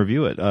go ahead and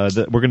review it.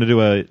 We're going to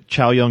do a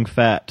Chow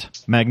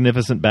Yun-Fat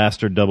Magnificent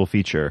Bastard double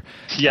feature.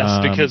 Yes,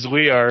 because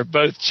we are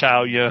both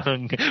Chow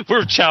Yun.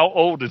 We're Chow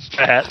old and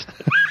fat.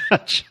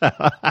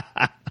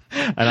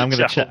 And I'm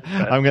going to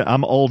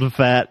I'm old and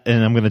fat,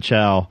 and I'm going to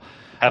chow.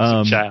 Have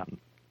some chow.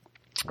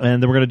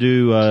 And then we're going to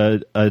do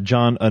an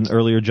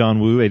earlier John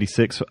Woo,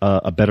 86,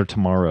 A Better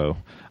Tomorrow.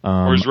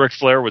 Or as Ric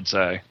Flair would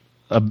say.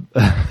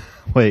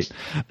 Wait,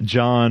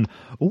 John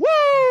Woo!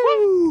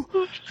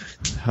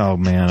 Oh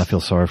man, I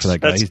feel sorry for that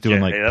guy. He's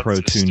doing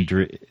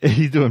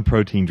he's doing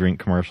protein drink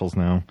commercials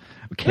now.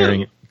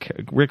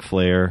 Ric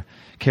Flair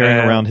carrying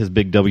around his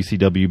big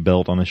WCW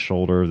belt on his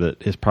shoulder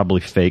that is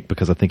probably fake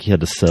because I think he had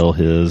to sell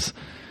his.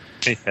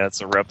 Yeah, it's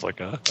a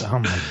replica. Oh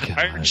my god!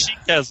 Iron Sheik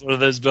has one of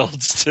those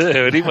belts too,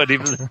 and he wasn't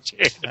even the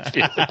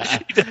champion.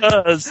 He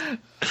does.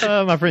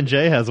 My friend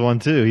Jay has one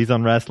too. He's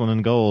on Wrestling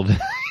in Gold.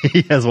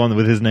 He has one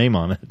with his name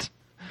on it.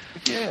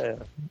 Yeah.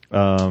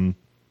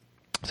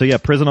 So yeah,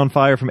 Prison on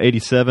Fire from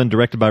 '87,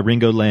 directed by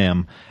Ringo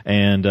Lam,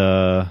 and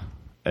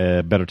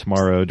Better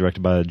Tomorrow,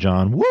 directed by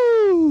John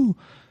Woo.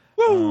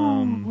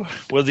 Woo.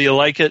 Whether you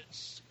like it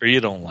or you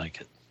don't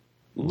like it,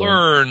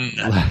 learn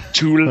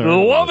to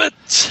love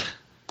it.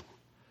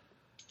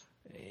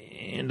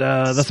 And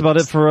that's about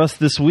it for us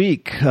this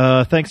week.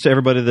 Thanks to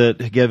everybody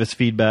that gave us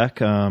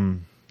feedback.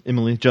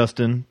 Emily,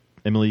 Justin.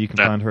 Emily, you can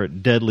find her at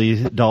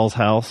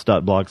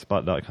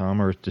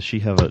deadlydollshouse.blogspot.com, or does she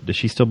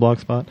still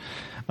blogspot?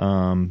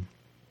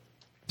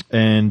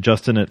 and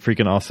Justin at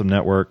Freaking Awesome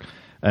Network,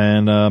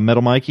 and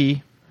Metal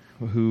Mikey,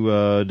 who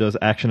does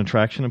Action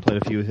Attraction and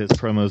played a few of his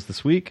promos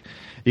this week.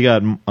 You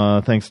got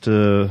thanks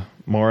to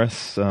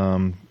Morris.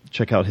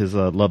 Check out his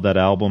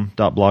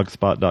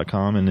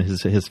lovethatalbum.blogspot.com and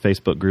his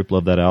Facebook group,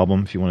 Love That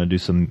Album, if you want to do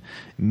some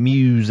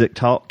music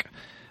talk.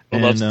 I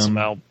love some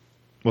album.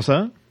 What's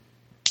that?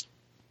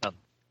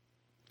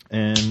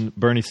 And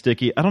Bernie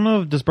Sticky. I don't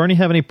know. Does Bernie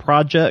have any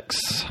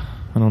projects?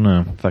 I don't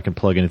know if I can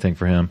plug anything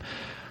for him.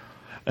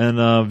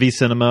 And V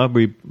Cinema,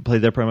 we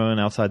played their promo in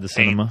Outside the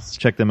Cinema.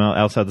 Check them out.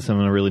 Outside the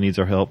Cinema really needs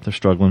our help. They're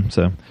struggling,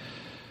 so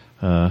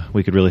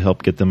we could really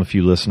help get them a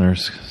few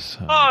listeners.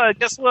 So. Oh,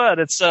 guess what?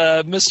 It's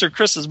Mr.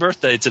 Chris's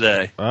birthday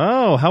today.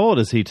 Oh, how old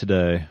is he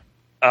today?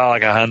 Oh,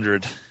 like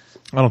 100.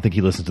 I don't think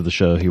he listens to the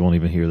show. He won't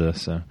even hear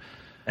this. So.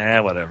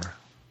 Whatever.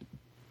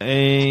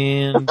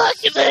 And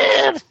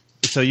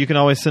so you can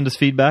always send us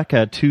feedback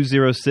at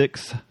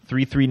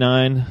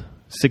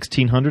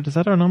 206-339-1600. Is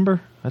that our number?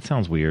 That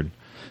sounds weird.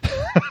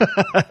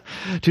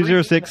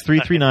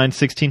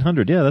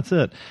 206-339-1600. Yeah, that's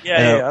it.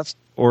 Yeah.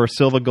 Or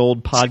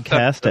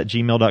silvagoldpodcast at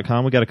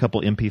gmail.com. We got a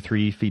couple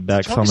MP3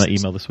 feedbacks on that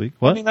email this week.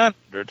 What?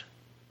 2,900.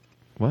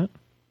 What?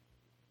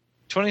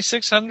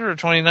 2,600 or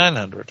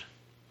 2,900?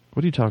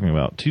 What are you talking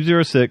about?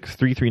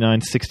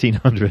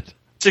 206-339-1600.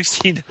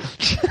 16. Check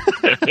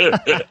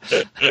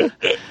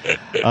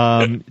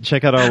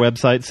out our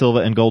website,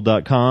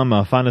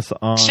 silvaandgold.com. Find us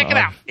on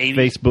our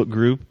Facebook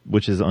group,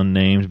 which is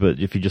unnamed, but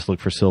if you just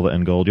look for Silva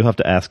and Gold, you'll have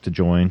to ask to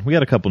join. We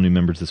got a couple new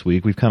members this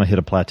week. We've kind of hit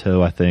a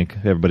plateau, I think.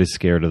 Everybody's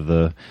scared of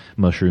the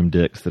mushroom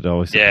dicks that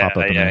always pop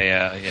up.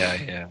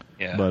 Yeah.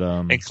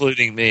 But,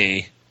 including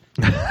me.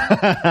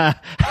 I'll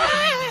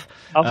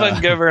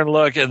fucking go over and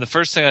look, and the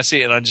first thing I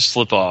see, and I just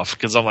flip off,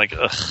 because I'm like,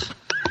 ugh.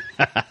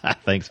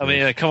 Thanks, Vish. I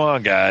mean, come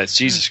on, guys.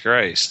 Jesus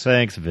Christ.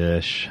 Thanks,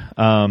 Vish.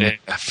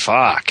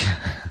 Fuck.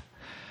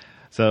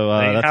 So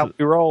that's how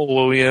we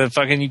roll. We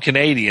fucking you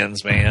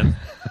Canadians, man.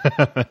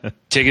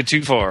 Take it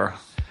too far.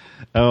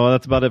 Oh,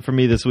 that's about it for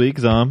me this week,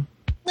 Zom.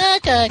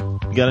 Okay.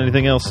 You got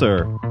anything else,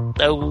 sir?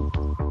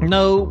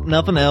 No,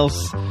 nothing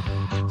else.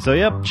 So,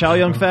 yep, Chow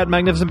Young Fat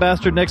Magnificent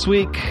Bastard next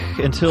week.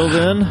 Until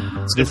then,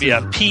 it's going to be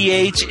a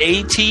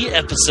PHAT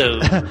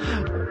episode.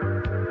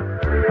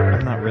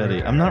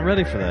 I'm not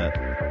ready for that.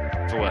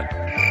 For what?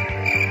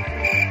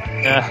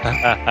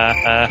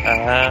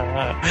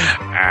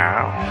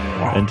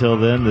 Until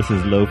then, this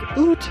is Loaf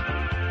Oot.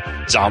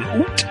 Zom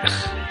Oot.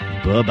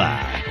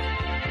 Bye-bye.